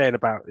 It's like you're saying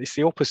about it's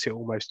the opposite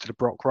almost to the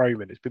Brock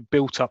Roman. It's been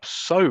built up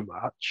so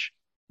much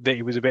that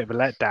it was a bit of a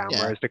letdown.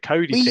 Whereas the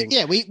Cody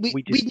thing, we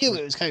knew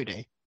it was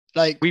Cody.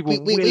 Like we all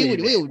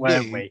knew,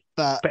 weren't we?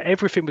 But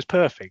everything was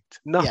perfect.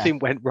 Nothing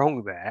went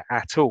wrong there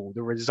at all.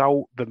 The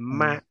result, the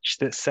match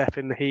that Seth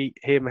and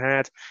him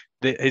had,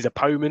 his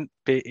opponent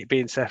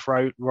being Seth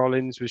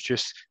Rollins was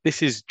just,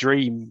 this is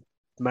dream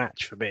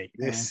match for me.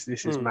 This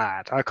is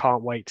mad. I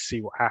can't wait to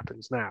see what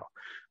happens now.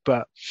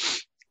 But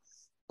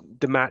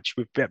the match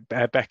with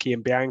Becky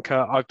and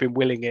Bianca, I've been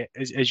willing it,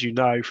 as you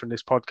know from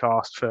this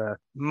podcast, for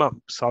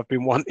months. I've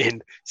been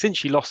wanting, since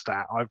she lost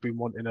that, I've been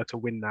wanting her to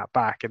win that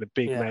back in a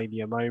big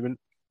Mania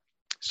moment.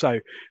 So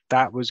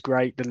that was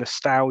great. The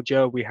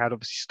nostalgia, we had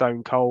obviously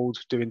Stone Cold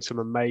doing some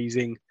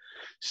amazing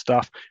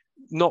stuff.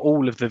 Not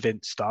all of the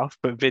Vince stuff,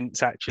 but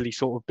Vince actually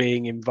sort of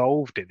being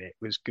involved in it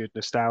was good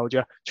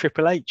nostalgia.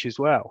 Triple H as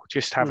well,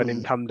 just having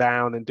him come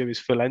down and do his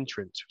full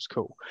entrance was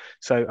cool.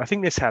 So I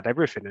think this had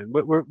everything,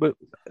 and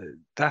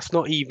that's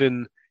not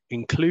even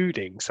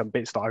including some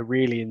bits that I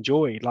really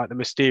enjoyed, like the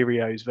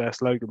Mysterios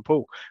versus Logan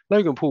Paul.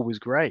 Logan Paul was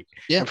great,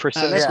 and for a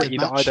celebrity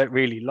that I don't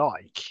really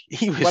like,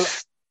 he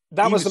was.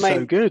 That was the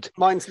main so good.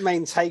 My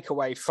main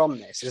takeaway from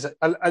this is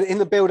that in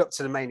the build up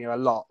to the Mania, a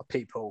lot of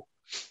people,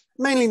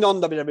 mainly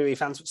non-WWE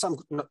fans, but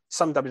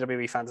some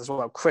WWE fans as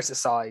well,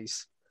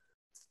 criticize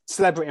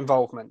celebrity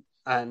involvement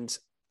and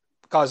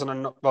guys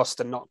on a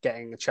roster not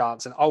getting a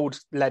chance, and old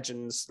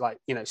legends like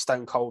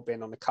Stone Cold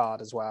being on the card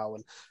as well,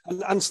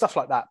 and stuff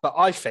like that. But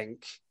I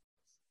think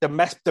the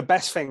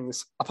best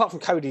things, apart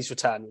from Cody's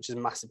return, which is a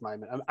massive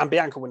moment, and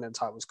Bianca winning the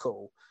title was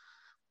cool,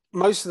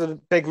 most of the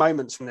big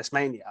moments from this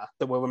Mania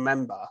that we'll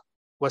remember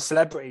were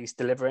celebrities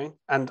delivering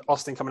and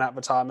Austin coming out of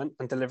retirement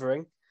and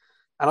delivering.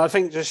 And I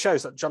think it just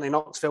shows that Johnny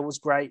Knoxville was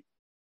great.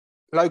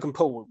 Logan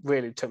Paul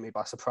really took me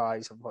by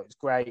surprise. I thought it was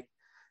great.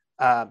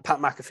 Pat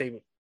McAfee,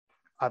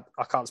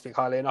 I can't speak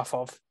highly enough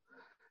of.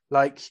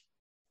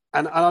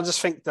 And I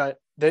just think that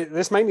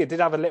this Mania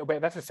did have a little bit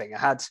of everything. It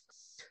had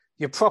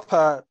your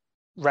proper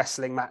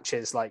wrestling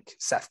matches like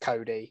Seth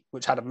Cody,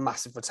 which had a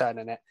massive return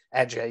in it.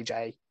 Edge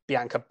AJ,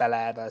 Bianca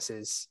Belair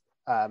versus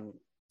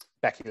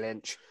Becky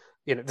Lynch.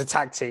 The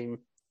tag team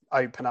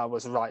opener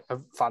was a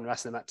fun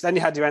wrestling match. Then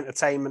you had your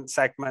entertainment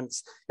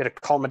segments. You had a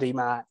comedy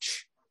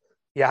match.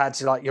 You had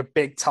your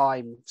big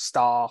time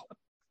star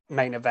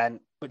main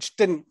event, which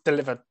didn't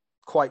deliver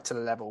quite to the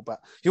level, but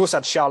you also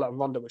had Charlotte and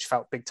Ronda, which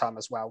felt big time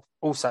as well.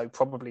 Also,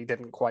 probably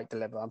didn't quite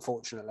deliver,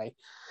 unfortunately.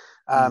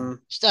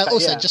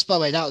 Just by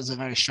the way, that was a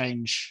very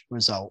strange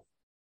result.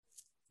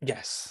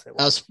 Yes, it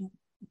was.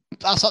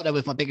 That's up there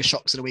with my biggest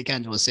shocks of the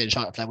weekend was seeing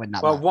Charlotte Flair win that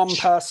match. Well, one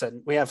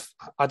person,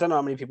 I don't know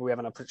how many people we have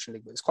in our prediction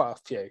league, but it's quite a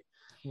few.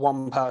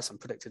 One person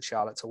predicted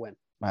Charlotte to win.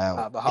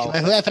 Wow.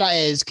 Whoever that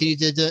is, can you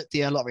do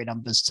the lottery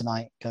numbers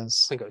tonight?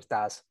 Because I think it was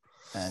Daz.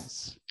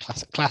 It's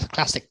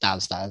classic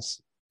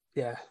Daz.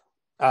 Yeah.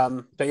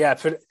 But yeah,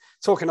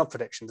 talking of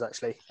predictions,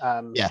 actually.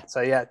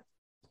 So yeah,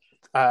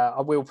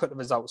 I will put the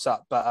results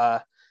up.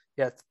 But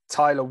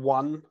Tyler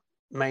won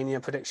Mania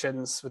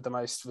predictions with the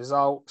most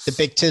results. The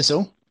big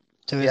tizzle.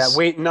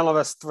 None of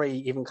us three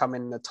even come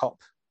in the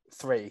top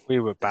 3. We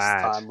were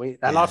bad.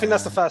 I think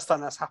that's the first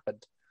time that's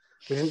happened.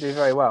 We didn't do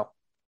very well.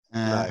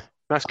 No.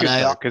 That's good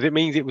though, because it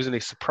means it was a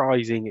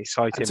surprising,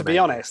 exciting. And to be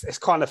honest, it's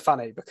kind of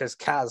funny because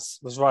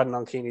Kaz was riding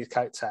on Keeney's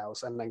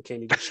coattails, and then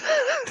Keeney just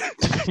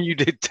you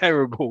did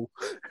terrible.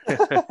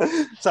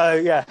 So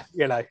yeah,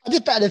 I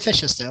did better than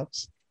Fisher still.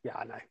 Yeah,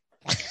 I know.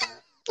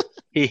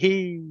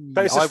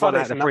 But I won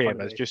out of the 3 of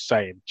us. Just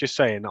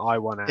saying that I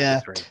won out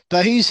of the 3.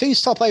 But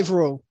who's top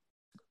overall?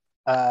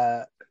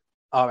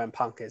 RM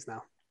Punk is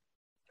now.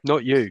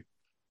 Not you.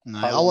 No,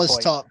 I was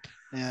top.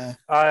 Yeah.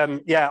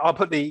 I'll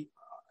put the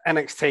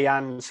NXT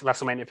and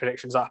WrestleMania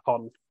predictions up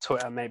on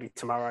Twitter maybe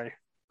tomorrow,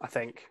 I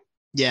think.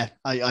 Yeah,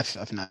 I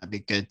think that'd be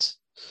good.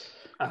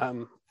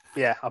 I'll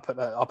put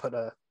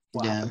the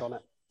what happened on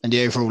it. And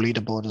the overall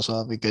leaderboard as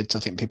well would be good. I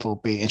think people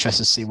will be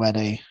interested to see where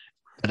they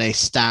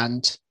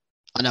stand.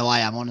 I know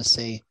I am,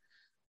 honestly.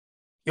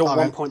 You're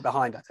 1 point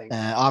behind, I think.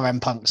 RM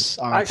Punk's.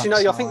 I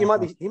think you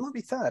might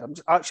be third.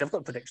 I've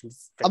got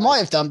predictions. I might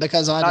have done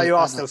because No, you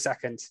are still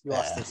second. You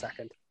are still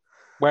second.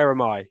 Where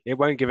am I? It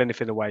won't give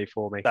anything away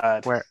for me.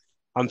 Third. Where?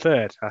 I'm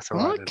third. That's all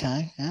right.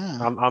 Okay, yeah.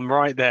 I'm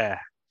right there.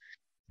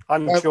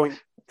 I'm joint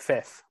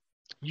 5th.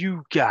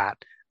 You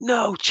got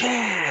no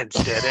chance.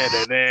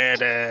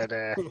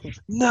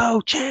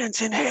 No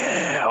chance in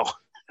hell.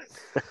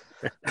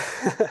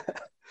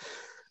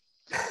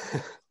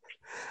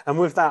 And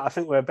with that, I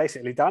think we're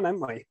basically done,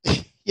 aren't we?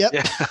 Yep.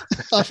 Yeah.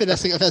 I think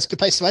that's a good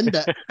place to end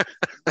it.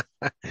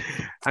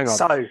 Hang on.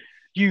 So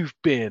you've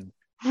been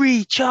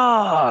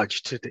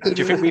recharged. Do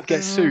you think we'd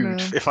get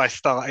sued if I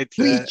started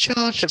to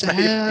recharge to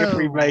hell? If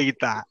we made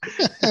that?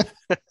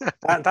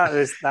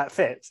 that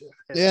fits.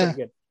 It's pretty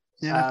good.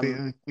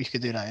 Yeah, we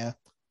could do that. Yeah.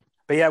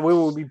 But yeah, we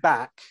will be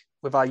back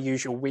with our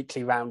usual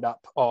weekly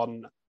roundup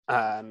on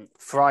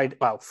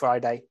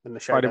Friday when the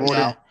show Friday morning.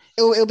 Yeah.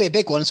 It'll be a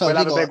big one. So we'll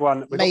have a big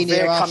one. We've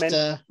Mania got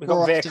Veer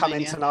coming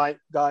Mania tonight,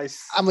 guys.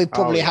 And we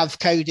probably have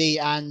Cody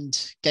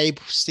and Gabe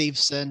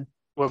Stevenson.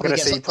 We're going to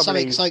see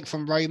something exciting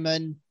from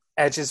Roman.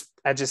 Edge's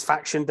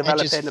faction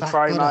developing the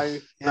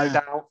promo, no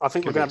doubt. I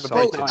think we're going to have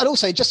a big night. And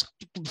also, just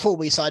before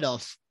we sign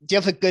off, the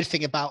other good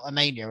thing about a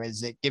Mania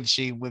is it gives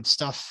you with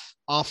stuff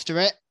after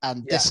it.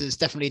 And this has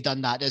definitely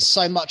done that. There's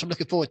so much I'm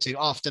looking forward to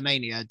after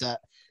Mania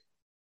that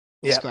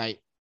it's great.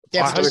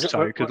 I hope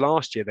so, because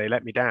last year they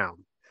let me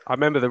down. I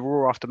remember the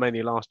Raw after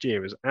Mania last year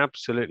was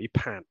absolutely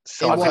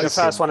pants. I think the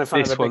first one in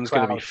front of a big crowd. This one's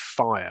going to be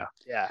fire.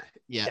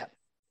 Yeah.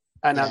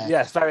 And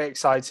it's very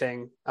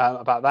exciting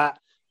about that.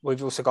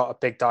 We've also got a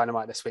big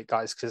Dynamite this week,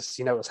 guys, because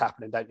you know what's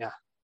happening, don't you?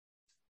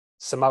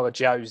 Samoa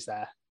Joe's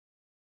there.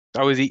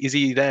 Oh, is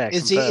he there?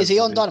 Is he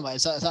on Dynamite?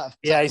 Is that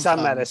he's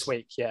on there this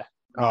week, yeah.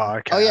 Oh,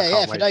 okay. Oh,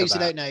 yeah. For those who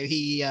don't know,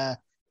 he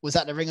was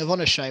at the Ring of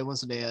Honor show,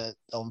 wasn't he,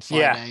 on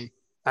Friday? Yeah,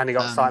 and he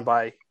got signed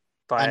by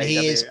and AEW,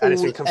 he is and all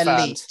it's been confirmed.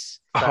 elite.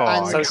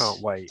 I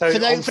can't wait. So for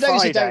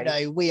those who don't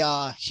know, we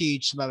are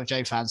huge Samoa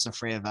Joe fans, the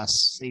 3 of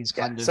us. He's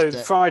kind of. So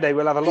Friday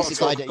we'll have a lot of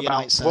talk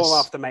about Raw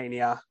after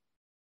Mania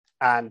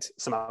and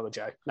Samoa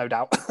Joe, no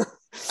doubt.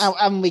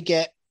 and we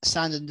get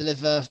Stand and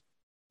Deliver,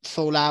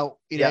 Fallout.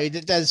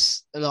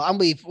 There's a lot, and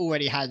we've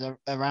already had a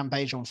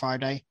Rampage on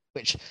Friday,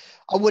 which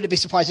I wouldn't be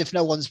surprised if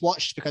no one's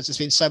watched because there's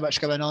been so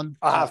much going on.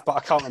 I have, but I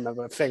can't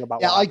remember a thing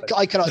about. Yeah, I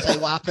cannot tell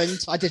you what happened.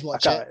 I did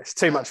watch it. It's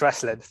too much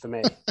wrestling for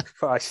me.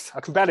 Christ, I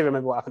can barely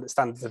remember what happened at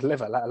Stand and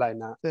Deliver, let alone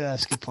that. Yeah,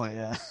 that's a good point.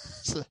 Yeah,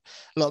 it's a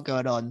lot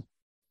going on.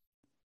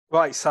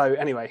 Right. So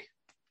anyway,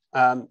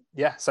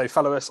 so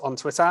follow us on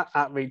Twitter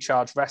at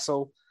Recharge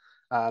Wrestle.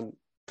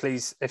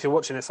 Please, if you're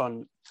watching this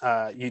on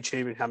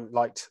YouTube and haven't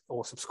liked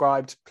or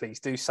subscribed, please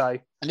do so.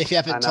 And if you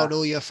haven't told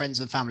all your friends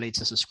and family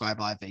to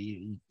subscribe either,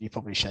 you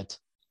probably should.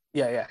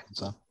 Yeah.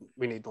 So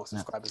we need more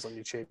subscribers on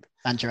YouTube.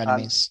 And your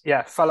enemies.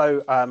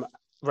 Follow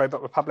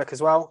Robot Republic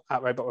as well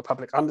at Robot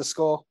Republic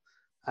 _.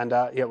 And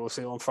we'll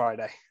see you on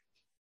Friday.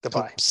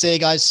 Goodbye. Cool. See you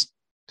guys.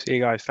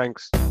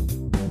 Thanks.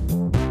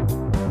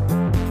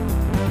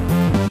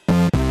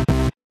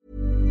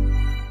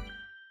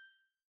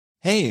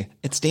 Hey,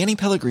 it's Danny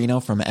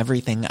Pellegrino from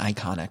Everything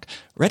Iconic.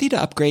 Ready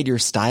to upgrade your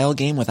style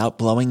game without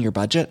blowing your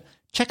budget?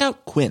 Check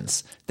out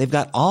Quince. They've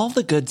got all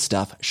the good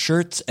stuff,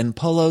 shirts and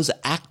polos,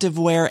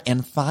 activewear,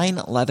 and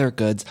fine leather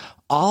goods,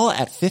 all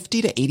at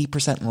 50 to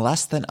 80%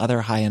 less than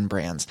other high-end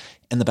brands.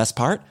 And the best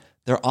part?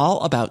 They're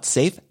all about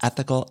safe,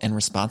 ethical, and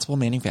responsible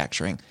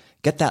manufacturing.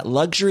 Get that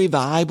luxury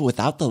vibe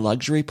without the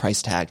luxury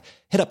price tag.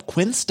 Hit up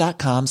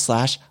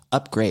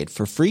quince.com/upgrade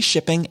for free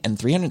shipping and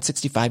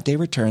 365-day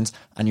returns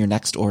on your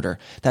next order.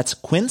 That's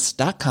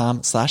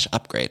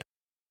quince.com/upgrade.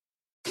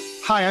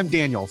 Hi, I'm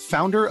Daniel,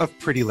 founder of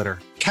Pretty Litter.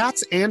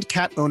 Cats and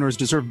cat owners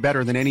deserve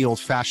better than any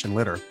old-fashioned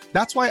litter.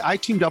 That's why I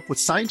teamed up with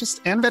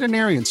scientists and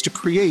veterinarians to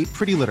create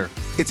Pretty Litter.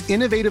 Its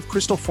innovative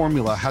crystal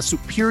formula has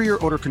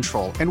superior odor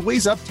control and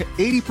weighs up to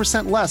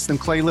 80% less than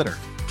clay litter.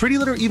 Pretty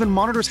Litter even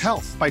monitors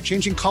health by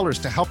changing colors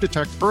to help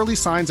detect early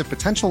signs of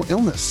potential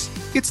illness.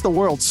 It's the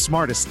world's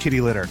smartest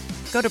kitty litter.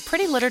 Go to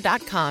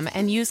prettylitter.com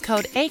and use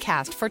code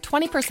ACAST for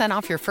 20%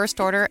 off your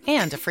first order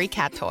and a free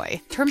cat toy.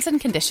 Terms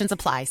and conditions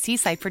apply. See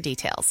site for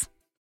details.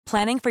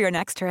 Planning for your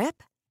next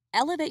trip?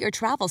 Elevate your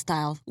travel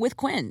style with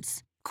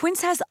Quince.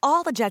 Quince has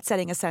all the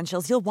jet-setting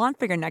essentials you'll want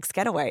for your next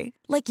getaway,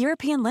 like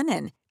European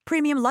linen,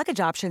 premium luggage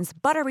options,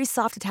 buttery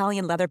soft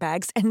Italian leather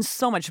bags, and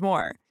so much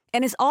more.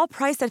 And is all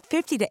priced at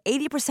 50 to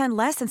 80%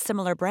 less than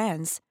similar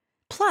brands.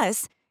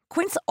 Plus,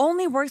 Quince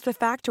only works with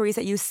factories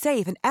that use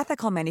safe and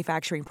ethical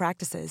manufacturing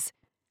practices.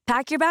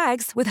 Pack your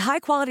bags with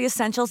high-quality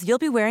essentials you'll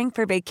be wearing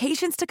for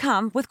vacations to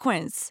come with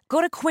Quince.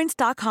 Go to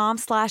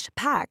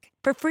quince.com/pack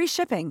for free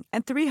shipping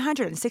and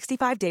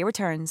 365-day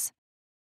returns.